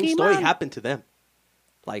same story happened to them.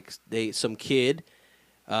 Like some kid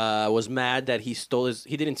was mad that he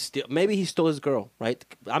didn't steal. Maybe he stole his girl, right?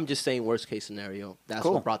 I'm just saying worst case scenario. That's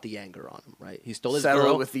Cool. what brought the anger on him, right? He stole his Settle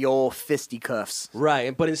girl, it with the old fisticuffs.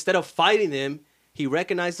 right? But instead of fighting him, he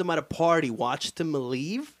recognized them at a party, watched them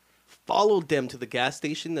leave, followed them to the gas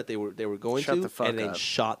station that they were going Shut to, the fuck and then up.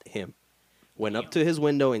 shot him. Went up to his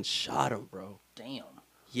window and shot him, bro. Damn.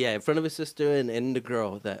 Yeah, in front of his sister and the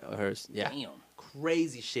girl that hers. Yeah, Damn.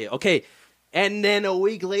 crazy shit. Okay, and then a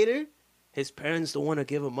week later, his parents don't want to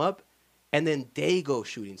give him up, and then they go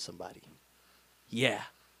shooting somebody. Yeah,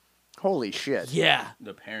 Holy shit. yeah.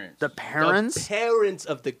 The parents. The parents? The parents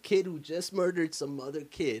of the kid who just murdered some other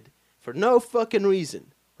kid for no fucking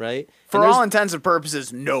reason, right? For and there's- all intents and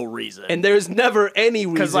purposes, no reason. and there's never any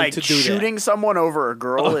reason Because like to do shooting someone over a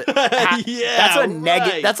girl, Yeah, that's a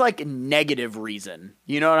right. That's like a negative reason.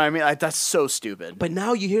 You know what I mean? Like that's so stupid. that. But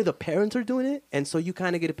now you hear the parents are doing it, and so you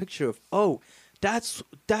kind of get a picture of, oh, that's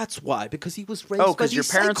why, because he was raised by because your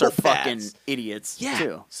these parents are psychopaths. fucking idiots Yeah,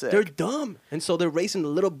 too. Sick. they're dumb, and so they're raising a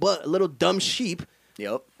little dumb sheep,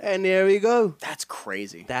 Yep. and there we go. That's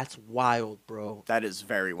crazy. That's wild, bro. That is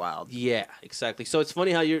very wild. Yeah, exactly. So it's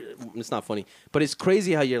funny how it's not funny, but it's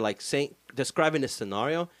crazy how you're like describing a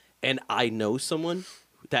scenario, and I know someone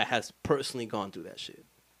that has personally gone through that shit.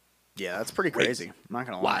 Yeah, that's pretty Crazy. crazy. I'm not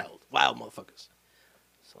gonna lie. Wild motherfuckers.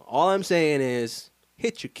 So all I'm saying is,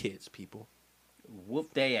 hit your kids, people.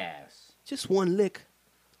 Whoop they ass. Just one lick,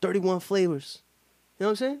 31 flavors. You know what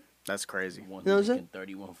I'm saying? That's crazy. One You know what I'm lick and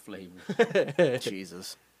 31 flavors.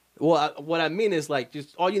 Jesus. Well, what I mean is like,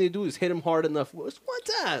 just all you need to do is hit them hard enough. Just one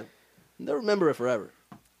time. They'll remember it forever.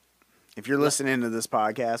 If you're listening to this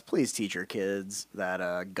podcast, please teach your kids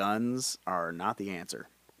that guns are not the answer.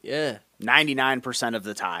 Yeah. 99% of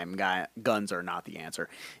the time, guns are not the answer.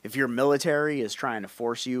 If your military is trying to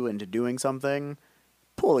force you into doing something,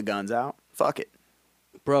 pull the guns out. Fuck it.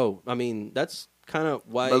 Bro, I mean, that's kind of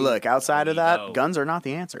why. But look, outside of that, No. guns are not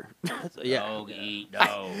the answer. yeah. Dog eat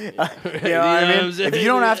dog. You know what I mean? If you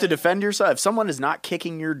don't have to defend yourself, if someone is not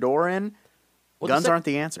kicking your door in, Well, guns aren't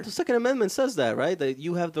the answer. The Second Amendment says that, right? That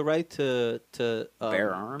you have the right to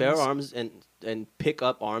Bear arms? and pick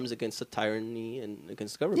up arms against the tyranny and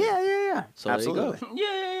against the government. Yeah. So there you Absolutely.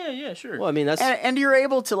 go. Yeah, sure. Well, I mean, that's And you're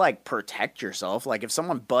able to like protect yourself. Like if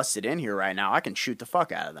someone busted in here right now, I can shoot the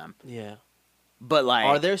fuck out of them. yeah. But like,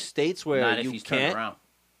 Are there states where Not if you he's turned can't? around.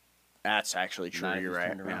 that's actually true. Not if You're he's right.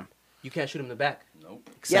 turned Yeah. around. You can't shoot him in the back. Nope.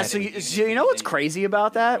 Yeah. So you know what's crazy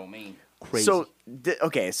about that? Domain. Crazy. So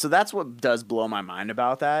okay, so that's what does blow my mind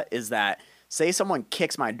about that is that say someone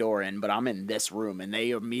kicks my door in, but I'm in this room and they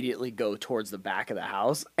immediately go towards the back of the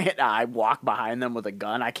house and I walk behind them with a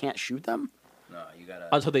gun, I can't shoot them No, you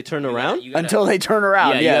gotta. Until they turn around. You gotta- until they turn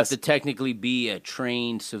around. Yeah, you have yes. to technically be a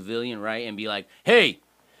trained civilian, right? And be like, hey,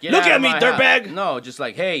 get Look out at of me, my dirtbag! house. No, just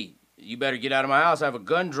like, hey, you better get out of my house. I have a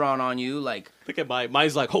gun drawn on you. Like, Look at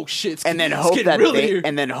mine's like, oh shit! It's and then it's hope getting that real they here.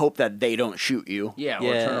 and then hope that they don't shoot you. yeah, or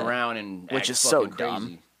Yeah. turn around and Which act is so fucking dumb.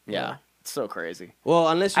 crazy. Yeah. It's so crazy. Well,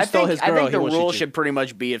 unless you I stole think, his girl, I think he the won't rule shoot you. should pretty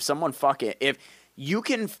much be if someone if you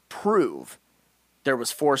can prove there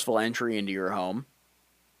was forceful entry into your home,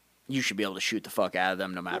 you should be able to shoot the fuck out of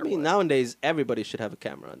them no I matter mean, what. nowadays everybody should have a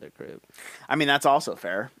camera in their crib. I mean, that's also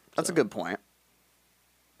fair. That's a So. good point.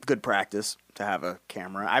 Good practice to have a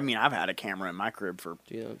camera. I mean, I've had a camera in my crib for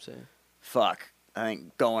Do you know what I'm saying? fuck. I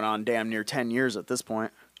think going on damn near 10 years at this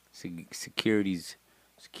point. Security's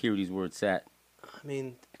where it's at. I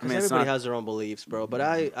mean, 'cause I mean, it's everybody not- has their own beliefs, bro. But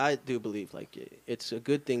I do believe like it's a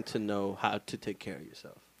good thing to know how to take care of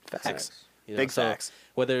yourself. Facts. You know, Big so facts.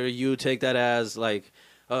 Whether you take that as like,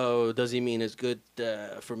 oh, does he mean it's good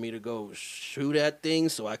for me to go shoot at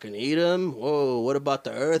things so I can eat them? Whoa, what about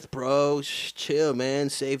the earth, bro? Chill, man.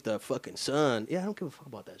 Save the fucking sun. Yeah, I don't give a fuck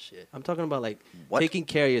about that shit. I'm talking about like What? taking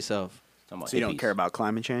care of yourself. Talking about So you don't hippies. care about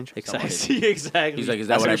climate change? Exactly. Exactly. He's like, is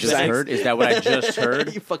that That's what I what just you're saying? heard? Is that what I just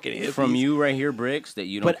heard you fucking hippies. from you right here, Bricks? That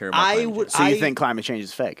you don't But care about I climate would- change? So you I- think climate change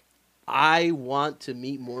is fake? I want to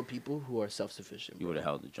meet more people who are self-sufficient. You bro. would have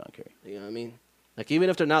held the John Kerry. You know what I mean? Like, even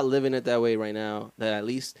if they're not living it that way right now, that at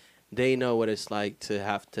least they know what it's like to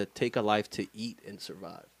have to take a life to eat and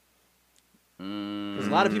survive. Because a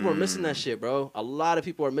lot of people are missing that shit, bro. A lot of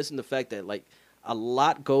people are missing the fact that, like, a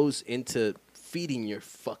lot goes into feeding your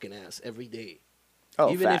fucking ass every day.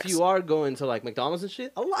 Oh, Even facts. if you are going to, like, McDonald's and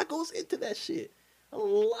shit, a lot goes into that shit. A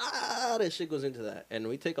lot of shit goes into that. And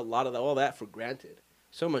we take a lot of all that for granted.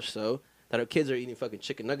 So much so that our kids are eating fucking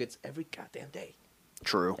chicken nuggets every goddamn day.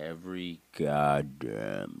 True. Every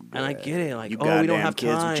goddamn day. And I get it, like, You oh, we goddamn don't have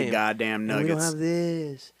kids time. with your goddamn and we don't nuggets. have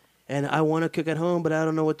this. And I want to cook at home, but I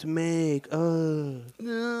don't know what to make.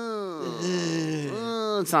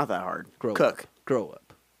 It's not that hard. Grow Cook. up. Grow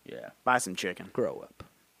up. Yeah. Buy some chicken. Grow up.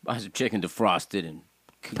 Buy some chicken defrosted and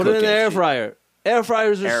Put it in the air fryer. Air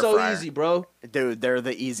fryers are Air so fryer. easy, bro. Dude, they're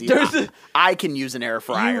the easiest. They're the- I can use an air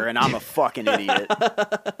fryer, and I'm a fucking idiot.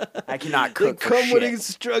 I cannot They cook for come with shit.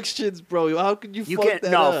 instructions, bro. How could you, You fuck can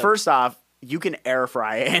that no. up? First off, you can air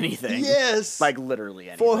fry anything. Yes. like literally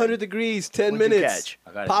anything. 400 degrees, 10 What'd you minutes. catch?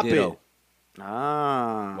 I got a Pop ditto. it.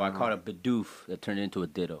 Ah. Well, I caught a Bidoof that turned into a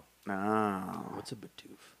ditto. Ah. What's a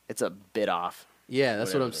Bidoof? It's a bit off. Yeah, that's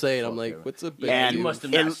Whatever what I'm the saying. I'm fuck like, ever. what's a Bidoof? Yeah, And you must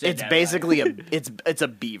have not said it's that basically it's a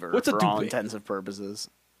beaver What's a for all duvet? intents and purposes.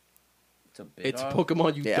 It's a It's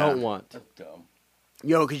Pokemon you Yeah. don't want. That's dumb.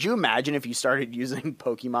 Yo, could you imagine if you started using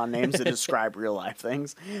Pokemon names to describe real life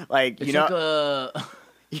things? Like It's you know, like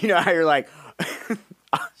you know how you're like,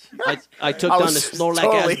 I took I down was the Snorlax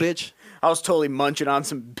totally- ass bitch. I was totally munching on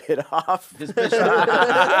some bit off. this bitch.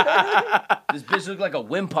 This bitch looked like a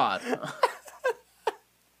Wimpod.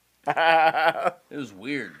 It was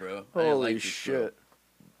weird, bro. I didn't Holy like this, shit,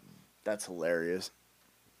 bro. that's hilarious.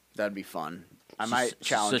 That'd be fun. I She's might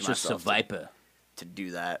challenge such myself a viper. to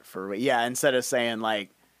do that for instead of saying like,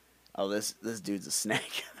 oh this dude's a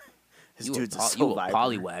snake. This You dude's a you soul a viper.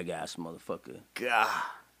 polywag ass motherfucker. God.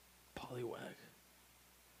 Poliwag.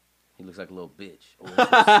 He looks like a little bitch. Oh, this,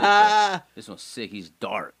 one's sick, though. This one's sick. He's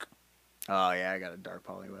dark. Oh yeah, I got a dark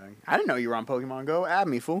polywag. I didn't know you were on Pokemon Go. Add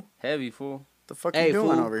me, fool. Heavy, fool. The fuck Hey, you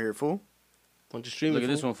doing fool. over here, fool? Why don't you stream Look it? at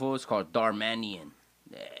this fool? one, fool. It's called Darmanian.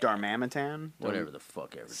 Yeah, Darmanitan? whatever the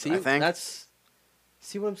fuck ever. See, I think- that's.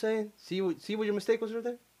 See what I'm saying? See what your mistake was right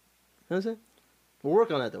there? You know what I'm saying? We'll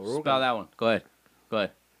work on that though. We'll work Spell on that one. Go ahead. Go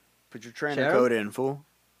ahead. Put your trainer Cherim? code in, fool.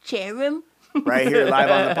 Cherim. Right here, live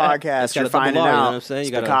on the It's podcast. got You're a double finding R, you know out what I'm saying?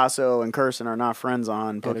 You gotta- Picasso and Curson are not friends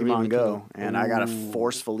on Gotta read Pokemon me Go, too. and I gotta Ooh.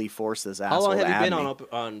 forcefully force this How asshole long have to you add been me.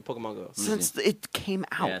 on Pokemon Go? Since it came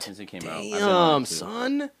out. Yeah, since it came out. I've been on Damn, it, too.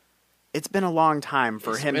 son. It's been a long time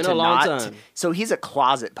for It's him been to a long not. time. So he's a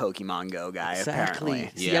closet Pokemon Go guy.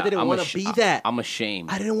 Apparently, See, I didn't I'm want to be that. I'm ashamed.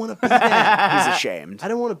 I didn't want to be that. he's ashamed. I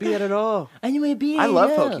didn't want to be that at all. And you may be. I love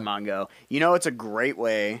Pokemon Go. You know, it's a great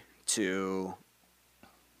way to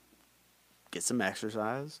get some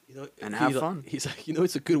exercise. You know, And have he's fun. Like, he's like,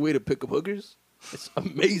 it's a good way to pick up hookers. It's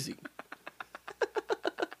amazing.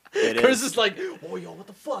 It Chris is. is like, oh, yo, what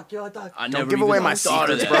the fuck, yo? I thought. I Don't never give even away my thought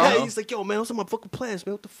of secrets, that, bro. He's like, yo, man, what's on my fucking plans,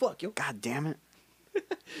 man? What the fuck, yo? God damn it!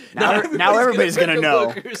 Now Now everybody's gonna pick know.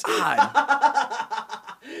 up hookers. God,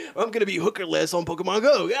 I'm gonna be hookerless on Pokemon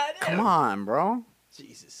Go. God damn. come on, bro.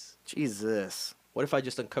 Jesus. Jesus. What if I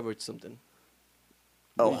just uncovered something?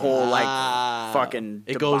 A whole like Ah, fucking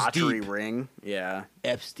it goes debauchery deep. ring. Yeah.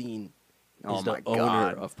 Epstein Oh is my the owner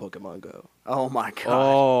god. of Pokemon Go. Oh my god.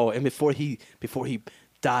 Oh, and before he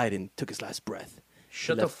died and took his last breath,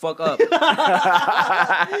 Shut the fuck up. he's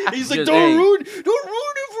like, Just, don't hey. ruin it for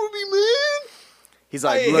me, man. He's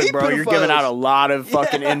like, I look, hate bro, you're giving pedophiles." out a lot of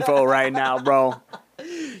fucking info right now, bro.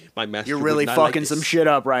 My master, You're would really not like fucking this. some shit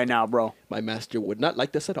up right now, bro. My master would not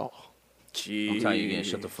like this at all. Jeez. I'm telling you again,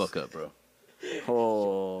 shut the fuck up, bro.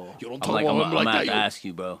 Oh. You don't I'm talk like, about I'm him gonna like have that. to you- ask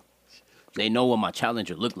you, bro. They know what my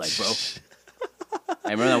challenger looked like, bro.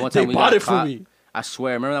 I remember that one They time we bought got it for caught. me. I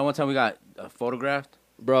swear. Remember that one time we got photographed?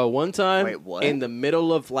 Bro, one time Wait, what? in the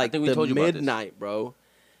middle of like think we the told you about this. midnight, bro.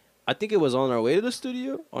 I think it was on our way to the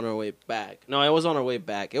studio, on our way back. No, it was on our way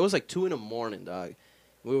back. It was like 2 a.m, dog.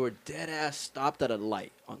 We were dead ass stopped at a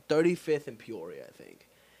light on 35th and Peoria, I think.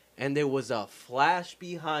 And there was a flash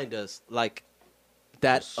behind us, like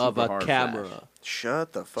that A of super a hard camera. flash.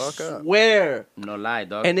 Shut the fuck up. Swear. No lie,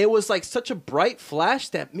 dog. And it was like such a bright flash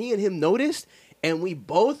that me and him noticed, and we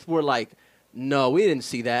both were like, no, we didn't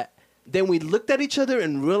see that. Then we looked at each other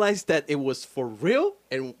and realized that it was for real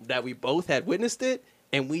and that we both had witnessed it,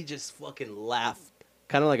 and we just fucking laughed.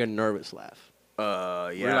 Kind of like a nervous laugh. Yeah.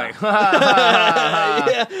 We're like,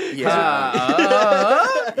 yeah.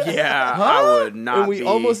 Yeah, I would not And we be.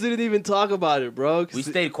 almost didn't even talk about it, bro. 'cause we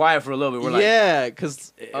stayed quiet for a little bit. We're like, yeah,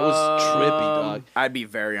 because it was trippy, dog. I'd be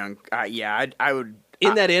very I would.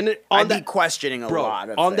 In that I'd on be questioning a bro, lot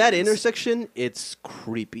of on that things. intersection, it's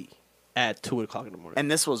creepy at 2 o'clock in the morning. And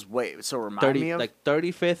this was so remind 30, me of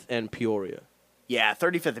 35th and Peoria. yeah,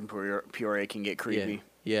 35th and Peoria can get creepy.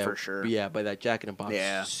 Yeah, for sure. Yeah, by that Jack in the Box.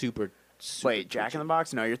 Yeah. super. Wait, Jack in the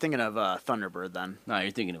Box? No, you're thinking of Thunderbird then. no,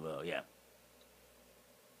 you're thinking of, yeah.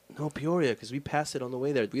 No, Peoria, because we pass it on the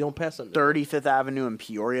way there. We don't pass on 35th Avenue in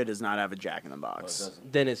Peoria does not have a Jack in the Box.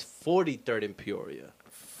 Then it's 43rd in Peoria.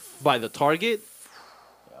 By the Target.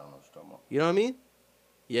 I don't know what you're talking about. You know what I mean?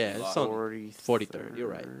 Yeah, it's on 43rd. 43rd. You're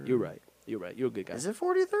right. You're right. You're right. You're a good guy. Is it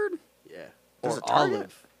 43rd? Yeah. There's Or a Target?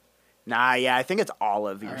 Olive. Nah, yeah, I think it's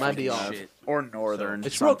Olive. You're Might be thinking Olive. of. Or Northern.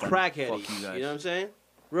 It's something. real crackheady. Fuck you guys. You know what I'm saying?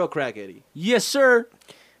 Real crackheady. Yes, sir.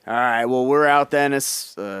 All right, well, we're out then,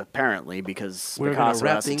 apparently, because We're gonna Picasso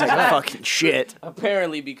wrap has to things take a up. fucking shit.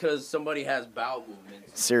 Apparently, because somebody has bowel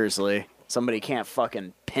movements. Seriously. Somebody can't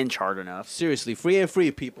fucking pinch hard enough. Seriously, free and free,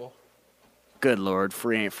 people. Good lord,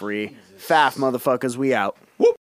 free ain't free. Faff, motherfuckers, we out.